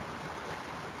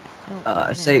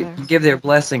give their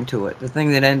blessing to it. The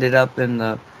thing that ended up in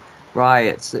the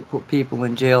riots that put people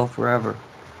in jail forever.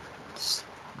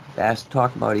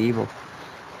 Talk about evil.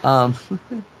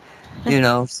 You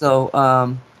know,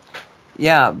 so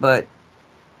yeah, but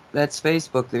that's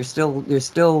Facebook. They're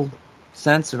still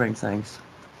censoring things.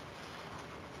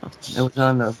 It was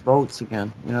on the votes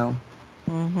again, you know.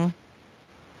 Mm-hmm.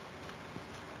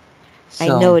 So, I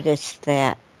noticed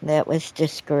that. That was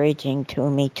discouraging to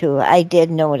me too. I did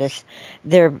notice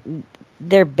they're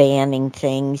banning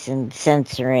things and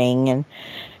censoring, and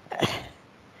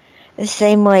the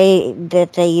same way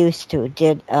that they used to.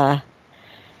 Did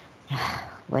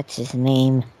what's his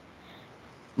name?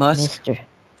 Musk. Mr.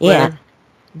 Yeah.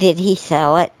 Did he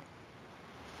sell it?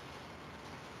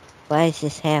 Why is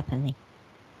this happening?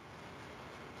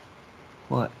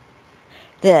 What?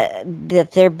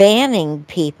 That they're banning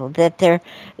people. That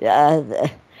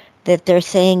they're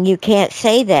saying you can't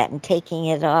say that and taking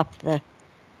it off the.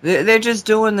 They're just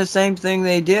doing the same thing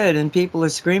they did, and people are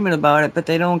screaming about it, but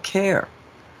they don't care.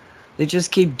 They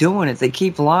just keep doing it. They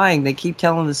keep lying. They keep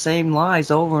telling the same lies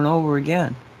over and over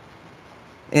again.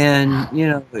 And, you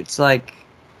know, it's like,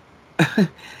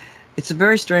 it's a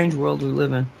very strange world we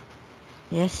live in.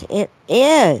 Yes, it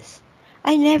is.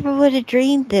 I never would have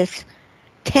dreamed this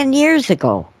 10 years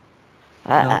ago.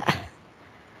 No.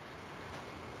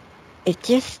 It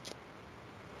just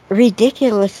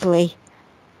ridiculously.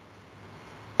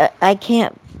 I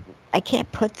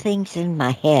can't put things in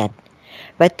my head.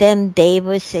 But then Dave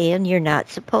was saying you're not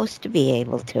supposed to be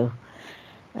able to.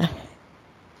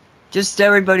 Just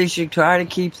everybody should try to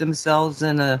keep themselves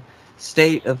in a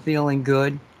state of feeling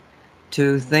good,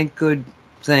 to think good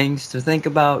things, to think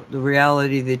about the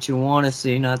reality that you want to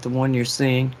see, not the one you're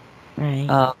seeing.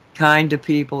 Right. Kind to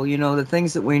people, the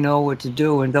things that we know what to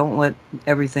do, and don't let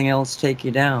everything else take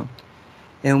you down.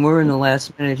 And we're in the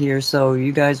last minute here, so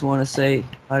you guys want to say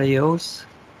adios?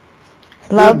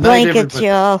 Love Good night, blankets, everybody.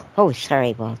 y'all. Oh,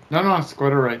 sorry, Walt. No, it's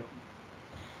quite all right.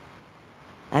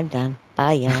 I'm done.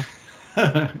 Bye, y'all.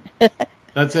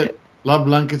 That's it. Love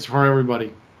blankets for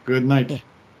everybody. Good night. Yeah.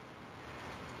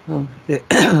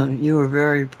 Oh, you were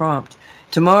very prompt.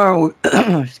 Tomorrow,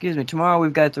 excuse me, tomorrow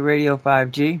we've got the Radio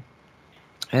 5G,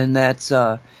 and that's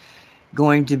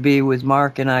going to be with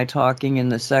Mark and I talking in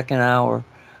the second hour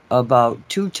about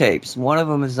two tapes. One of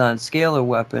them is on scalar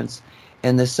weapons,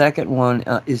 and the second one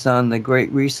is on the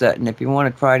Great Reset. And if you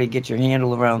want to try to get your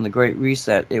handle around the Great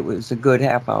Reset, it was a good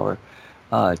half-hour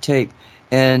tape.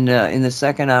 And in the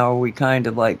second hour, we kind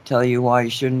of like tell you why you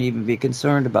shouldn't even be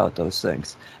concerned about those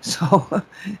things. So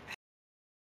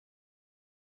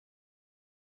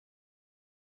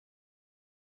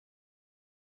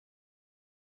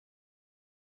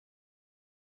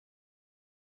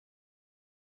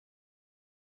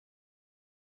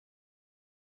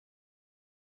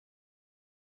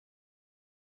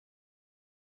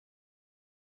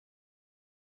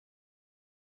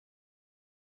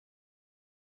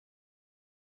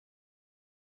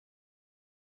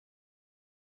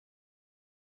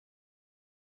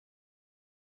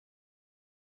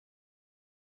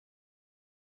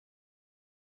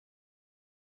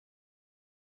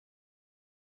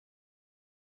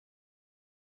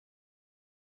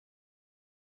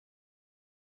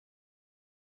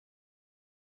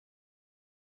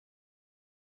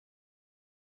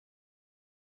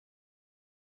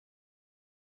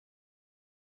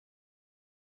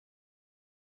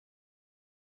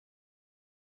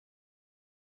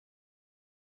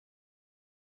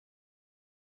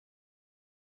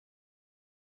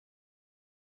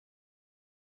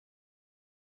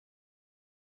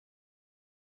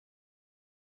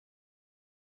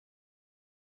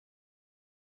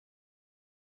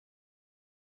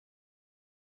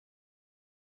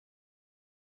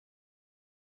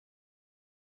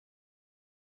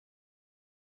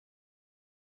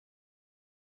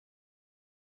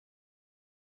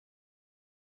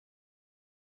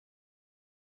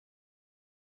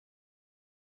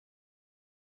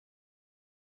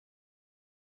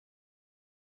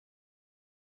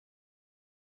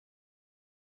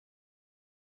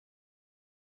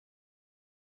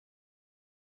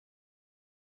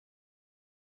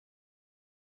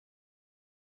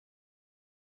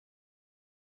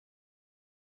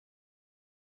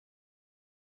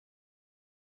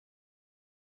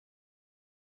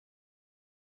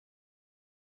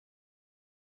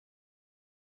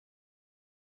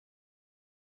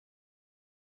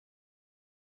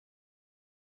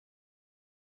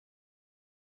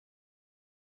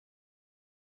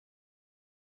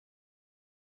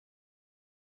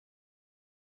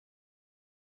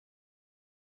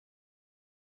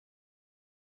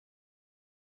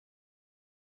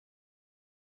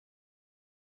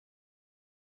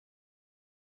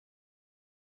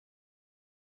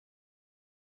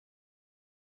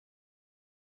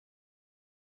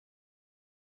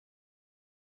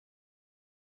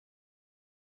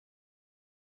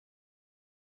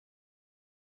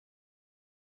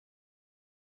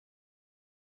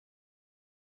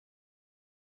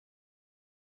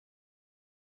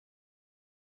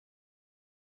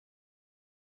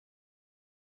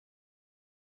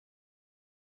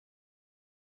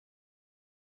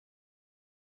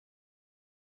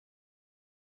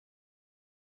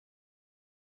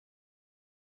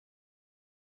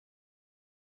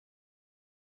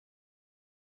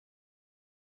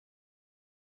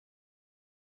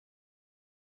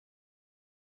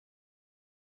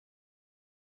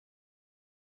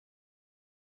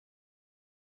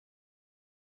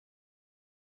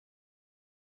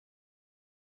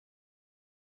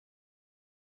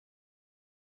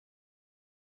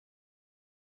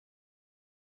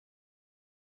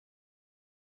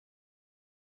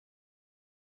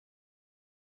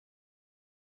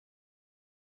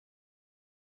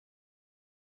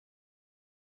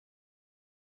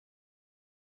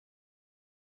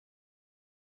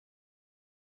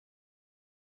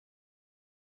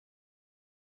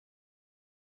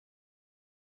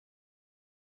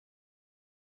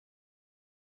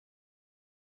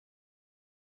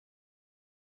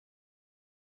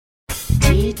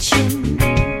Preaching,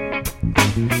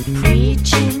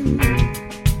 preaching,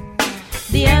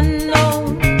 the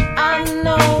unknown,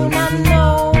 unknown,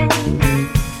 unknown.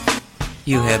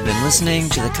 You have been listening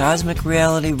to the Cosmic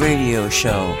Reality Radio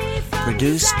Show,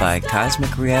 produced by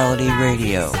Cosmic Reality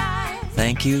Radio.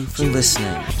 Thank you for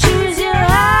listening. Choose your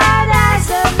heart.